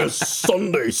some of this?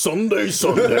 Sunday.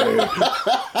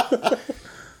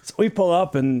 So we pull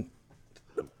up and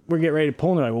we're getting ready to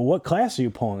pull. And they're like, well, what class are you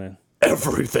pulling in?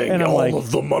 Everything. And I'm all like,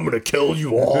 of them. I'm going to kill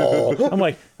you all. I'm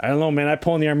like, I don't know, man. I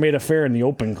pull in the Armada Fair in the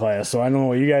open class, so I don't know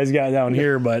what you guys got down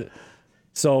here. But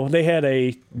so they had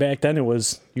back then it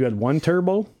was you had one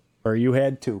turbo or you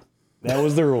had two. That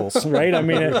was the rules, right? I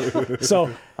mean, so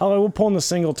we're pulling the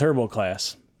single turbo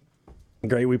class.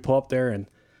 Great. We pull up there and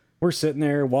we're sitting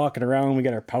there walking around. We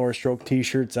got our Power Stroke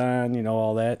t-shirts on,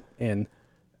 all that. And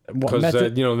because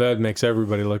that makes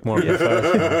everybody look more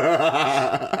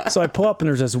professional. So I pull up and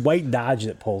there's this white Dodge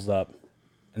that pulls up,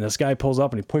 and this guy pulls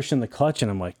up and he pushed in the clutch, and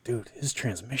I'm like, dude, his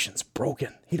transmission's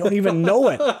broken. He don't even know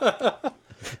it.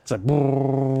 It's like,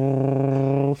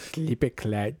 Sleep it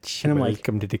clutch. And I'm like,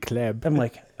 welcome to the club. I'm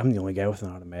like, I'm the only guy with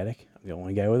an automatic. I'm the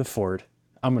only guy with a Ford.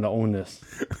 I'm gonna own this.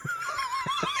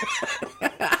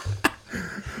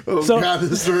 God,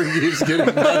 this story keeps getting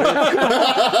better.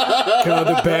 God,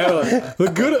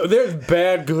 the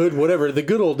bad, good, whatever. The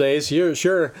good old days, yeah,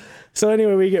 sure. So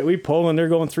anyway, we pull and they're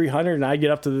going 300, and I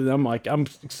get up to them. I'm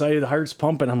excited, the heart's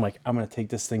pumping. I'm like, I'm gonna take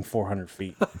this thing 400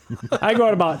 feet. I go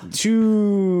at about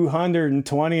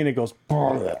 220, and it goes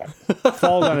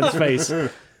falls on its face. So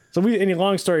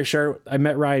long story short, I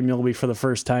met Ryan Milby for the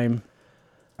first time,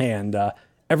 and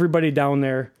everybody down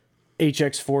there,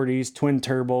 HX40s, twin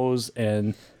turbos,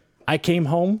 and I came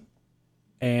home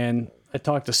and I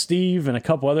talked to Steve and a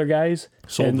couple other guys.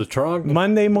 Sold the truck.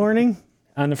 Monday morning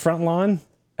on the front lawn,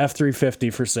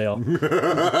 F-350 for sale.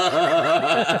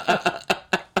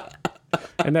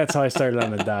 And that's how I started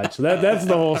on the Dodge. So that's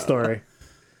the whole story.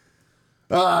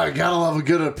 I gotta love a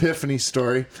good epiphany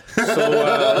story. So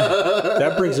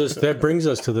that brings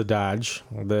us to the Dodge.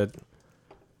 That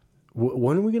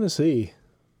when are we going to see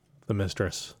the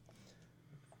Mistress?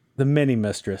 The Mini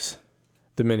Mistress.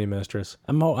 The Mini Mistress.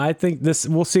 I think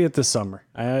we'll see it this summer.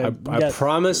 I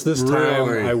promise this time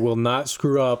I will not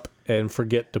screw up and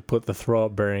forget to put the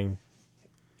throw-up bearing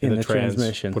in the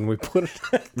transmission when we put it.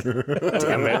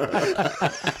 Damn it.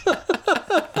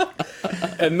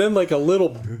 And then, like a little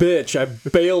bitch, I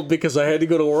bailed because I had to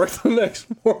go to work the next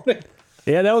morning.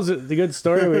 Yeah, that was a good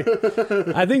story.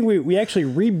 I think we actually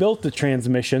rebuilt the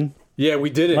transmission. Yeah, we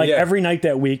did it. Every night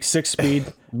that week,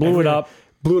 6-speed. Blew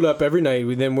it up every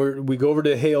night. Then we go over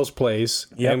to Hale's place,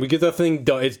 and we get that thing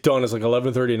done. It's done. It's like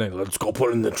 11:30 at night. Let's go put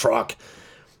it in the truck.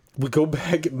 We go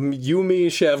back. You, me,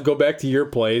 and Chef go back to your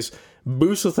place.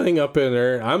 Boost the thing up in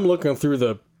there. I'm looking through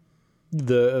the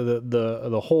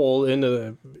hole into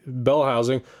the bell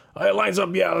housing. It lines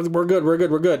up. Yeah, we're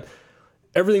good.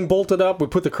 Everything bolted up. We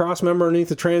put the cross member underneath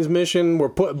the transmission. We're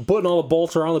putting all the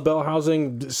bolts around the bell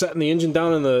housing, setting the engine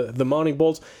down in the mounting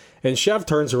bolts. And Chef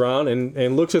turns around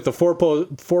and looks at the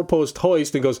four-post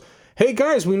hoist and goes, "Hey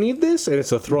guys, we need this." And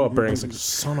it's a throw-up bearing. It's like,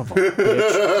 son of a bitch.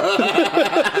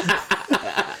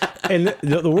 And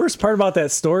the worst part about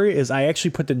that story is I actually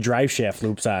put the drive shaft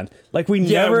loops on. Like we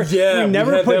never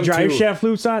put drive shaft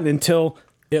loops on until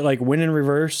it like went in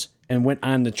reverse and went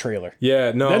on the trailer.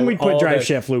 Yeah, no. Then we put drive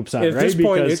shaft loops on. At this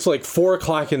point, it's like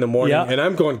 4:00 in the morning, and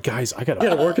I'm going, guys, I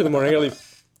gotta work in the morning. I gotta leave.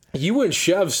 You and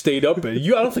Chev stayed up. I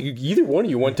don't think either one of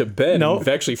you went to bed. And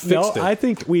actually fixed it. I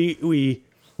think we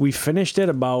finished it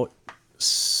about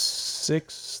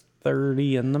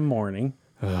 6:30 in the morning.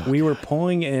 We were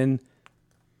pulling in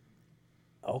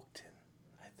Oakton,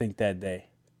 I think that day.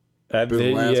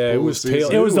 It was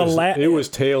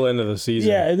tail end of the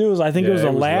season. Yeah, it was. I think it was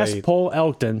the last late. Pull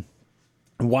Elkton.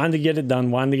 Wanted to get it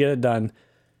done.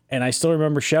 And I still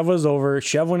remember Chev was over.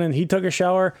 Chev went in. He took a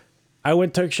shower. I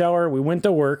took a shower. We went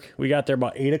to work. We got there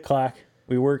about 8:00.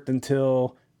 We worked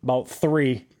until about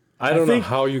 3. I don't know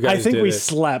how you guys did it. I think we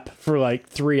slept for like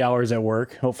 3 hours at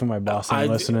work. Hopefully my boss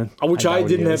ain't listening. Which I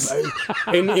didn't have.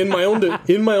 In my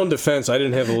own defense, I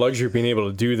didn't have the luxury of being able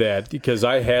to do that because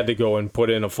I had to go and put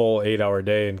in a full 8-hour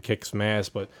day and kick some ass.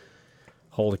 But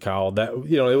holy cow, that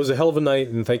it was a hell of a night,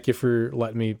 and thank you for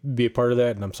letting me be a part of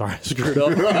that. And I'm sorry I screwed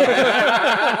up.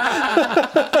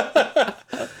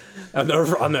 I'll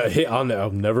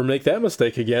never make that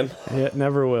mistake again. Yeah,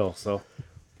 never will. So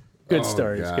good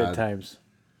stories, God. Good times.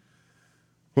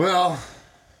 Well,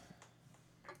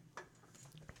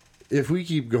 if we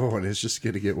keep going, it's just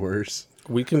going to get worse.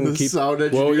 We can keep. Well,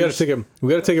 we got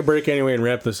to take a break anyway and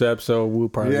wrap this up. So we'll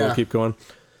probably keep going.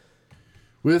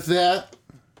 With that,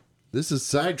 this is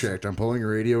Sidetracked on Pulling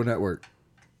Radio Network.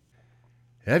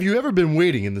 Have you ever been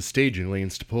waiting in the staging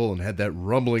lanes to pull and had that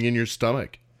rumbling in your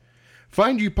stomach?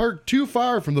 Find you parked too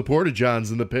far from the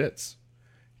porta-johns in the pits?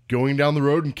 Going down the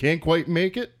road and can't quite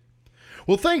make it?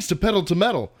 Well, thanks to Pedal to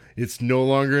Metal, it's no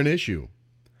longer an issue.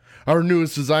 Our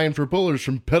newest design for pullers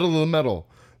from Pedal to Metal,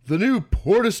 the new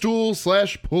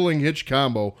Porta-Stool/Pulling Hitch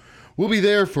Combo, will be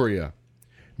there for you.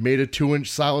 Made a 2-inch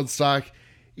solid stock,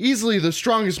 easily the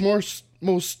strongest, most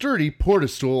sturdy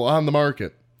Porta-Stool on the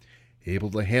market. Able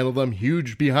to handle them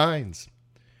huge behinds.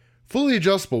 Fully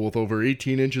adjustable with over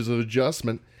 18 inches of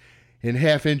adjustment in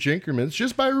half-inch increments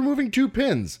just by removing 2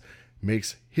 pins.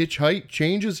 Makes hitch height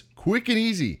changes quick and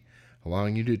easy,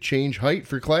 allowing you to change height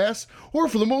for class or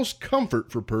for the most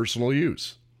comfort for personal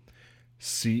use.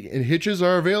 Seat and hitches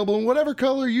are available in whatever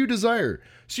color you desire,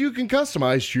 so you can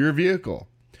customize to your vehicle.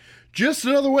 Just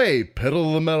another way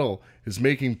Pedal to Metal is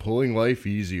making pulling life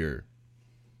easier.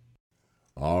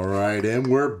 All right, and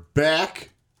we're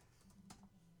back.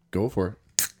 Go for it.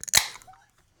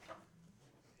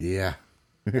 Yeah.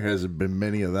 There hasn't been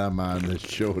many of them on this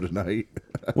show tonight.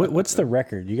 What's the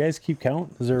record? You guys keep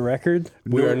count? Is there a record?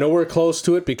 We are nowhere close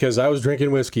to it because I was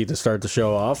drinking whiskey to start the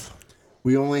show off.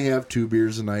 We only have 2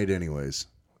 beers a night anyways.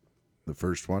 The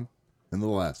first one and the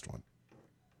last one.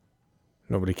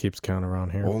 Nobody keeps count around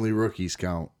here. Only rookies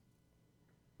count.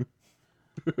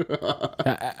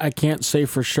 I can't say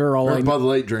for sure. Bud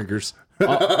Light drinkers.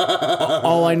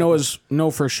 All I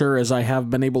know for sure is I have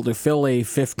been able to fill a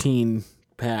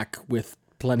 15-pack with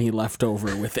plenty left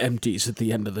over with empties at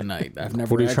the end of the night. I've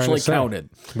never actually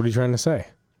counted. What are you trying to say?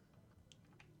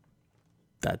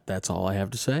 That's all I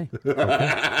have to say.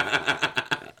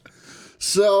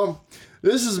 So,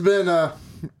 this has been a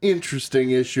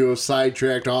interesting issue of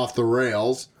Sidetracked Off the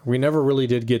Rails. We never really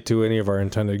did get to any of our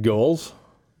intended goals.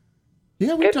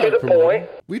 Yeah, we talked promoting.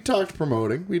 We talked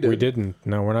promoting. We did. We didn't.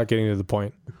 No, we're not getting to the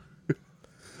point.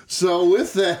 So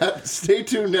with that, stay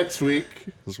tuned next week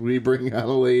as we bring on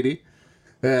a lady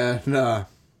and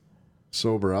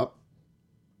sober up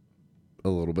a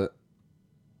little bit.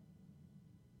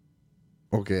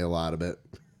 Okay, a lot of it.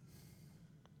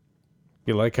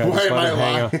 You like how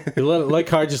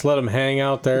I just let him hang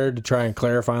out there to try and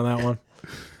clarify on that one?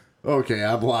 Okay,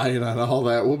 I'm lying on all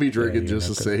that. We'll be drinking just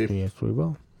the same. Yes, we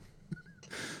will.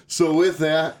 So with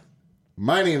that,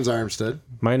 my name's Armstead.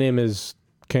 My name is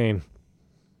Kane.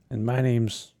 And my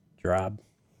name's Drob.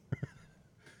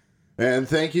 And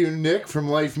thank you, Nick, from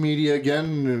Life Media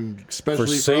again, and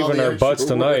especially for saving our butts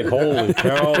tonight. Holy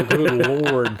cow, good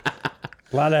Lord.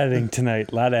 A lot of editing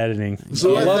tonight. A lot of editing.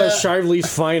 So a lot of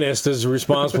Shively's finest is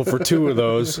responsible for 2 of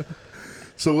those.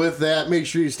 So with that, make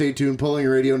sure you stay tuned. Polling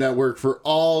Radio Network for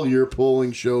all your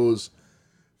polling shows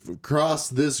across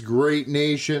this great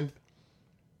nation.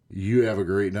 You have a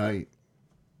great night.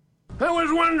 That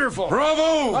was wonderful.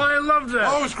 Bravo! I loved that.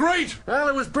 Oh, it was great. Well,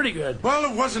 it was pretty good. Well,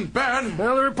 it wasn't bad.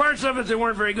 Well, there were parts of it that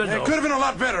weren't very good, It though. could have been a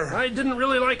lot better. I didn't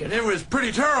really like it. It was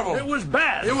pretty terrible. It was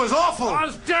bad. It was awful. It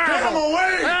was terrible. Get him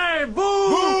away! Hey,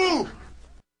 boo! Boo!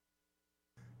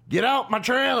 Get out my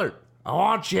trailer. I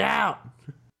want you out.